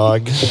 Red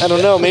Dog. I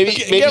don't know. Maybe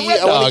Get maybe Red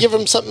I want Dog. to give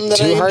him something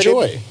that I Two-Hearted?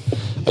 enjoy.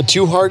 A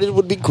Two-Hearted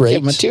would be great.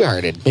 Give him a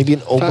Two-Hearted. Maybe an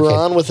Fuck it.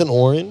 Oberon with an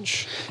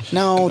orange.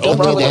 No, don't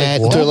bro, do like, that.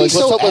 They're Don't be like,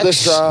 so what's up with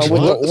this? extra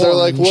with the They're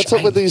like, orange. what's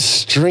up with these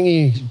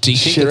stringy Do you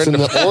think they're shits in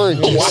into the orange?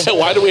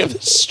 Why do we have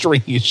this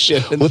stringy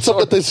shit? in What's the up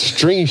with this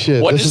stringy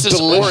shit? What this is is this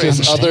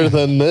delicious. orange? Other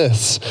than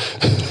this,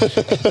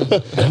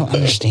 I don't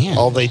understand.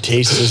 All they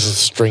taste is the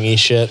stringy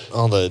shit.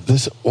 All the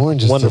this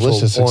orange is Wonderful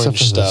delicious orange except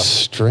for the stuff.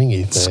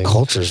 stringy This thing.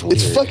 culture's weird.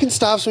 It fucking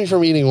stops me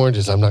from eating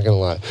oranges. I'm not gonna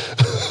lie.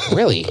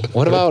 Really?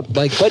 What about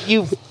like? But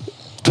you.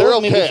 They're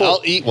told me okay. before-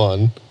 I'll eat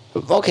one.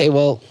 Okay,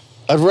 well,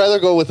 I'd rather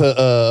go with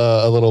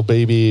a little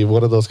baby.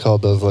 What are those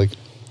called? Those like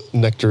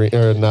nectarine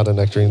or not a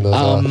nectarine?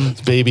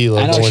 Those baby I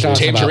like know what you're oranges.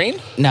 talking Tangerine?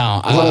 about.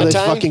 No, What are they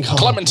Clementine? fucking called?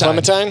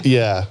 Clementine.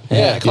 Yeah.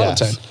 Yeah,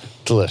 Clementine. Yes.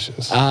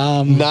 Delicious.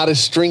 Um, Not as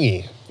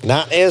stringy.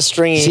 not as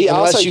stringy. see,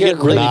 unless also you you're a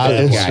get really not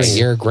grapefruit as good. guy. stringy.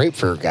 You're a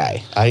grapefruit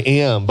guy. I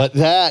am, but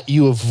that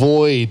you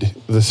avoid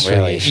the stringy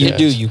Really? shit. You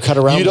do. You cut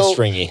around You the don't-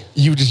 stringy,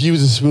 You just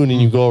use a spoon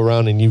and you go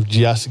around and you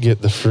just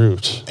get the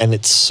fruit. and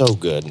it's so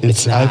good.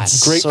 It's not.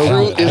 Grapefruit So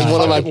is good.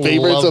 one of my I fucking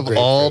favorites love of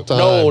all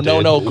grapefruit.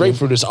 time. No. dude.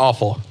 Grapefruit is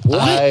awful.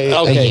 I-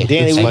 Okay,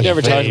 Danny, It's we've my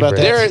never talked about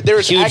favorite. that.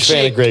 There's huge actually-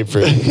 fan of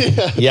grapefruit.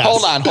 Yes.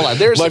 Hold on.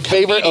 There's my a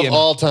favorite of comedian-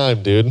 all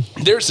time, dude.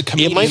 There's a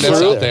comedian might that's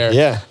be out up there, there.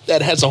 Yeah.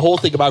 that has a whole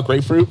thing about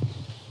grapefruit.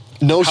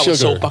 No How sugar. it's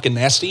so fucking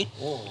nasty.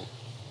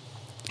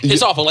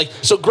 It's awful. Like,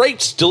 so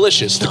grapes,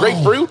 delicious. The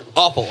grapefruit,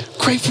 awful.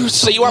 Grapefruit.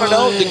 So you want to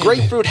know? The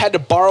grapefruit had to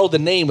borrow the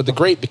name of the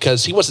grape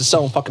because he wasn't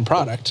selling fucking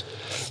product.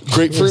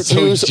 Grapefruit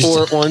juice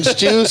or orange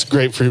juice?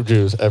 Grapefruit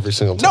juice every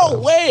single time. No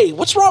way.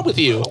 What's wrong with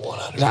you?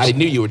 I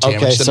knew you were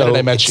Tamers the minute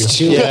I met you. It's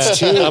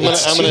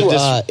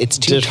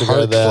too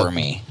tart for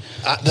me.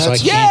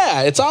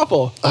 It's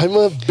awful. I'm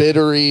a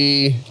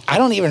bittery. I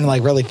don't even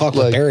like really fuck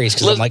with berries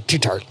because I'm like too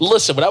tart.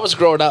 Listen, when I was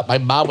growing up, my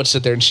mom would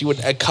sit there and she would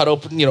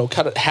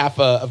cut half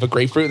of a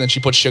grapefruit and then she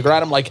put sugar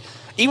on. I'm like,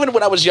 even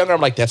when I was younger,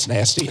 I'm like, that's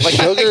nasty. Like,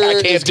 Sugar I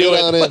can't is do good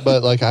it. on it,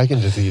 but like I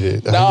can just eat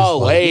it. No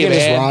way,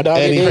 man. raw dog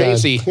It's it?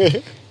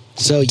 crazy.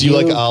 So Do you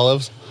like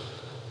olives?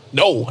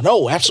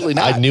 No, absolutely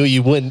not. I knew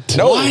you wouldn't.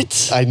 No.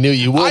 What? I knew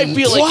you wouldn't. I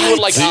feel like you would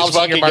like These olives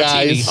in your fucking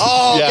martini. guys.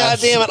 Oh,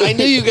 Yes. God damn it. I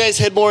knew you guys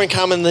had more in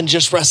common than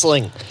just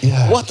wrestling.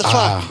 Yeah. What the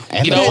fuck?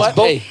 and You know what?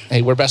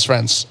 Hey, we're best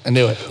friends. I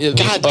knew it. God These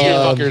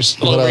damn.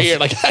 fuckers what over else? here.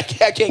 Like, I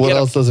can't get What them.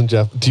 else doesn't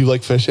Jeff? Do you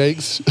like fish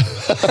eggs?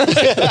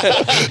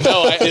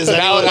 No, Does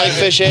anyone like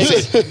fish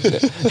eggs?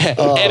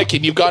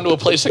 Anakin, you've gone to a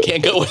place I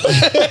can't go with.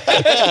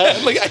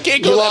 Like, I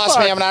can't go You that lost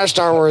far. me. I'm not a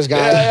Star Wars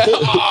guy.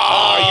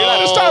 Oh, you're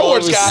not a Star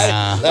Wars guy.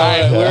 Nah. All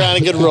right, We're on a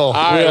good roll. All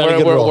right, we're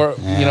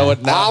you know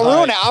what? Now,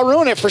 I'll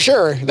ruin it for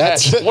sure.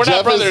 That's we're not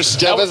Jeff brothers.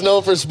 Jeff is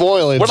known for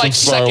spoiling. We're some like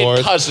Star second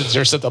Wars. cousins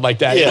or something like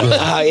that.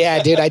 Yeah.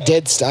 yeah, dude. I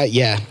did.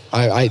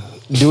 I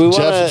Do we want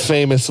Jeff to?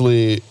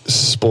 famously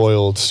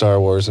spoiled Star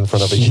Wars in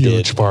front of a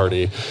huge did.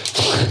 party.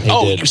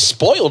 Oh, did. you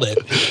spoiled it.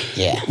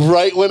 yeah.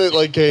 Right when it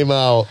like came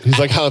out, he's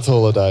like, Han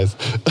Solo dies.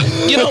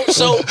 You know,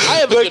 so I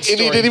have a good And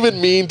story. he didn't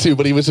even mean to,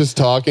 but he was just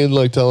talking,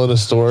 like telling a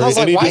story, I was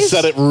and like, he why just is-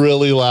 said it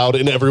really loud,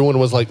 and everyone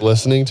was like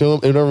listening to him,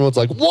 and everyone's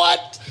like,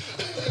 "What?"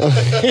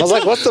 I was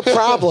like, what's the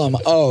problem?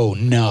 Oh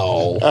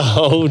no.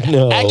 Oh,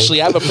 no.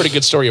 Actually, I have a pretty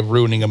good story of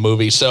ruining a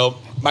movie. So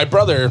my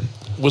brother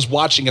was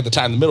watching at the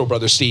time, the middle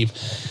brother, Steve.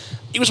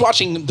 He was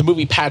watching the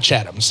movie Patch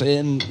Adams,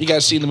 and you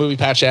guys seen the movie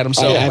Patch Adams?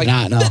 So I have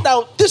not, no.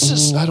 Now this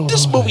is I don't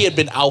this know. movie had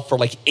been out for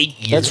like 8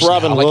 years. That's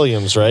Robin now. Like,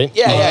 Williams, right?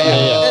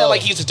 Yeah.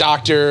 Like he's a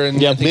doctor, and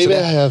things Maybe like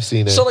I that. have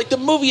seen it. So like the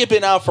movie had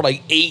been out for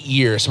like 8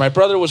 years. My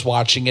brother was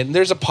watching it, and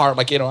there's a part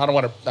like I don't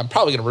want to. I'm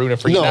probably gonna ruin it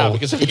for you No. now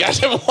because if you guys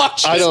haven't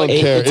watched, I it's don't like,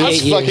 care. it's It's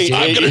 8 years, fucking. dude.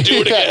 I'm gonna do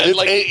it again. It's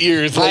Like- 8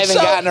 years. I haven't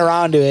gotten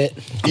around to it.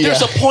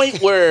 There's a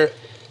point where,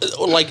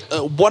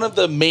 one of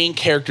the main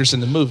characters in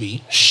the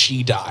movie,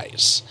 she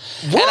dies.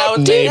 What? And I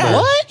was, Name yeah. her.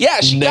 What? Yeah,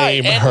 she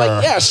Name died. And her.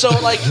 like, yeah, so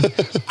like,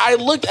 I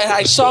looked and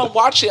I saw him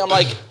watching. I'm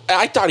like,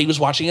 I thought he was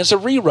watching as a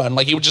rerun.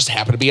 Like he would just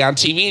happen to be on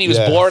TV and he was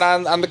Yeah. bored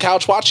on the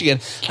couch watching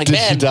it. Like, Did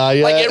man, she die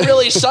yet? like it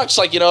really sucks.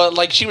 Like,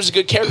 like she was a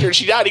good character and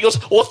she died. He goes,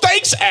 well,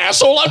 thanks,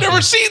 asshole. I've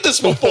never seen this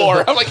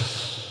before. I'm like,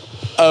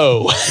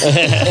 oh.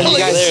 Like,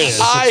 guys- there it is.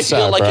 I It's feel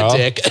sad, like bro. a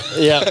dick.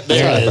 Yeah,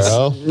 there it is.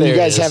 bro. There You it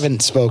guys is.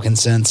 haven't spoken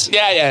since.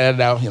 Yeah,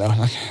 no,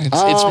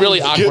 it's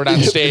really awkward on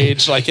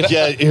stage. Like,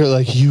 Yeah, you're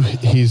like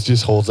he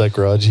just holds that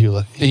grudge. He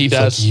he's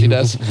does, Like, he you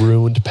does.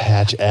 ruined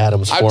Patch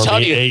Adams I'm for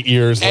telling me you, 8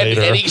 years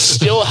later. and he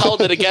still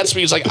held it against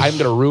me. He's like, I'm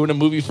gonna ruin a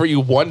movie for you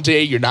one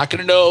day. You're not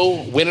gonna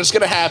know when it's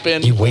gonna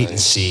happen. You wait and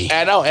see.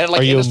 I know. And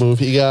like, Are you a it's-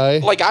 movie guy?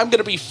 like I'm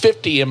gonna be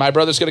 50 and my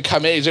brother's gonna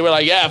come in. He's gonna be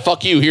like, yeah,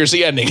 fuck you. Here's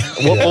the ending.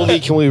 What movie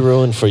can we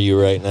ruin for you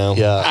right now?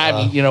 Yeah. I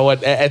mean, you know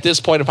what? At this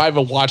point, if I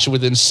haven't watched it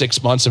within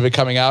 6 months of it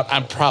coming out,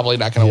 I'm probably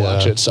not gonna Yeah.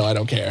 watch it. So I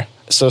don't care.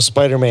 So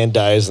Spider-Man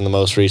dies in the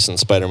most recent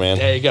Spider-Man.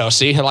 There you go.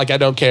 See, like I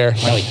don't care.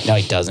 No,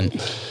 he doesn't.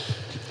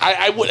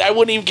 I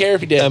wouldn't even care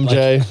if he did. Like,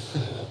 MJ,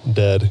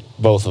 dead.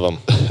 Both of them.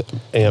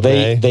 Aunt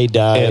They May,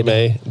 died. Aunt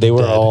May, They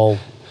were dead. all.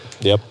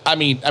 Yep. I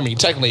mean,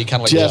 technically,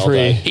 kind of like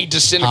Jeffrey. he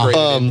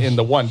disintegrated in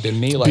the one,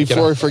 didn't he? Like,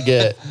 Before I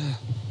forget,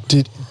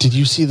 did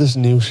you see this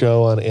new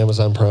show on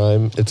Amazon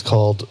Prime? It's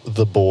called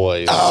The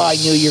Boys. Oh, I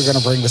knew you were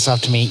gonna bring this up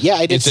to me. Yeah,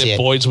 I did is see it it.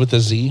 Boys with a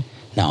Z?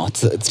 No,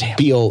 it's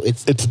B-O.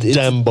 It's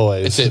Dem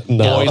Boys. Is it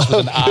No. Boys with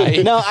an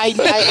I? No, I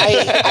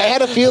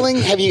had a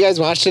feeling. Have you guys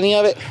watched any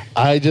of it?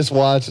 I just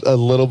watched a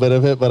little bit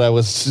of it, but I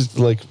was just,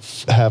 like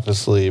half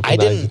asleep. I and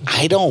didn't.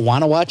 I don't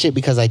want to watch it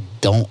because I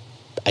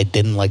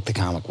didn't like the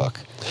comic book.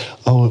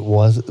 Oh, it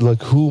was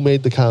like who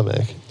made the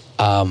comic?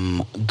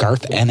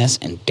 Garth Ennis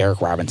and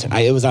Derek Robinson.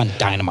 It was on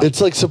Dynamite.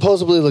 It's like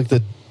supposedly like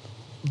the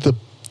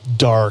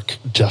Dark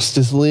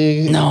Justice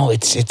League. no,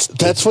 it's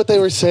That's what they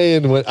were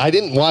saying. When I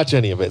didn't watch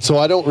any of it, so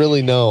I don't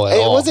really know at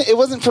all. It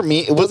wasn't for me.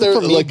 It wasn't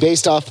they're, for me like-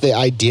 based off the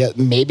idea.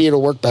 Maybe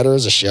it'll work better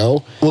as a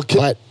show. Well,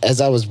 but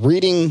as I was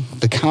reading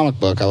the comic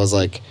book, I was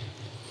like,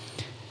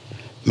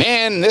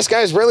 man, this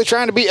guy's really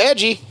trying to be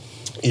edgy.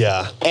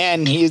 Yeah,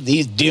 And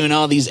he's doing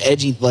all these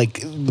edgy, like,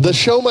 the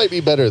show might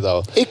be better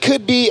though. it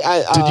could be.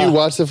 Did you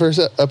watch the first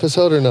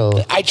episode or no?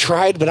 I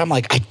tried, but I'm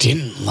like, I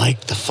didn't like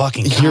the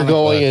fucking comic You're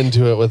going book.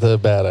 into it with a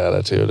bad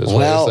attitude. Is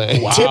Well, what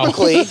you're saying.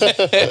 typically,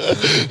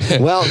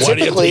 Why do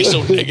you have to be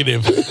so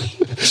negative?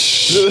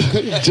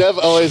 Jeff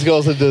always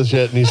goes into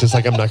shit, and he's just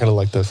like, I'm not gonna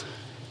like this.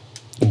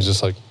 And he's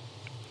just like,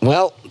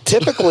 well,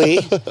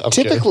 typically,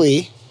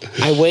 kidding.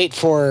 I wait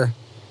for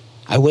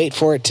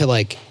it to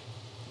like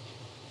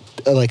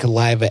a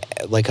live,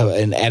 like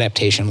an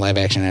adaptation, live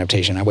action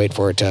adaptation. I wait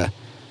for it to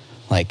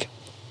like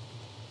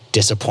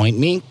disappoint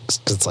me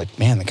because it's like,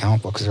 man, the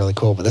comic book is really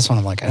cool, but this one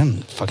I'm like, I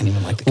didn't fucking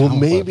even like the comic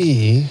book.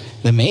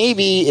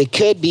 Maybe it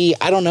could be.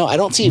 I don't know. I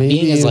don't see it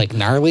being as like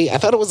gnarly. I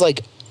thought it was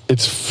like,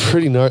 it's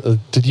pretty gnarly.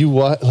 Did you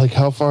watch? Like,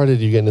 how far did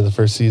you get into the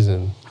first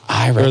season?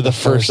 I read the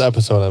first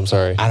episode. I'm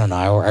sorry. I don't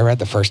know. I read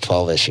the first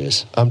 12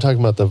 issues. I'm talking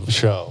about the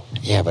show.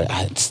 Yeah, but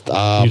I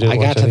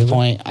got to the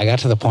point. I got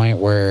to the point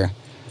where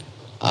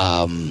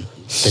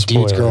the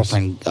dude's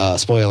girlfriend.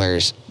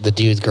 Spoilers. The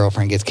dude's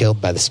girlfriend gets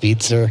killed by the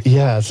speedster.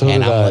 Yeah, so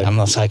and did I. I'm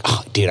just like,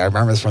 oh, dude, I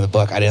remember this from the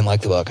book. I didn't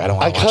like the book. I don't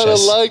want to watch kind of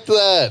this. liked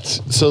that.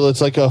 So it's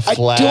like a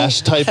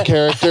Flash type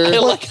character. I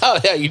like how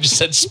you just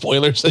said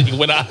spoilers and you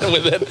went on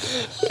with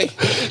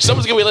it.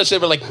 Someone's gonna be listening,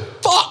 but like,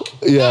 fuck.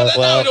 Yeah,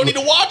 no, I don't need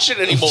to watch it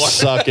anymore.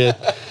 Suck it.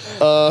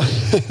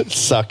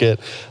 Suck it.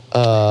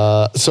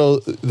 So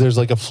there's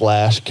like a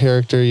Flash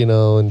character, in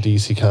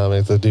DC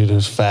Comics, the dude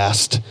who's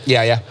fast.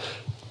 Yeah.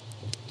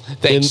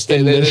 Thanks.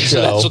 In this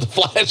show. That's what the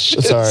Flash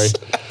is. Sorry.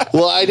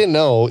 Well, I didn't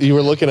know. You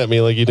were looking at me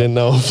like you didn't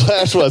know what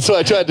Flash was, so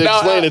I tried to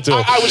explain it to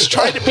him. I was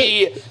trying to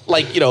be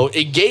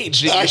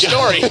engaged in your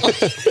story.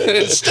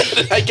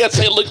 Instead, I guess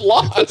I looked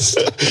lost.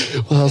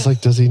 Well, I was like,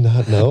 does he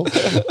not know?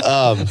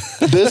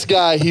 This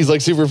guy, he's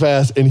like super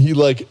fast, and he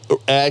like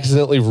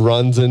accidentally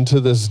runs into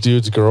this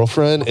dude's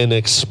girlfriend and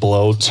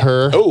explodes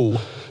her.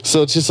 Oh.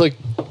 So it's just like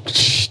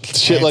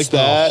shit like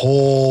that. The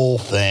whole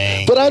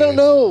thing. But I don't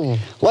know.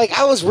 Like,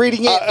 I was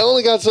reading it. I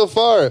only got so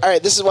far. All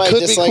right, this is why I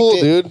disliked it. Could be cool,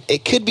 dude.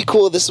 It could be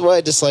cool. This is why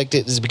I disliked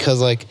it, is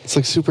because, like... It's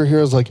like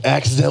superheroes, like,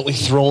 accidentally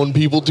throwing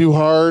people too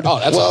hard. Oh,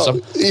 that's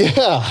awesome.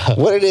 Yeah.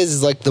 What it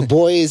is like, the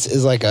Boys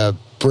is, like, a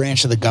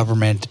branch of the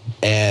government,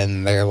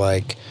 and they're,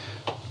 like...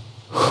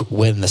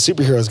 When the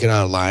superheroes get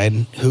out of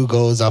line, who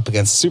goes up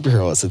against the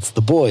superheroes? It's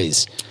the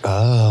Boys.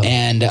 Oh.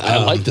 And...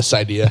 I like this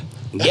idea.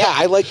 Yeah,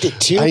 I liked it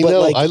too. I but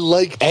know. like, I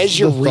like as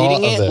you're the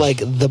reading thought of it,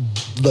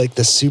 like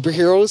the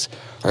superheroes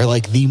are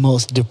like the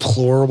most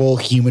deplorable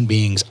human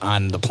beings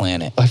on the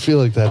planet. I feel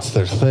like that's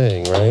their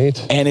thing,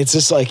 right? And it's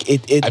just like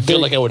it. I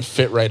feel like I would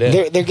fit right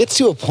in. There gets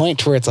to a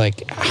point where it's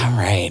like, all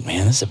right,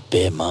 man, this is a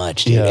bit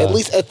much, dude. Yeah. At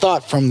least I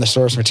thought from the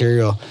source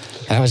material,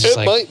 and I was just It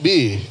like, might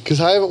be, because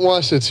I haven't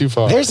watched it too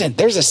far. there's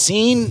a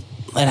scene,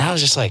 and I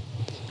was just like,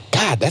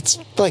 God, that's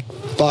like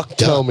fucked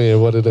up. Tell me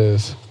what it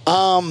is.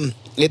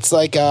 It's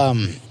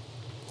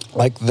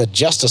like the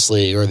Justice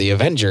League or the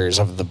Avengers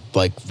of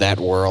that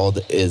world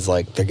is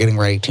like they're getting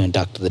ready to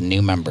induct the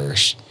new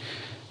members.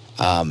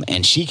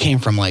 And she came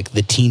from like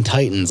the Teen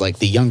Titans, like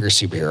the younger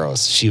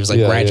superheroes. She was like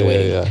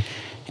graduating. Yeah.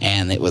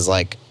 And it was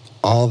like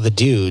all the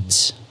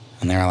dudes,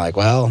 and they're like,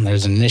 well,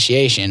 there's an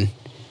initiation.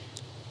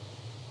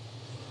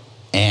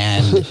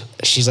 And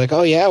she's like,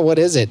 oh yeah, what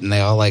is it? And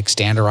they all like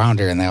stand around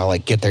her and they all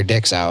like get their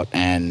dicks out,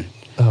 and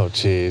oh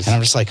jeez. And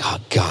I'm just like, oh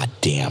god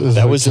damn.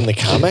 That was in the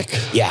comic?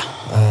 Yeah.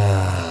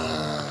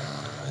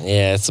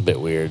 Yeah, it's a bit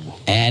weird.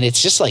 And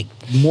it's just like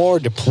more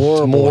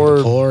deplorable.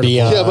 More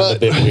beyond Yeah, but- a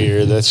bit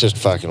weird. That's just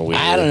fucking weird.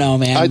 I don't know,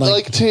 man. I'd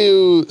like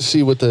to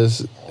see what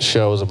this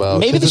show is about.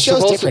 Maybe 'Cause the it's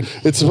show's supposed to-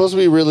 different. It's supposed to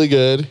be really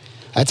good,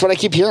 That's what I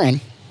keep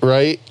hearing.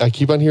 right? I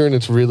keep on hearing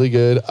it's really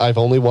good. I've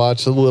only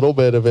watched a little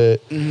bit of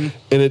it, and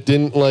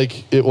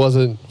it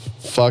wasn't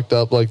fucked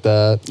up like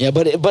that. Yeah,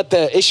 but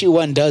the issue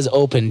 1 does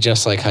open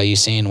just like how you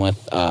seen with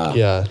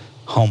Yeah.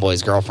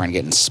 Homeboy's girlfriend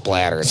getting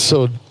splattered.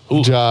 So,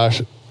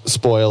 Josh,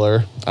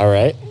 spoiler. All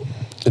right.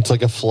 It's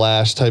like a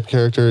Flash type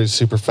character. He's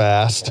super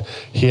fast.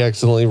 He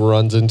accidentally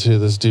runs into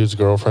this dude's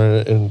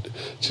girlfriend and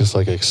just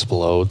like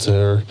explodes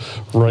her.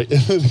 Right,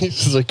 and then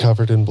he's just like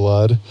covered in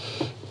blood.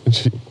 And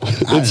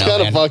it's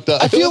kind of fucked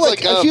up. I feel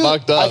like kind of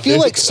fucked up. I feel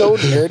dude. like so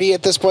nerdy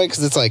at this point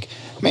because it's like,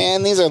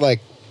 man, these are like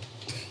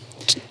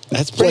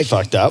That's pretty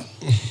fucked up.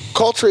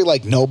 culturally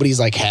like nobody's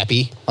like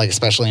happy, like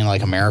especially in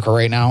like America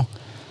right now.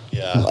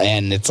 Yeah.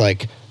 And it's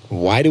like,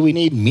 why do we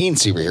need mean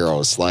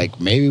superheroes? Like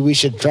maybe we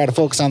should try to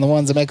focus on the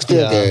ones that make us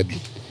feel good.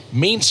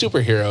 Mean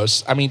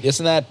superheroes. I mean,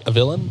 isn't that a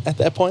villain at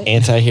that point?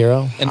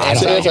 Anti-hero? An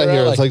It's an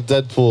anti-hero. It's like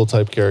Deadpool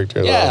type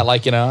character. yeah, though.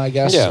 like I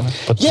guess. Yeah.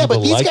 But people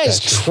these like guys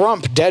that shit.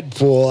 trump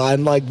Deadpool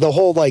on like the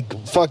whole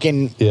like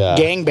fucking Yeah.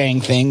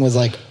 gangbang thing was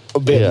like a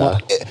bit Yeah. more.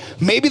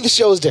 Maybe the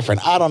show's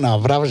different. I don't know,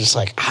 but I was just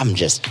like, I'm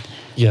just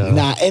Yeah.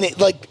 not. And it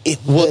like it.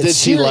 Well, the did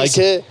she series- like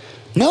it?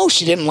 No,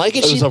 she didn't like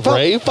it. It She was a felt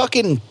rape?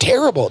 fucking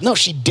terrible. No,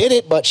 she did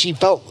it, but she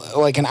felt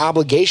like an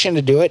obligation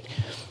to do it.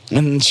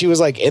 And she was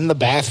like in the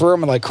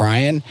bathroom and like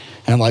crying.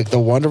 And like the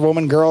Wonder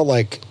Woman girl,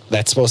 like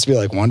that's supposed to be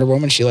like Wonder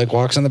Woman. She like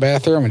walks in the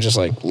bathroom and just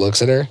like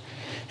looks at her.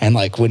 And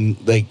like when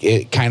like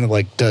it kind of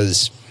like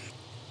does,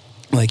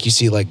 like you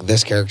see like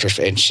this character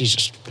and she's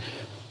just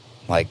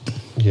like,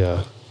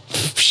 Yeah.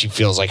 she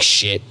feels like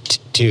shit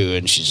too.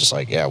 And she's just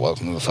like, yeah,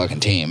 welcome to the fucking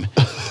team.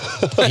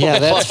 Yeah,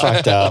 that's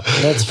fucked up.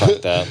 That's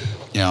fucked up.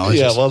 You know, it's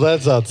Yeah, just- well,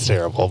 that sounds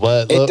terrible,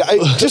 but I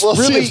just we'll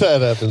see really, if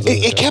that happens.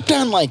 It kept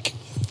on like,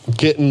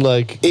 getting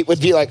like it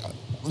would be like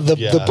the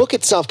Yeah. book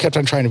itself kept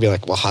on trying to be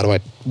like, well, how do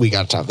we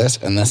got to top this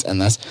and this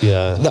and this.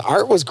 Yeah. The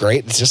art was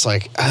great. It's just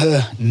like,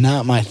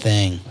 not my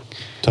thing.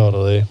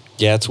 totally.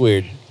 Yeah, it's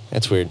weird.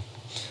 It's weird.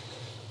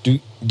 Do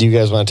you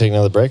guys want to take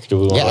another break? Or do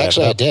we want Yeah, to wrap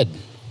actually, it I up? did.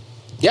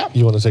 Yeah.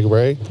 You want to take a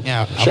break?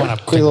 Yeah, Sure. I want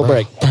to Quick little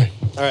break.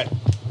 All right.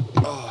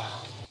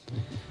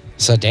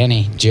 So,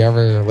 Danny, do you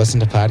ever listen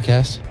to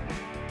podcasts?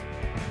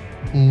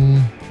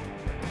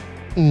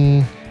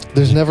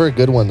 There's never a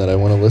good one that I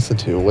want to listen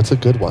to. What's a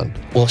good one?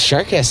 Well,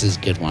 Sharkcast is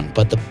a good one,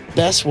 but the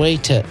best way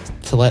to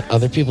let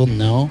other people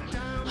know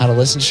how to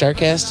listen to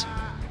Sharkcast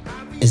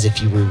is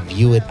if you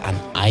review it on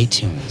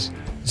iTunes.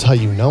 It's how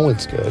you know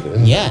it's good.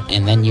 And Yeah,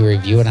 and then you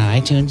review it on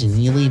iTunes and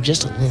you leave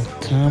just a little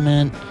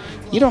comment.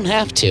 You don't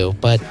have to,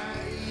 but,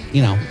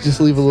 you know,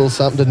 just leave a little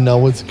something to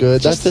know it's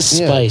good. Just the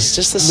spice.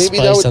 Just the spice.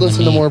 Maybe that would on the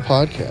listen to meat. more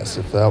podcasts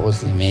if that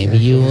was the Maybe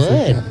you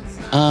would.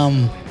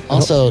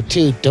 Also,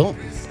 too,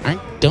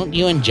 don't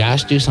you and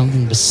Josh do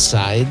something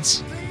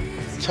besides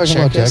Talking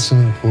about Sharkcast? Jackson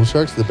and the Pool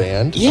Sharks, the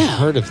band? Yeah. I've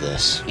heard of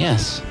this.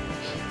 Yes.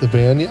 The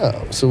band,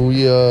 yeah. So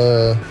we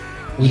You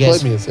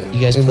guys, play music. you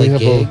guys And play we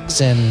have a- gigs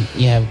and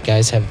you have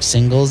guys have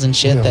singles and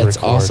shit Yeah, that's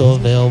record. also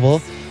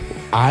available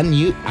on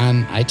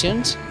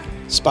iTunes.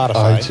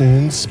 Spotify.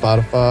 iTunes,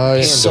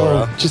 Spotify,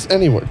 So- just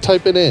anywhere.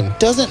 Type it in.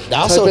 Doesn't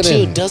also Type it too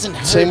in. doesn't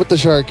hurt. Same with the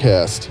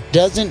Sharkcast.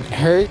 Doesn't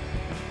hurt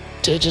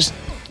to just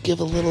give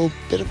a little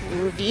bit of a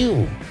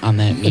review on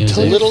that And music.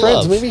 tell your friends.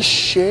 love. Maybe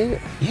share.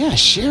 Yeah,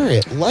 share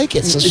it, like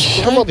it, How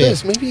subscribe about it.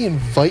 this? Maybe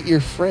invite your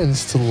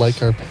friends to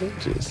like our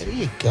pages. There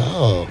you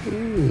go.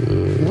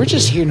 We're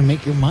just here to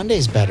make your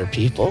Mondays better,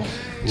 people.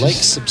 Like,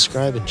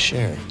 subscribe, and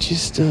share.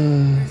 Just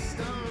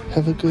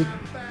have a good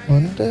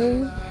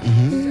Monday.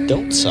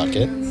 Don't suck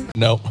it.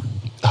 No.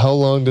 How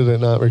long did it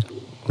not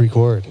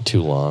record?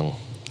 Too long.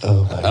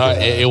 Oh my God.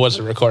 It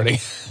wasn't recording.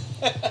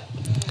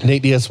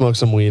 Nate Diaz smoked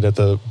some weed at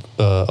the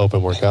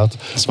open workouts.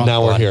 Smoke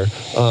now we're blood. here.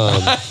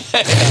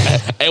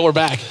 And we're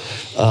back.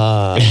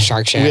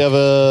 Shark Shack. We have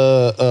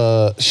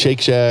a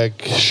Shake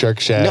Shack, Shark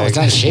Shack. No, it's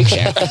not a Shake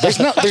Shack.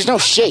 There's no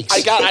shakes.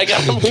 I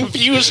got him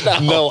confused now.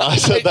 No, I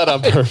said that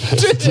on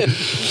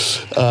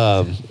purpose.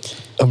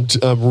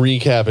 I'm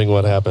recapping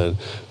what happened.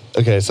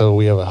 Okay, so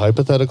we have a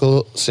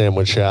hypothetical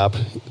sandwich shop.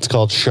 It's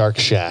called Shark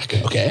Shack.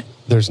 Okay.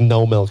 There's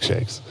no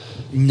milkshakes.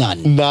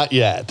 None. Not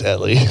yet, at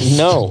least.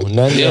 No,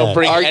 none They don't yet.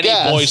 bring Our any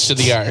guests- boys to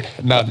the yard.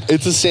 None.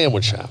 It's a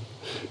sandwich shop.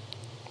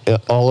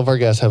 All of our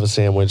guests have a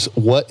sandwich.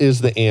 What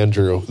is the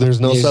Andrew? There's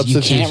no You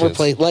substitution. can't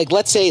replace. Like,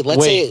 let's say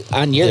Wait.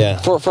 on your Yeah.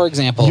 for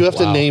example, You have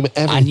to name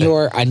everything.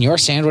 on your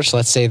sandwich.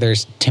 Let's say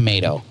there's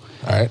tomato.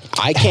 All right.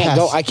 I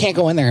can't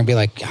go in there and be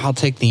like, I'll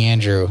take the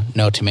Andrew,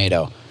 no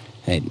tomato.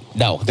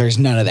 No, there's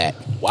none of that.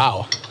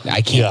 Wow.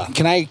 I can't.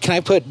 Yeah. Can I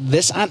put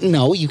this on?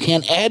 No, you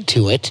can't add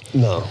to it.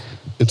 No.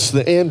 It's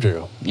the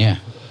Andrew. Yeah.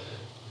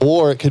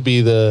 Or it could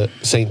be the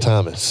St.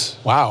 Thomas.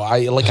 Wow.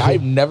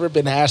 I've never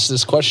been asked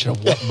this question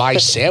of what my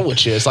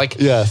sandwich is. Like,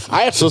 Yes.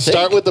 I have so to think.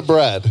 start with the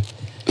bread.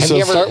 Have So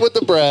you ever- start with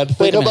the bread. Wait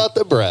Think a minute. about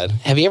the bread.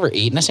 Have you ever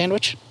eaten a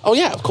sandwich? Oh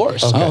yeah, of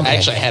course. Okay. I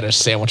actually had a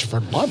sandwich for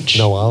lunch.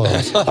 No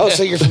olives. Oh,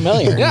 so you're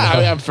familiar?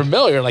 Yeah, I'm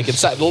familiar. Like,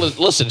 it's not.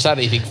 Listen, it's not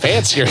anything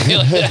fancier.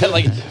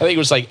 Like, I think it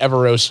was like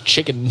Everroast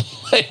chicken.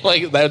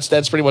 Like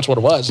that's pretty much what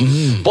it was.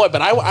 Boy,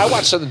 but I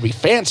want something to be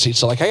fancy.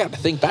 So like, I got to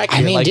think back. I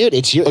here. mean, like, dude,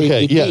 it's your.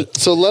 Okay, it'd yeah. be-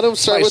 So let them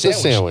start My with the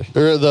sandwich. sandwich.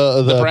 Or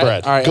the bread?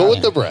 bread. All right, Go all with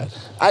right. the bread.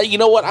 you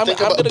know what? I'm Think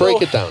gonna about, break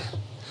go, it down.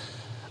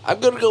 I'm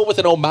gonna go with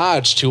an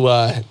homage to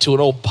an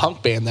old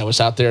punk band that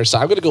was out there. So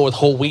I'm gonna go with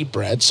whole wheat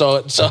bread. So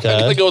Okay. I'm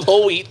gonna go with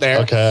whole wheat there.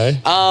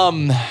 Okay.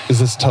 Is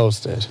this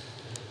toasted?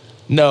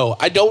 No,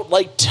 I don't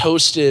like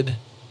toasted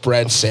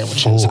bread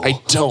sandwiches. Oh.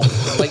 I don't.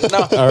 Like,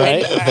 no. All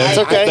right. That's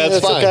okay. That's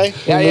That's fine. okay.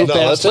 Yeah, We'll yeah. move No,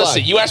 past that's it.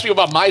 Listen, you asked me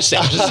about my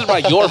sandwich. This is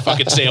about your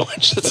fucking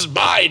sandwich. This is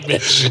mine,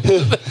 bitch.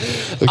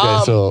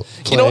 Okay, so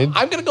You know, plain.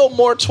 I'm gonna go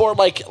more toward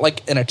like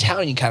an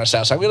Italian kind of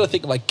style. So I'm gonna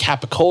think like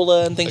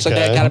capicola and things like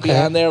that. Okay. Gotta be Okay.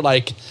 on there.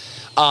 Like,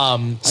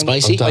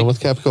 Spicy? I'm done with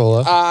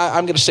capicola.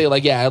 I'm gonna say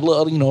like a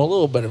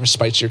little bit of a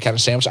spicier kind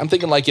of sandwich. I'm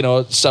thinking like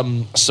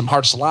some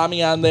hard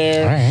salami on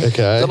there. All right.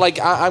 Okay. Then, like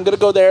I'm gonna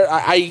go there.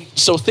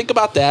 So think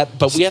about that,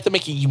 but we have to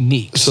make it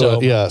unique.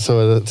 So yeah,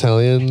 so an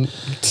Italian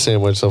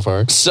sandwich so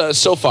far.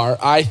 So far,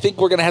 I think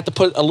we're gonna have to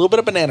put a little bit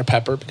of banana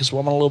pepper because we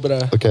want a little bit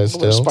of Okay, a little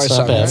bit of still. spice It's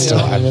not on there. bad. Still,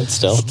 Yeah. I mean,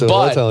 still. Still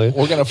But Italian.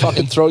 we're gonna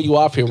fucking throw you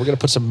off here. We're gonna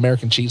put some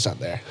American cheese on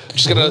there.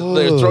 Just gonna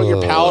throw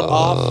your palate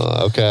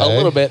off Okay. a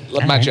little bit.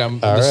 Mind you, All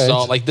this is right.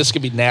 all like this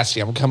could be nasty.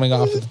 I'm coming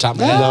off at the top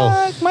of my head.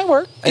 No. It might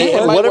work.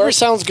 It might Whatever work.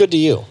 sounds good to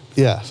you.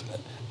 Yeah.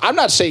 I'm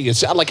not saying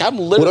it's like I'm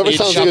literally Whatever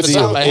sounds off good the to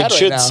top you. of my It head right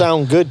should now.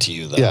 sound good to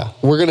you, though. Yeah.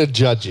 We're gonna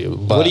judge you.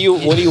 But What do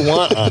you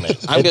want on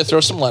it? I'm gonna throw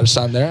some lettuce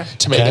on there,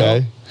 tomato,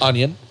 Okay.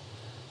 onion.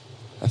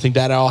 I think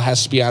that all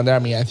has to be on there. I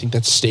mean, I think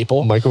that's a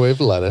staple. microwave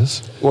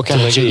lettuce? What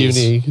kind to of make it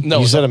cheese? unique. No,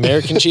 You said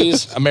American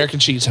cheese? American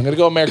cheese. I'm gonna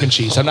go American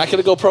cheese. I'm not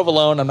gonna go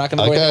provolone. I'm not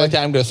gonna go Okay. anything like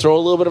that. I'm gonna throw a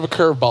little bit of a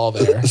curveball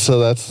there. So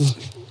that's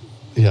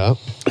yeah.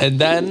 And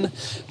then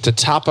to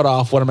top it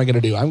off, what am I going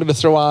to do? I'm going to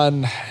throw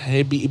on,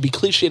 it'd be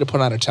cliche to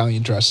put on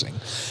Italian dressing.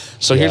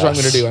 So here's what I'm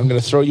going to Yes. do. I'm going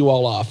to throw you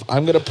all off.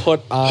 I'm going to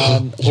put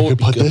on. You could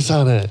put this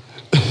on it.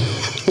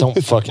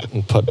 Don't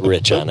fucking put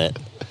rich on it.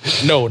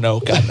 No,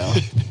 God, no.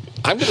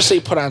 I'm going to say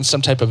put on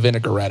some type of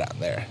vinaigrette on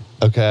there.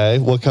 Okay,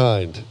 what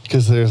kind?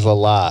 Because there's a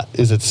lot.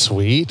 Is it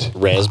sweet?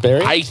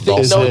 Raspberry? I think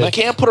Is no, it- you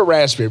can't put a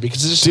raspberry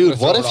because it's just Dude,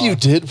 gonna what throw if it you off.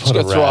 did It's put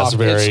a gonna throw off-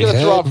 raspberry It's gonna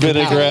throw off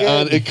vinaigrette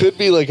on? It could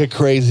be like a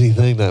crazy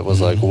thing that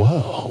was like,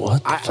 whoa,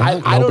 what the fuck? I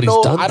don't Nobody's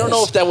know. done I don't know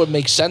this. if that would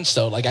make sense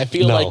though. Like I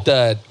feel No. like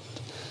the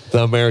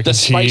American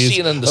spicy cheese,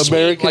 and then the sweet,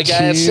 American like, it's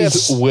cheese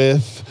just-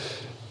 with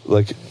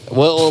like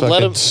Well, let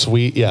fucking him.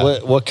 sweet. Yeah,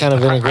 What kind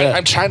of vinaigrette?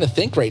 I'm trying to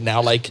think right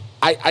now. Like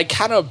I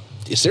kind of.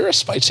 Is there a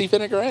spicy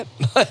vinaigrette?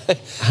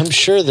 I'm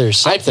sure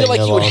there's I something. feel like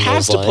you would along have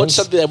those to put lines.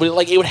 something that would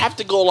like it would have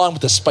to go along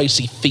with the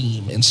spicy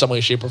theme in some way,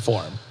 shape, or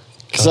form.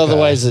 Because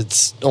otherwise,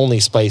 it's only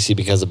spicy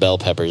because of bell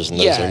peppers, and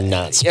those are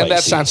not spicy. and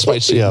that's not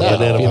spicy. yeah. enough,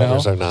 Banana you know?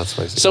 peppers are not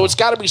spicy. So it's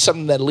got to be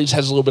something that at least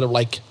has a little bit of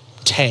like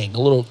tang, a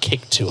little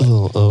kick to it. a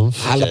little oomph.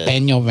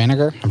 Jalapeno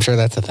vinegar. I'm sure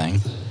that's a thing.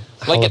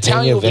 Like Jalapeno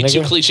Italian would be too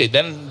vinegar? cliche.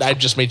 Then I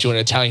just made you an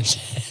Italian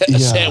Yeah,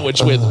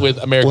 sandwich with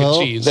American well,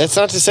 cheese. That's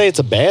not to say it's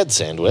a bad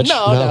sandwich.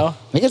 no.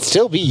 It could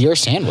still be your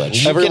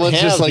sandwich. You Everyone's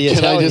can just have like, the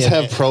can I just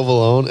Italian- have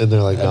provolone? And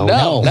they're like, no.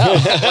 No.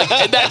 Like,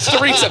 and that's the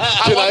reason.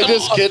 Can I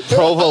just get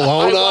provolone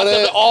I on want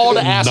them it? all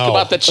to ask No.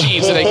 about the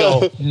cheese, and they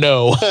go,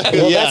 no.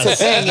 Well, that's the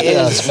thing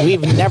is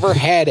we've never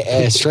had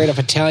a straight up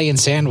Italian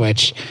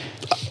sandwich.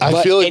 I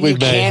But- feel like and we you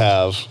may can't-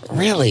 have.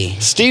 Really?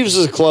 Steve's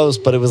was close,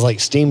 but it was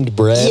like steamed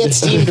bread. He had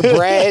steamed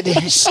bread.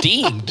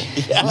 Steamed.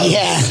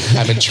 Yeah.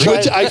 I'm intrigued.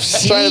 Which I've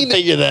trying seen to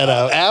figure that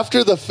out.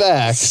 after the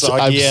fact.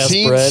 Soggy I've ass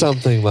seen bread.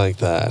 something like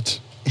that.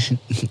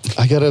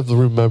 I gotta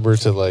remember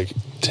to like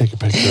take a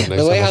picture of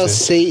next The way time I how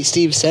see it.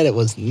 Steve said it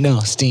was no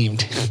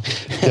steamed.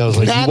 Yeah, I was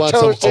like, Not you want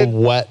toasted. a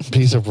wet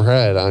piece of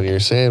bread on your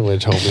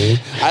sandwich, homie?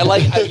 I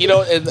like,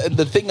 and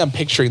the thing I'm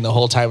picturing the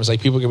whole time is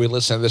like people are gonna be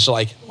listening to this, are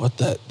like, what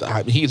the?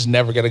 He's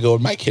never gonna go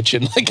in my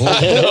kitchen. Like, I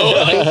know,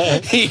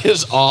 like, he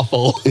is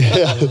awful.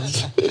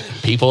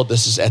 People,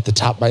 this is at the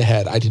top of my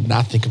head. I did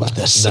not think about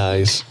this.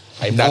 Nice.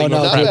 I'm not even.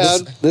 not I'm-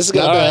 bad. This is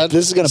Not gonna bad.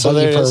 this is gonna So bug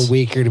you there for it is. a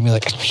week. You're gonna be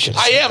like,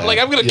 I am like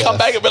I'm gonna come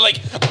back and be like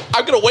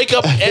I'm gonna wake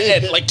up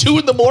at like 2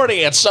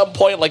 a.m. at some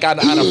point like on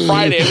a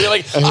Friday and be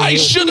like I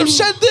should have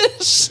said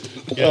this.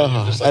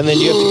 And then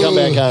you have to come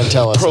back on and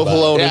tell us. about it.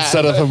 Provolone Yeah.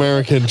 instead of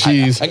American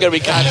cheese. I'm gonna be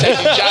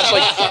contacting Josh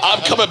like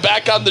I'm coming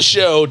back on the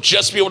show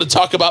just to be able to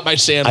talk about my I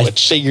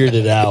sandwich. figured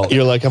it out.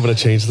 You're like, I'm gonna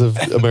change the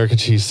American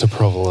cheese to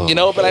provolone. You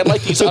know, but I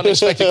like these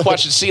unexpected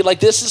questions. See, like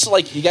this is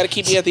like you got to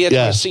keep me at the edge of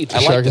Yeah. my seat. I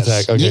Shark like this.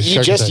 attack. Okay,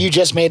 shark attack. you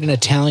just made an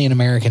Italian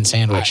American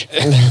sandwich.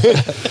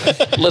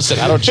 Listen,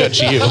 I don't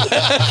judge you.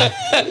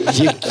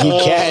 you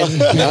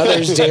can.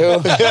 Others do.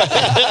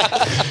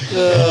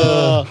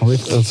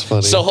 That's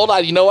funny. So hold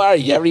on. You know what?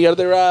 You have any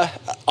other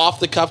off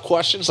the cuff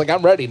questions? Like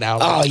I'm ready now.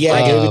 Oh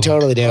yeah, dude, we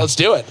totally do. Let's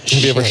do it. have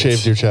you ever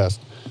shaved your chest?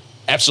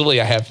 Absolutely,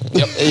 I have.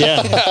 Yep.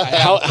 Yeah.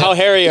 How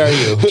hairy are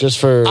you? Just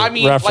for I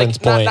mean,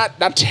 reference like point.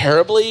 not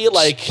terribly.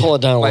 Like pull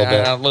it down a like,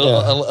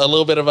 little bit. a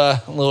little bit of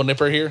a little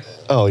nipper here.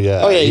 Oh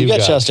yeah. Oh yeah, you You've got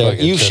chest hair.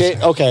 fucking You chest shave.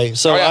 hair. Okay,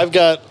 so Oh, yeah. I've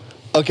got.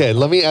 Okay,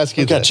 let me ask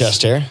you I've got this.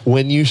 chest hair.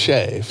 When you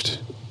shaved,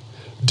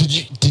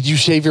 did you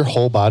shave your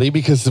whole body?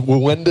 Because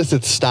when does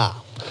it stop?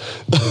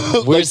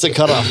 Where's the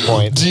cutoff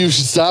point? Do you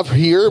stop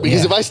here? Because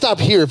Yeah. if I stop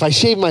here, if I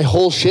shave my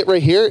whole shit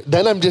right here,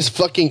 then I'm just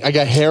fucking. I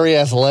got hairy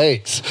ass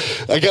legs.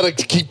 I gotta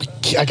keep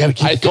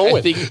going.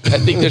 I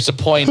think there's a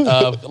point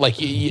of like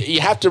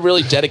you have to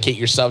really dedicate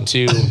yourself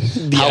to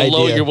how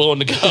low idea. you're willing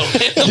to go.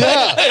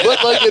 Yeah,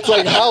 but like it's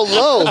like how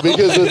low?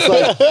 Because it's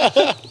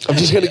like I'm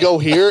just gonna go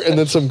here, and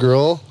then some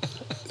girl.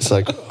 It's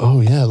like,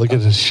 oh yeah, look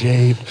at the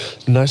shape,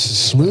 nice and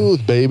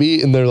smooth,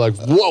 baby. And they're like,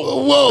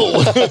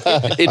 whoa.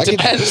 It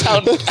depends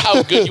how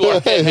good you are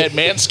at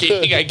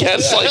manscaping, I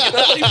guess. Like,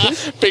 you know, like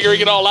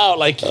figuring it all out.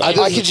 Like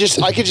I could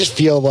just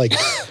feel like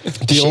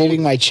shaving only-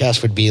 my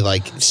chest would be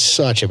like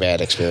such a bad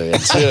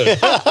experience.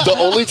 The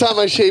only time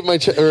I shaved my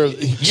chest, or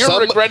you're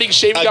regretting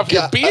shaving off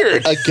your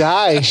beard. A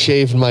guy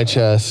shaved my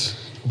chest.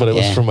 But it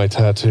was Yeah. from my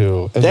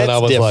tattoo, and then That's I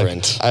was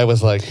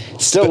different. like,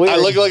 Still weird. I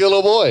look like a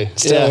little boy.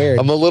 Still weird.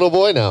 I'm a little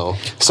boy now.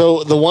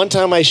 So the one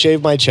time I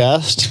shaved my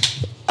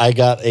chest, I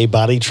got a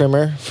body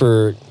trimmer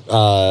for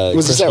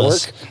Was this at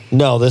Christmas. work?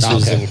 No, this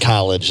was Okay. in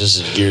college. This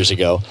is years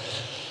ago.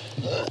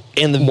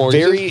 And the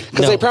Mortgages? very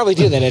Because they probably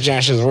do that at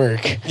Josh's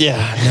work.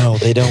 yeah, no,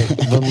 they don't.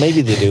 Well,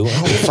 maybe they do. I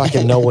don't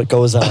fucking know what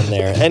goes on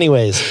there.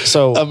 Anyways,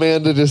 so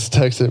Amanda just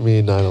texted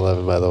me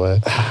 9/11, by the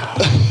way.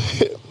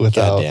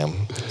 Without,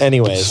 goddamn. so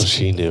Anyways,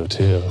 she knew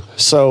too.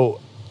 so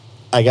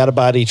I got a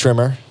body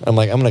trimmer. I'm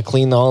like, I'm gonna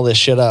clean all this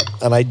shit up,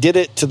 and I did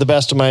it to the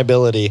best of my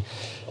ability.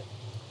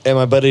 And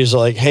my buddies are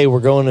like, "Hey, we're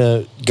going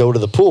to go to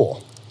the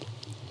pool,"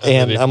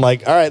 and I'm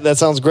like, "All right, that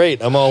sounds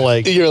great." I'm all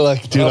like, You're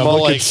like, dude, I'm all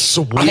looking like,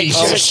 sweet. I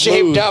just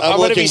shaved up. I'm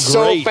gonna be looking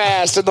so great.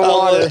 fast in the I'm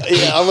water.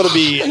 yeah, I'm gonna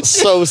be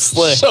so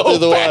slick through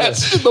the water.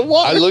 in the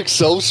water. I look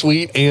so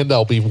sweet, and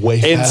I'll be way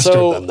And faster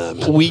so than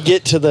them. we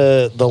get to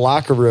the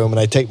locker room, and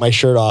I take my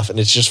shirt off, and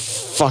it's just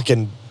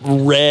fucking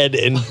red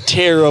and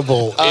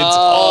terrible. It's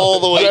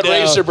all the way you had down.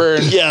 razor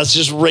burn. Yeah, it's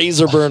just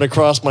razor burn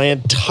across my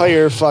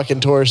entire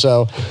fucking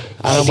torso.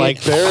 And I'm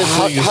like,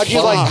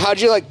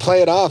 how'd you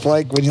play it off?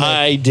 Like when you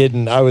I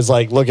didn't. I was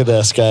like, look at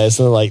this, guys.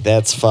 And they're like,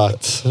 that's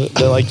fucked.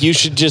 They're like, you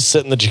should just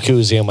sit in the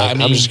jacuzzi. I'm like,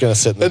 I'm just going to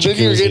sit in the jacuzzi. And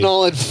then you're getting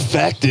all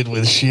infected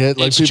with shit.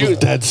 Like people's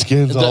dead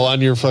skin's all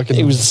on your fucking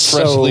It was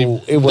freshly.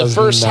 The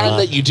first time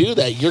that you do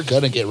that, you're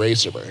going to get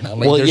razor burn. I mean,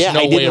 well, there's yeah,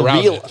 no I way didn't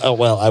around it.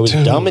 I was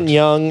dumb and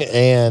young,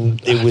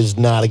 and it was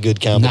not a good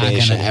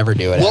combination. Not gonna ever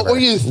do it. What were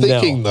you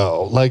thinking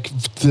though? Like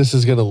this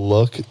is gonna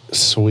look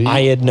sweet.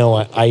 I had no.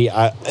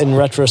 I in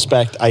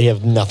retrospect, I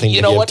have nothing. You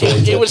to know give what?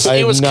 towards It was I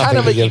have kind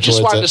of nothing to you give just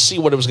towards wanted it. to see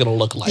what it was going to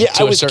look like. Yeah,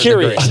 to I was a certain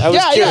curious. degree. I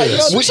was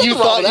curious. You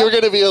thought you were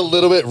gonna be a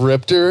little bit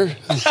ripter.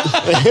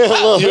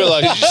 You were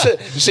like, did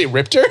you say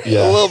ripter?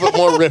 Yeah. a little bit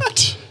more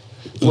ripped.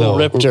 No,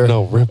 ripter.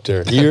 No,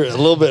 ripter. You're a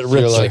little bit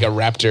ripped. It's like a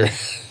raptor.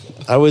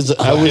 I was in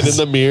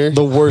the mirror.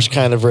 The worst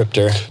kind of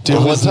ripter. Dude,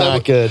 it was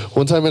not good.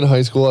 One time in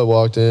high school, I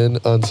walked in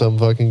on some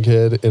fucking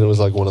kid, and it was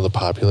like one of the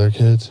popular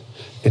kids,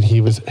 and he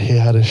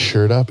had his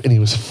shirt up, and he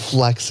was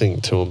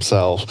flexing to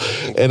himself,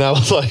 and I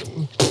was like,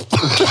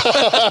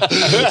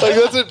 like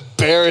that's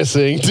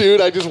embarrassing, dude.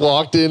 I just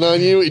walked in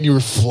on you, and you were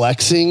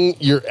flexing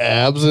your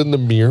abs in the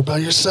mirror by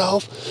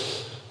yourself.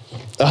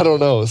 I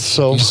don't know. It's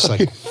so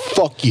like,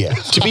 fuck yeah.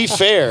 To be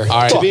fair,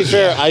 right.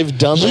 I've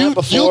done that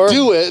before. You'll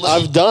do it.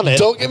 I've done it.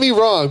 Don't get me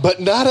wrong, but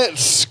not at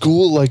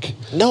school. Like,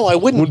 no, I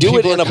wouldn't when do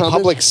it people in are a coming.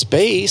 public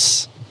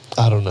space.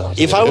 I don't know.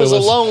 If I was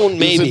alone,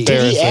 maybe.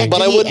 embarrassing.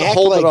 But I wouldn't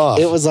hold it off.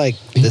 It was like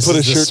He this put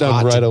is his the shirt down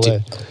spot right to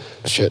away.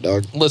 Shit,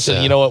 dog.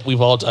 Listen, you know what? We've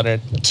all done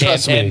it.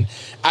 Trust me. And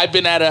I've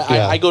been at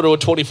I go to a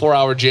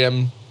 24-hour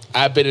gym.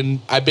 I've been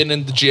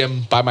in the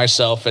gym by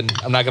myself, and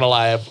I'm not gonna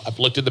lie. I've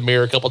looked in the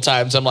mirror a couple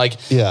times. I'm like,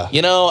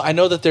 you know, I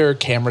know that there are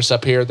cameras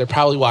up here. They're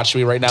probably watching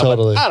me right now.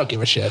 Totally. But I don't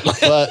give a shit.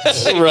 But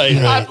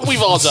right.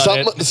 We've all done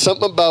it.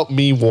 Something about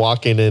me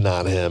walking in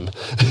on him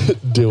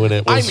doing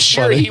it. Was I'm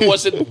sure funny. he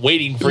wasn't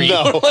waiting for you.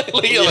 No. Like,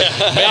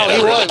 man, I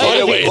really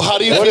can't wait. How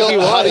do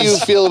you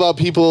feel about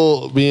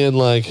people being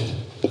like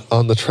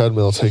on the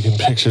treadmill taking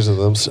pictures of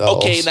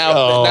themselves? Okay,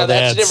 now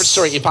that's a different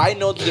story. If I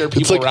know that there are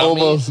people like around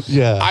almost, me,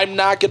 yeah. I'm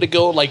not going to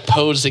go like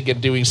posing and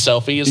doing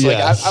selfies.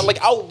 Yes.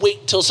 Like I'll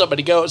wait till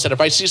somebody goes, and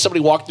if I see somebody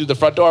walk through the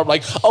front door, I'm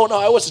like, oh no,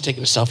 I wasn't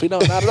taking a selfie. No,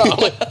 not at all. I'm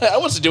like, I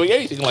wasn't doing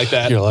anything like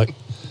that. You're like,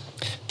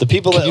 the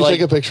people can that you like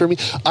take a picture of me?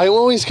 I'm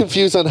always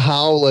confused on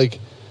how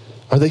like.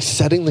 Are they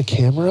setting the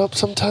camera up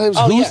sometimes?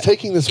 Who's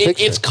taking this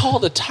picture? It's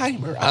called a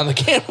timer on the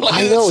camera. Like,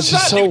 I know, it's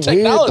just so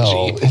weird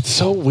though. It's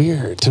so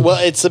weird. Well,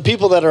 it's the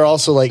people that are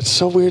also like, it's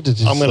so weird to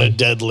just I'm going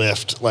to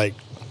deadlift like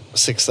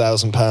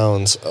 6,000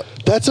 pounds.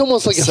 That's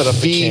almost like Set a up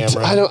the feat.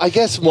 camera. I don't. I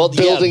guess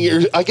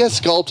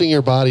sculpting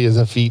your body is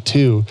a feat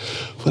too,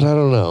 but I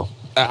don't know.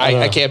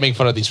 I can't make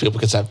fun of these people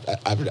because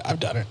I've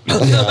done it.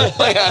 I'm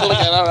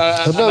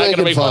not going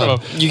to make fun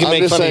of them. You can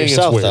make fun of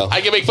yourself though. I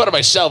can make fun of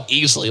myself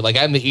easily. Like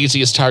I'm the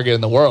easiest target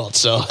in the world,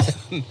 so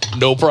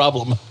no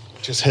problem.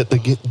 Just hit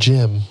the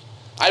gym.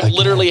 I've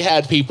literally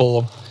had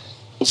people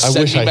send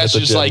wish me I hit the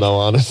messages gym, like, though,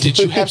 honestly. "Did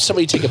you have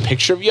somebody take a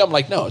picture of you?" I'm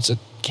like, "No, it's a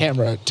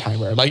camera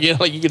timer. Like you know,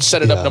 like you can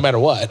set it up no matter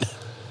what."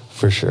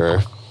 For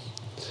sure.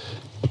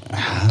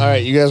 All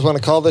right, you guys want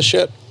to call this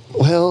shit?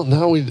 Well,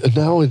 now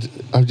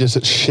I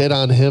just shit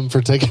on him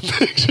for taking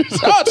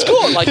pictures. No, it's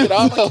cool. Like, you know,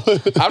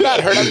 I'm not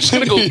hurt. I'm just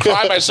gonna go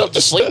cry myself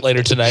to sleep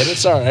later tonight.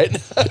 It's all right.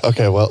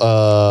 Okay,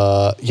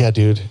 well, yeah,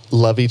 dude.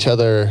 Love each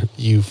other,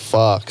 you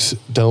fucks.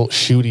 Don't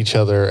shoot each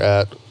other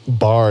at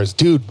bars.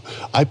 Dude,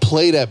 I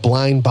played at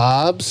Blind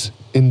Bob's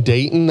in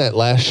Dayton, that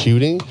last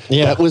shooting.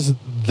 Yeah. That was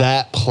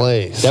that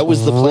place. That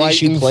was the place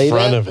right you in played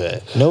front at? of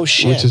it. No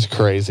shit. Which is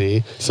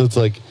crazy. So it's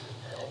like,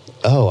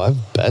 oh,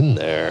 I've been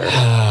there.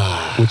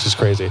 Which is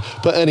crazy.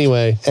 But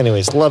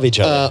anyways, love each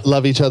other.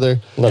 Love each other.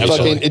 Love each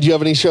Fucking, other. do you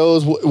have any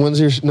shows? When's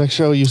your next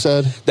show, you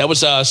said? That was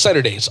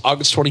Saturdays,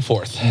 August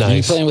 24th.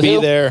 Nice. playing with Be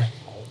who? there.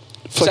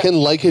 Fucking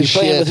like his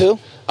Playing shit. with who?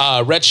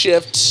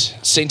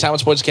 Redshift, St.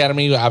 Thomas Boys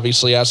Academy,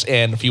 obviously us,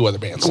 and a few other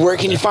bands. Where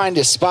can you find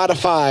it?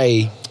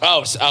 Spotify.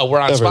 We're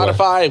on Everywhere.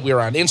 Spotify. We're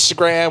on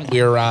Instagram.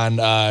 We're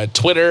on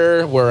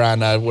Twitter. We're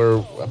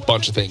a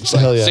bunch of things.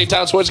 Hell yeah. St.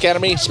 Thomas Boys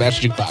Academy, Smash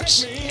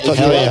Jukebox.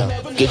 Hell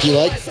yeah. If you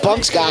like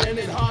punk ska.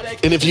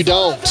 And if you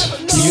don't,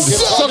 you can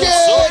suck it.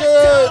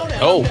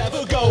 Oh.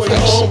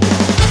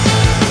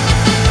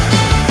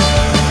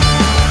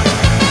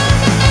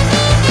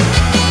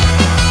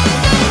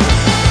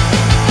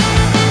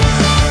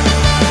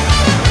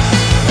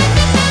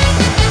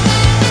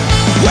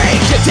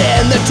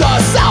 In the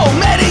dust so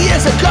many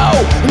years ago,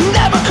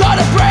 never caught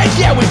a break,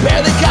 yeah, we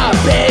barely got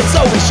paid, so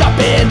we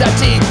sharpened our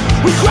teeth,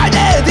 we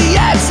grinded the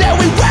axe and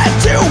we went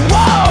to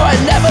war and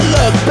never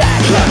looked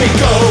back. Let me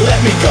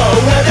go,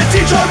 where the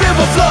Detroit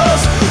River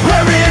flows,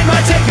 where it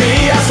might take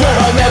me, I swear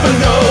I'll never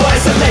know.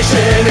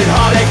 Isolation and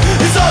heartache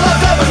is all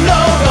I've ever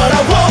known, but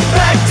I won't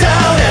back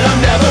down and I'm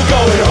never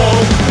going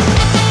home.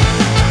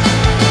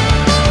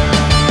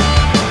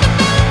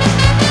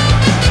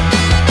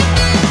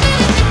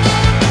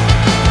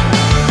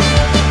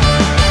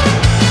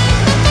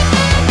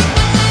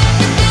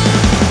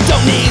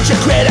 Need your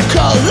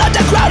critical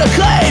underground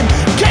acclaim.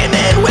 Came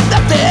in with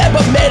the fear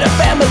but made a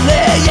family.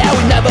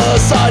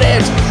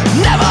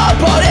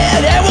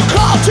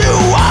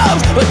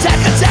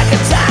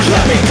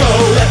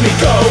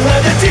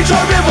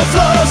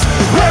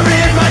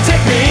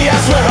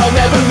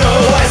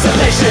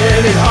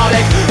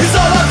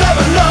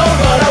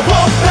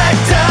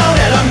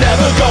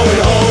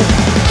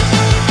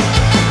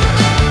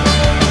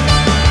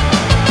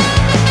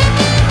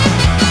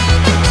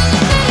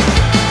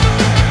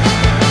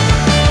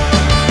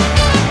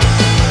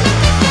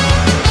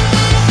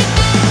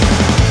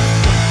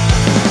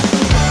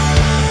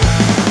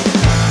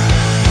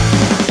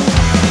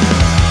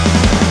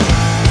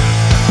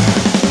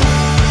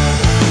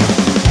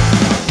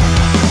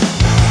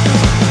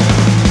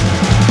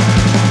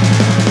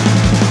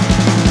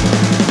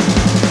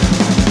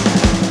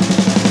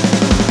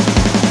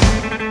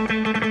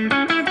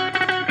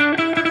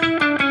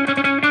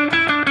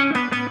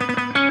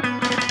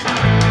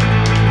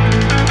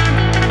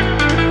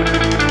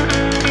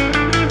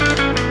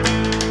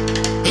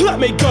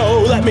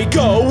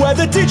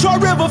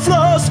 Detroit River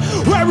flows,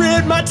 where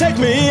it might take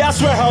me, I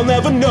swear I'll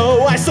never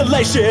know.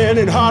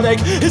 Isolation and heartache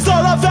is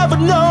all I've ever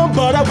known,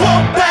 but I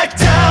won't back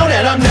down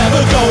and I'm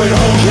never going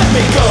home. Let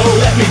me go,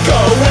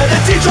 where the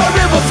Detroit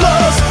River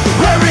flows,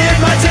 where it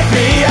might take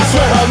me, I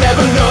swear